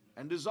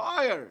and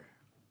desire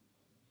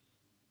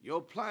your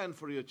plan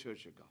for your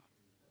church, O God.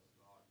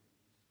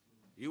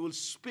 You will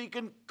speak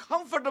in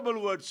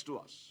comfortable words to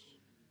us.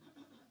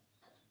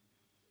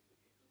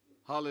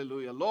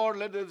 Hallelujah. Lord,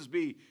 let this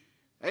be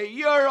a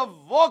year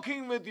of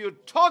walking with you,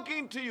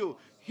 talking to you,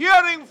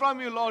 hearing from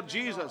you, Lord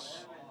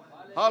Jesus.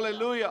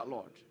 Hallelujah,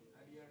 Lord.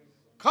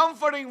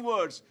 Comforting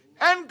words,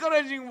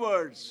 encouraging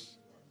words,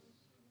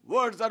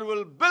 words that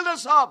will build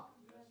us up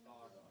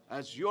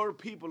as your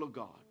people, O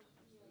God.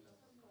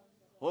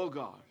 Oh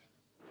God,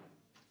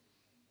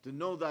 to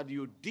know that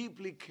you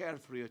deeply care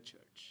for your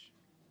church.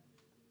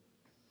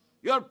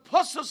 You are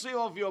possessive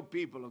of your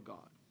people, O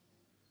God.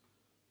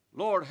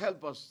 Lord,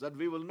 help us that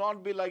we will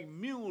not be like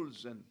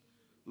mules and,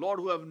 Lord,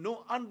 who have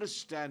no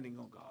understanding,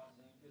 O God.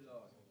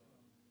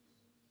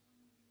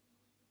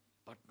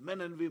 But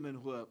men and women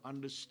who have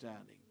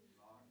understanding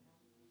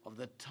of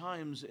the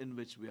times in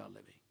which we are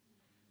living.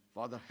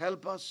 Father,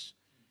 help us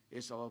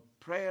is our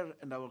prayer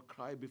and our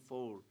cry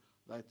before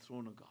thy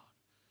throne, O God.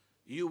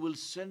 You will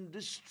send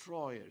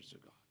destroyers, O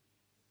God.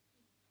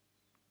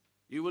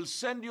 You will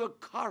send your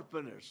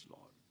carpenters,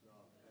 Lord.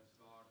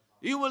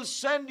 You will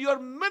send your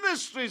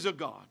ministries, O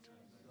God.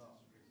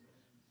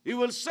 You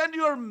will send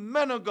your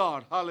men, O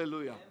God.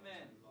 Hallelujah.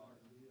 Amen.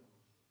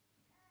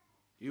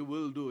 You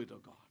will do it, O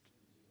God.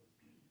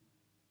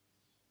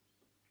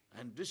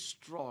 And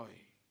destroy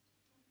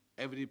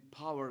every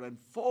power and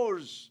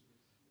force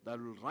that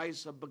will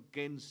rise up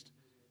against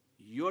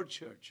your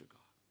church, O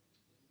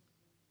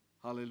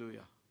God.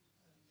 Hallelujah.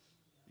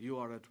 You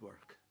are at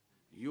work.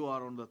 You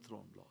are on the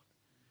throne, Lord.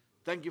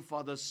 Thank you,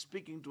 Father,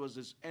 speaking to us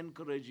this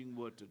encouraging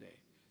word today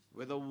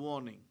with a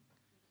warning.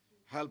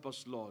 Help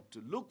us, Lord,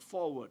 to look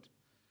forward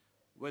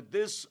with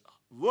this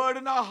word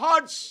in our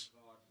hearts,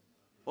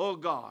 oh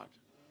God,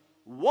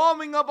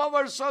 warming up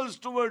ourselves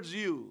towards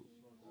you.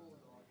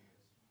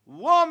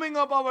 Warming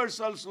up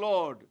ourselves,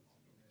 Lord,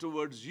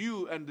 towards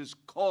you and this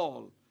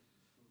call.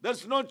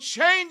 There's no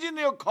change in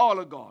your call,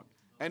 O God,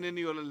 and in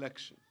your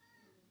election.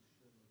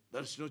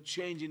 There's no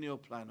change in your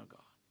plan, O God.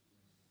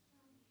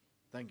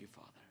 Thank you,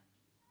 Father.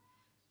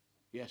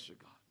 Yes, O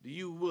God.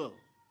 You will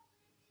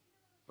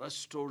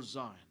restore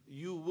Zion.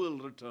 You will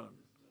return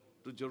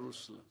to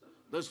Jerusalem.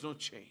 There's no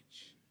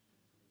change.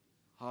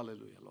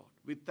 Hallelujah, Lord.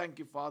 We thank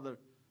you, Father.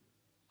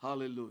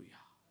 Hallelujah.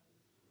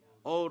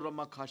 Oh,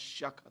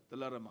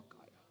 Ramakashakatala Ramakaya.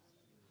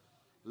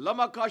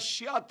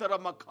 Lamakashyata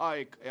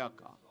Ramakai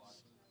Kayaka.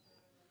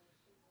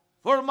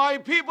 For my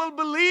people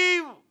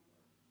believe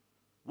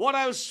what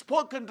I have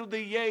spoken to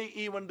thee, yea,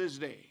 even this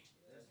day.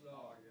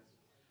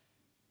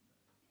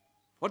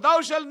 For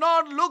thou shalt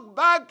not look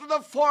back to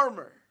the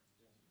former,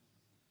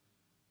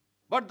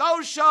 but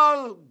thou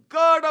shalt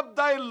gird up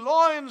thy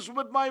loins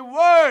with my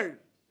word.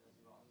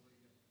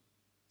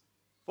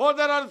 For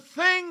there are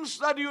things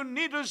that you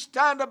need to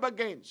stand up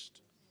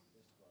against.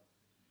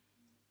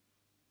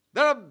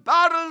 There are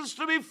battles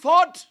to be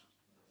fought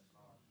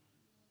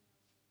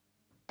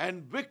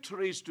and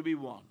victories to be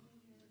won.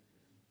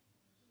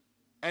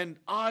 And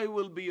I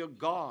will be your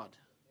God.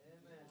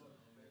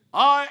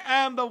 I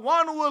am the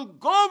one who will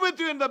go with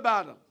you in the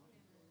battle.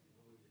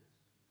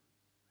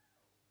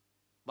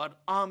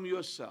 But arm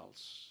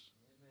yourselves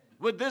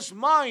with this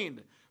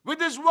mind, with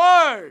this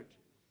word.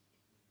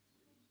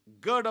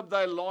 Gird up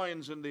thy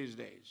loins in these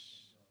days.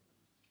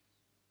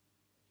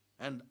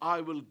 And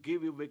I will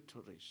give you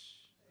victories.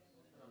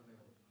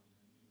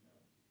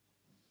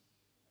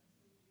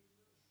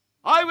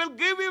 I will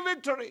give you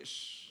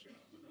victories.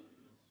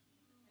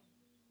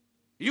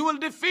 You will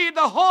defeat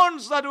the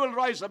horns that will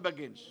rise up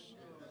against.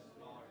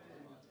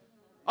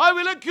 I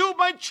will equip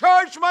my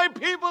church, my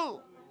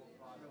people,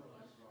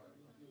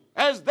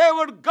 as they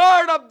would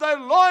gird up their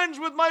loins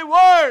with my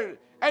word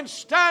and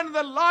stand in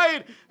the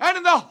light and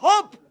in the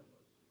hope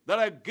that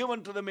I have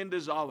given to them in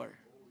this hour.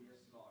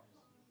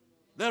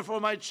 Therefore,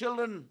 my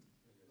children,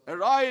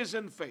 arise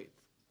in faith.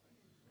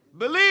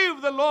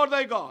 Believe the Lord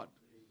thy God,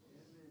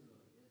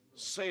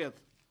 saith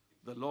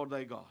the Lord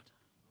thy God.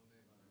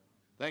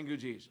 Thank you,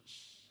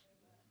 Jesus.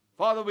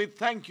 Father, we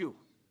thank you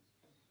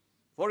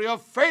for your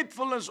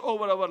faithfulness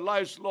over our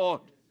lives,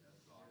 Lord.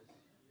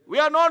 We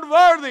are not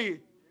worthy,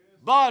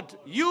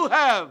 but you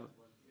have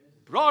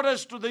brought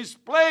us to this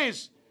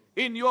place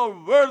in your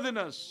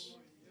worthiness.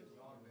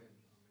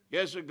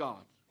 Yes, O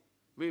God.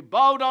 We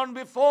bow down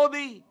before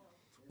thee.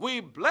 We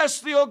bless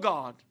thee, O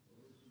God,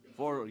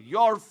 for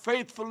your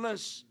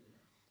faithfulness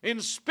in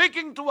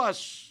speaking to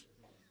us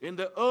in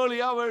the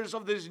early hours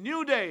of this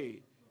new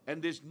day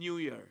and this new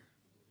year.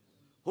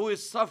 Who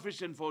is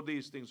sufficient for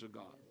these things, O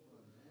God?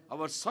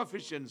 Our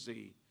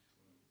sufficiency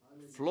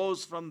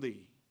flows from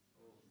thee.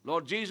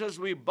 Lord Jesus,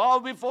 we bow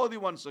before thee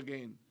once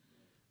again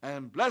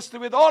and bless thee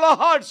with all our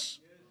hearts.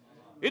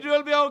 It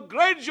will be our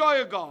great joy,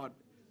 O God,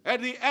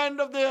 at the end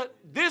of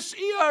this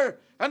year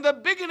and the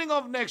beginning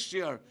of next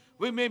year,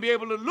 we may be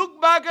able to look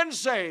back and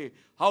say,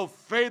 how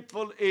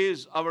faithful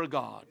is our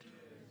God.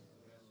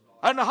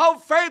 And how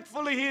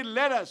faithfully He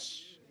led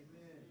us.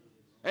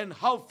 And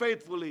how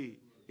faithfully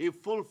He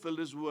fulfilled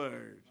His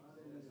word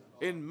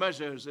in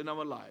measures in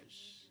our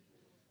lives.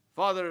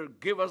 Father,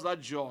 give us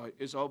that joy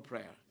is our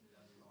prayer.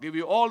 Give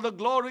you all the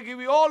glory, give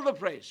you all the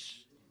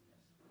praise.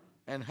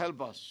 And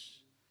help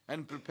us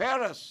and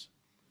prepare us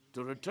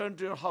to return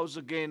to your house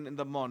again in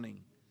the morning,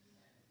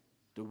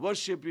 to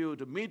worship you,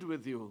 to meet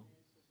with you,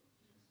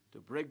 to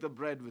break the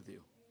bread with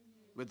you,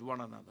 with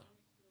one another.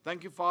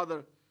 Thank you,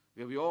 Father.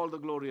 We give you all the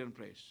glory and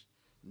praise.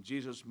 In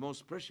Jesus'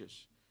 most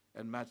precious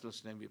and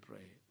matchless name we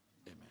pray.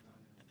 Amen.